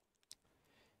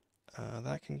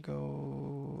 That can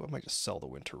go... I might just sell the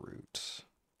winter root.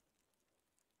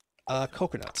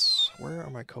 Coconuts. Where are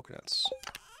my coconuts?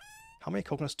 How many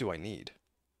coconuts do I need?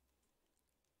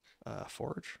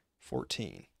 Forge?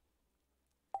 14.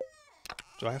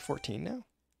 Do I have 14 now?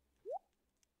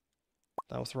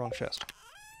 That was the wrong chest.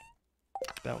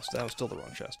 That was still the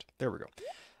wrong chest. There we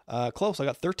go. Close, I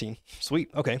got 13. Sweet.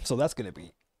 Okay, so that's going to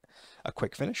be a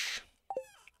quick finish.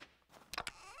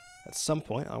 At some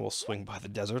point, I will swing by the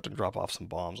desert and drop off some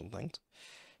bombs and things.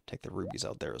 Take the rubies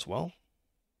out there as well.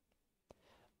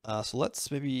 So let's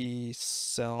maybe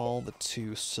sell the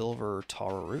 2 silver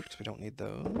taro roots. We don't need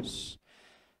those.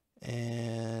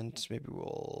 And maybe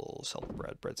we'll sell the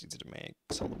bread. Bread's easy to make.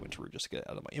 Sell the winter root just to get it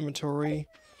out of my inventory.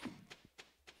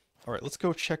 Alright, let's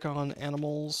go check on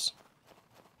animals.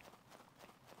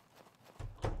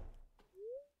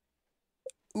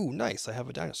 Ooh, nice. I have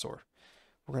a dinosaur.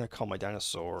 We're going to call my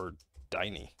dinosaur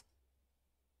Diney.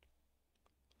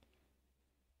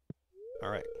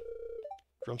 Alright.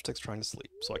 Drumstick's trying to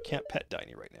sleep, so I can't pet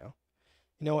Diney right now.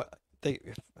 You know what?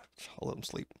 I'll let him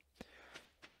sleep.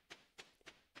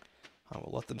 I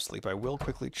will let them sleep. I will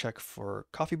quickly check for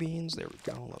coffee beans. There we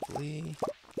go. Lovely.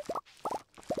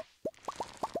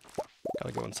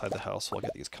 Gotta go inside the house so I'll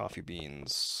get these coffee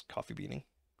beans coffee beaning.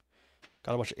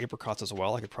 Got a bunch of apricots as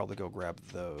well. I could probably go grab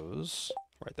those.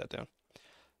 Write that down.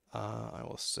 I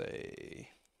will say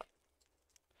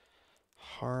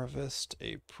harvest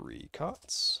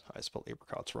apricots. I spelled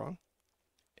apricots wrong.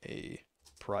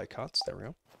 Apricots. There we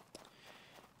go.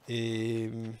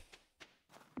 Move,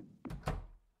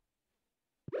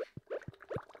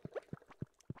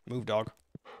 dog.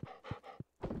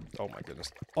 Oh my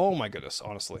goodness. Oh my goodness,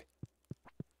 honestly.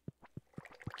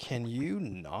 Can you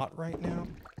not right now?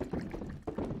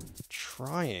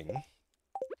 Trying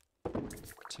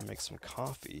to make some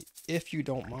coffee, if you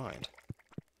don't mind.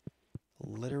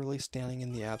 Literally standing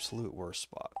in the absolute worst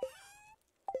spot.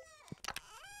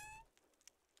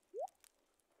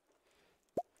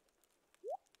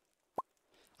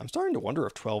 I'm starting to wonder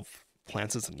if 12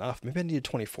 plants is enough. Maybe I needed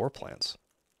 24 plants.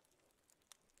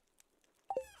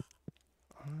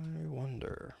 I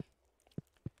wonder.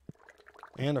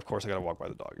 And of course I gotta walk by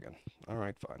the dog again.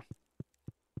 Alright, fine.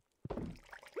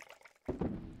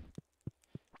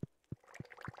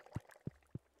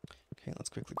 Okay, let's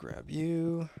quickly grab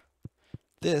you.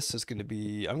 This is gonna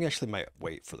be... I'm actually might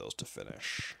wait for those to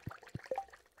finish.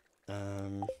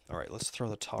 Alright, let's throw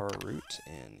the taro root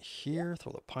in here.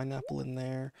 Throw the pineapple in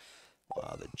there.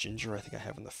 The ginger I think I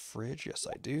have in the fridge. Yes,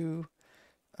 I do.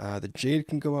 The jade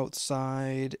can go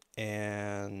outside,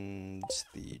 and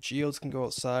the geodes can go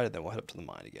outside, and then we'll head up to the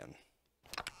mine again.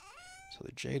 So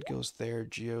the jade goes there,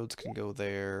 geodes can go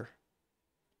there.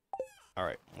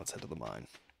 Alright, let's head to the mine.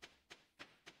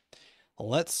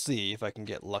 Let's see if I can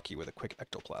get lucky with a quick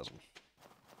ectoplasm.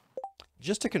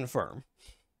 Just to confirm,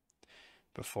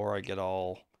 before I get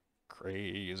all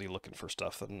crazy looking for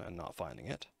stuff and not finding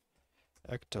it.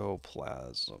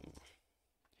 Ectoplasm.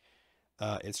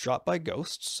 It's dropped by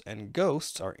ghosts, and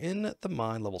ghosts are in the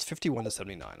mine levels 51 to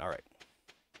 79. Alright.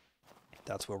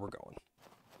 That's where we're going.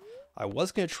 I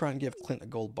was going to try and give Clint a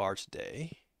gold bar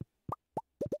today,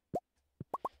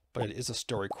 but it is a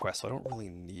story quest, so I don't really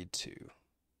need to.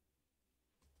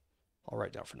 I'll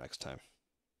write down for next time.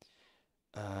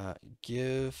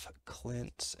 Give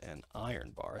Clint an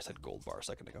iron bar. I said gold bar a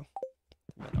second ago.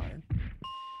 I meant iron.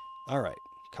 Alright.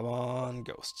 Come on,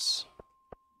 ghosts.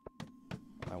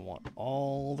 I want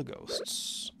all the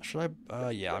ghosts. Should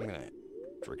I? Yeah, I'm gonna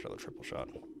drink another triple shot.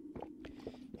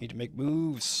 Need to make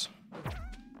moves.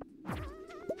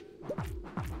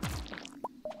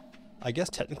 I guess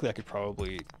technically I could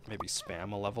probably maybe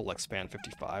spam a level, like spam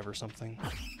 55 or something.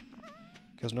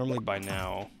 Because normally by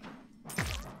now,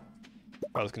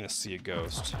 if I was gonna see a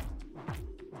ghost,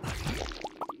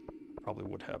 probably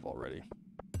would have already.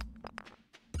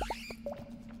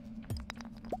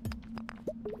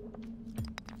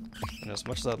 And as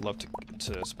much as I'd love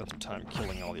to spend some time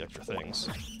killing all the extra things,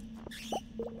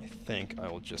 I think I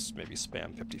will just maybe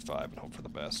spam 55 and hope for the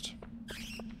best.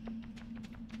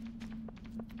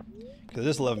 Because it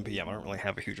is 11 p.m. I don't really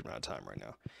have a huge amount of time right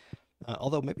now.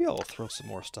 Although maybe I'll throw some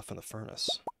more stuff in the furnace.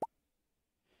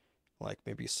 Like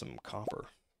maybe some copper.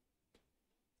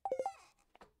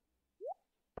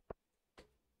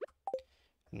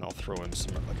 And I'll throw in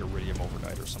some like iridium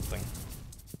overnight or something.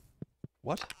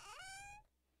 What?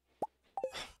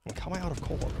 Like, how am I out of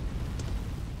coal already?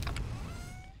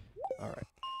 Alright.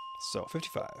 So,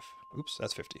 55. Oops,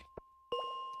 that's 50.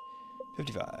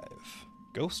 55.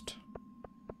 Ghost?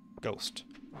 Ghost.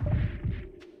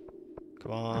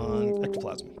 Come on.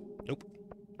 Ectoplasm. Nope.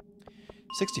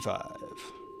 65.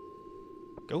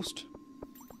 Ghost?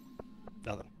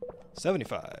 Nothing.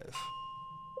 75.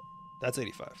 That's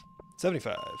 85.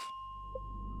 75.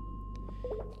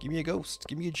 Give me a ghost.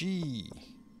 Give me a G.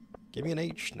 Give me an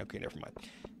H. Okay, never mind.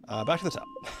 Back to the top.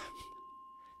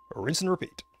 Rinse and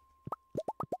repeat.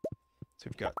 So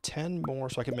we've got 10 more,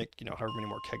 so I can make, you know, however many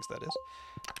more kegs that is.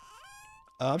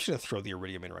 I'm just going to throw the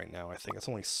iridium in right now, I think. It's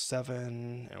only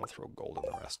 7, and we'll throw gold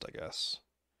in the rest, I guess.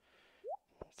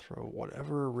 I'll throw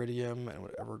whatever iridium and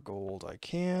whatever gold I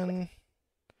can.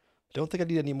 Don't think I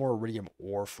need any more iridium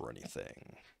ore for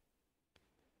anything.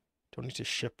 Don't need to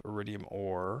ship iridium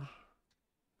ore.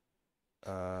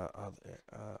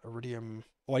 Iridium...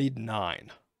 Oh, I need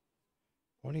 9.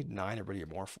 What do I need 9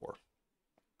 iridium ore for?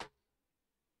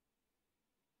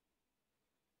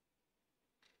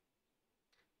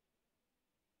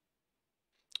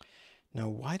 Now,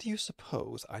 why do you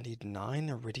suppose I need 9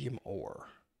 iridium ore?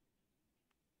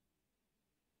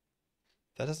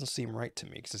 That doesn't seem right to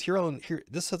me, because here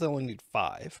this says I only need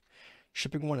 5.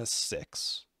 Shipping one is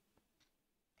 6.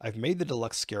 I've made the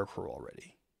deluxe scarecrow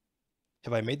already.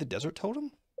 Have I made the desert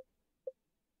totem?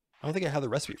 I don't think I have the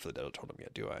recipe for the desert totem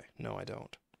yet, do I? No, I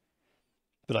don't.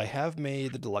 But I have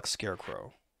made the deluxe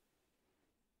scarecrow.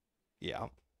 Yeah.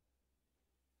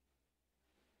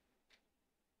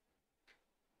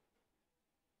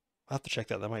 I'll have to check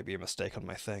that. That might be a mistake on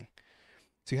my thing.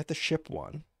 So you have to ship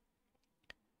one.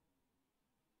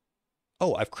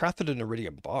 Oh, I've crafted an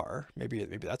iridium bar. Maybe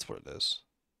that's what it is.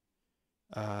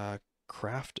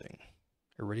 Crafting.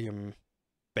 Iridium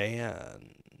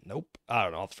ban. Nope. I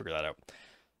don't know. I'll have to figure that out.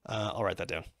 I'll write that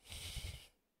down.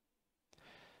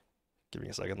 Give me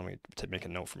a second. Let me make a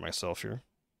note for myself here.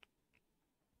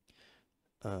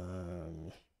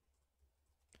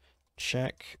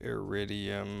 Check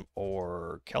iridium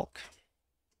or calc.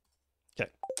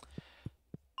 Okay.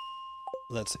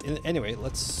 Anyway,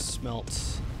 let's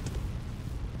smelt.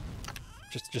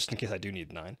 Just in case I do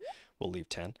need 9, we'll leave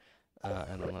 10.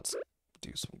 And then let's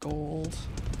do some gold.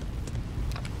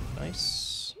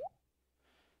 Nice.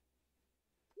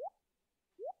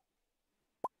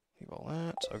 Leave all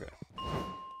that. Okay.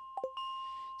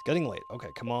 It's getting late. Okay,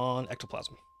 come on,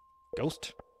 ectoplasm.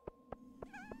 Ghost.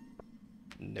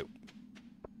 Nope.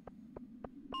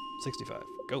 65.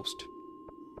 Ghost.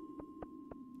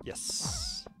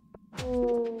 Yes.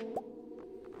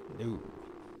 No.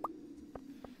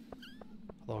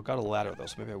 Although I got a ladder though,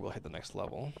 so maybe I will hit the next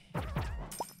level.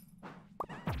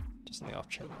 Just on the off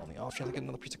chance I get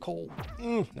another piece of coal.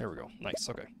 There we go. Nice.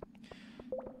 Okay.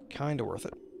 Kinda worth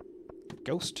it.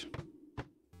 Ghost.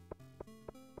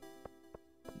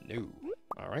 No.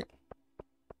 All right.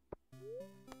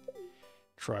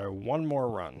 Try one more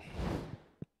run.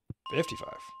 55.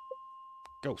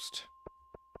 Ghost.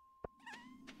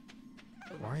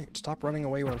 Alright, stop running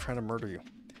away when I'm trying to murder you.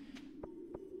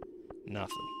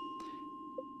 Nothing.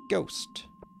 Ghost.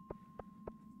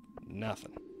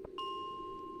 Nothing.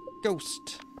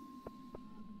 Ghost.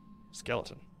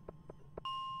 Skeleton.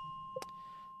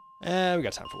 We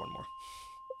got time for one more.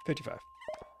 55.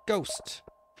 Ghost.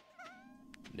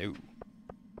 No.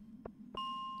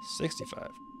 65.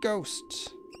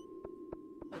 Ghost.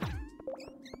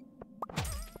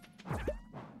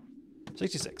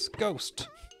 66. Ghost.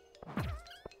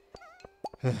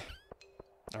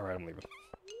 Alright, I'm leaving.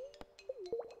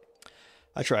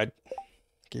 I tried.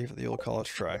 Gave it the old college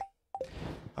try.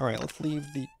 Alright, let's leave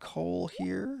the coal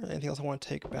here. Anything else I want to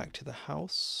take back to the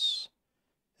house?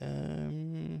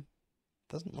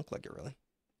 Doesn't look like it, really.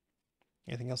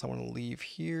 Anything else I want to leave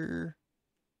here?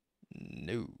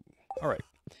 No. Alright.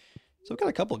 So we've got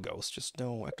a couple of ghosts, just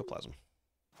no ectoplasm.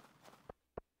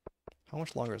 How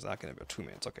much longer is that going to be? 2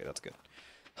 minutes. Okay, that's good.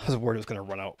 I was worried it was going to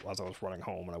run out as I was running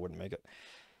home and I wouldn't make it.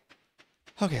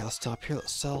 Okay, let's stop here.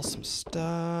 Let's sell some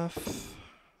stuff.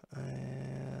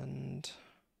 And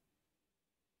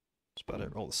that's about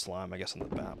it. Oh, the slime, I guess, and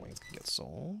the bat wings can get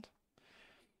sold.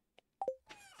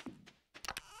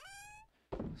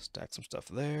 Stack some stuff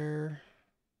there.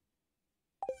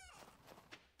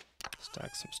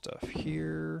 Stack some stuff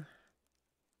here.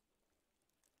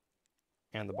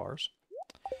 And the bars.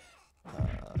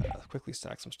 Quickly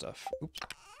stack some stuff. Oops.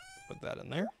 Put that in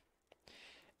there.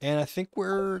 And I think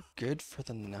we're good for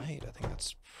the night. I think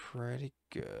that's pretty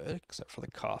good, except for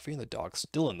the coffee, and the dog's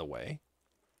still in the way.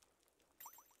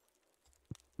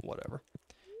 Whatever.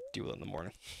 Deal with it in the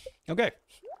morning. Okay.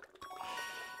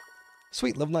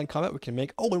 Sweet, level 9 combat we can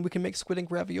make. Oh, and we can make squid ink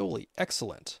ravioli.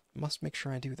 Excellent. Must make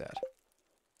sure I do that.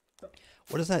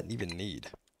 What does that even need?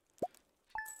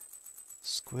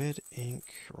 Squid ink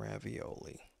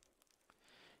ravioli.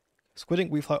 Squid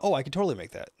ink, wheat flour. Oh, I can totally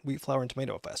make that. Wheat flour and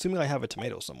tomato. Assuming I have a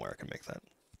tomato somewhere, I can make that.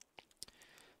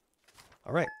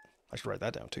 All right. I should write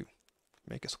that down too.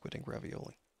 Make a squid ink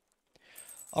ravioli.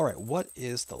 All right. What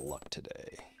is the luck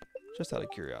today? Just out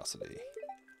of curiosity.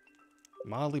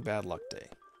 Mildly bad luck day.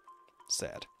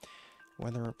 Sad.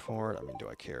 Weather report. I mean, do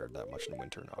I care that much in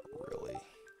winter? Not really.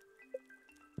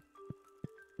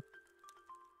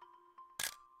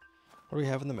 What do we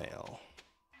have in the mail?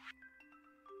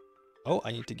 Oh,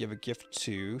 I need to give a gift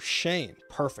to Shane.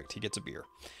 Perfect. He gets a beer.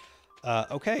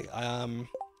 Okay.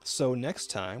 So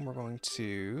next time we're going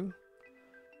to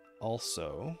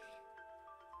also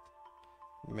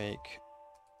make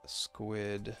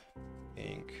squid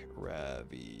ink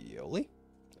ravioli.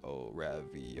 Oh,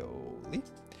 ravioli.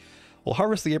 We'll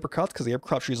harvest the apricots because the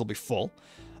apricot trees will be full.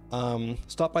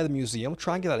 Stop by the museum.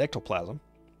 Try and get that ectoplasm.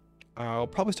 I'll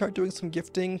probably start doing some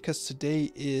gifting because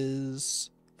today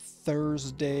is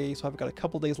Thursday, so I've got a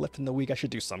couple days left in the week. I should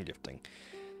do some gifting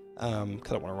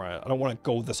because I don't want to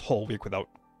go this whole week without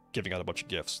giving out a bunch of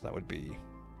gifts. That would be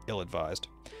ill-advised.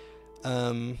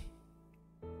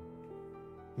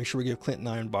 Make sure we give Clint an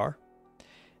iron bar,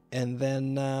 and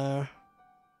then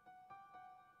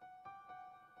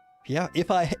yeah, if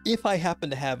I happen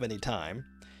to have any time,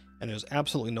 and there's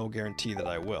absolutely no guarantee that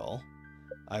I will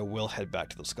head back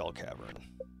to the Skull Cavern.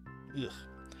 Ugh.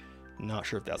 Not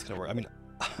sure if that's gonna work. I mean,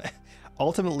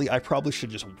 ultimately, I probably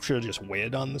should have just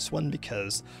waited on this one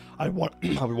because I would want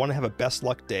to have a best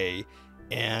luck day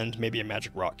and maybe a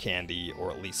magic rock candy, or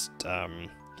at least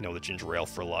you know, the ginger ale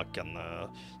for luck and the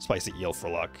spicy eel for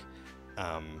luck,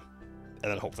 and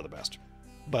then hope for the best.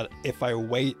 But if I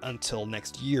wait until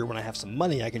next year when I have some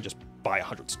money, I can just buy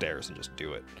 100 stairs and just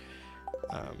do it.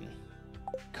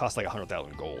 Costs like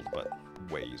 100,000 gold, but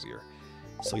way easier.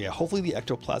 So yeah, hopefully the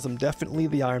ectoplasm, definitely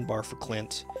the iron bar for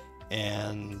Clint,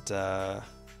 and yeah,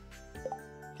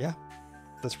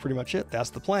 that's pretty much it. That's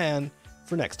the plan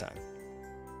for next time.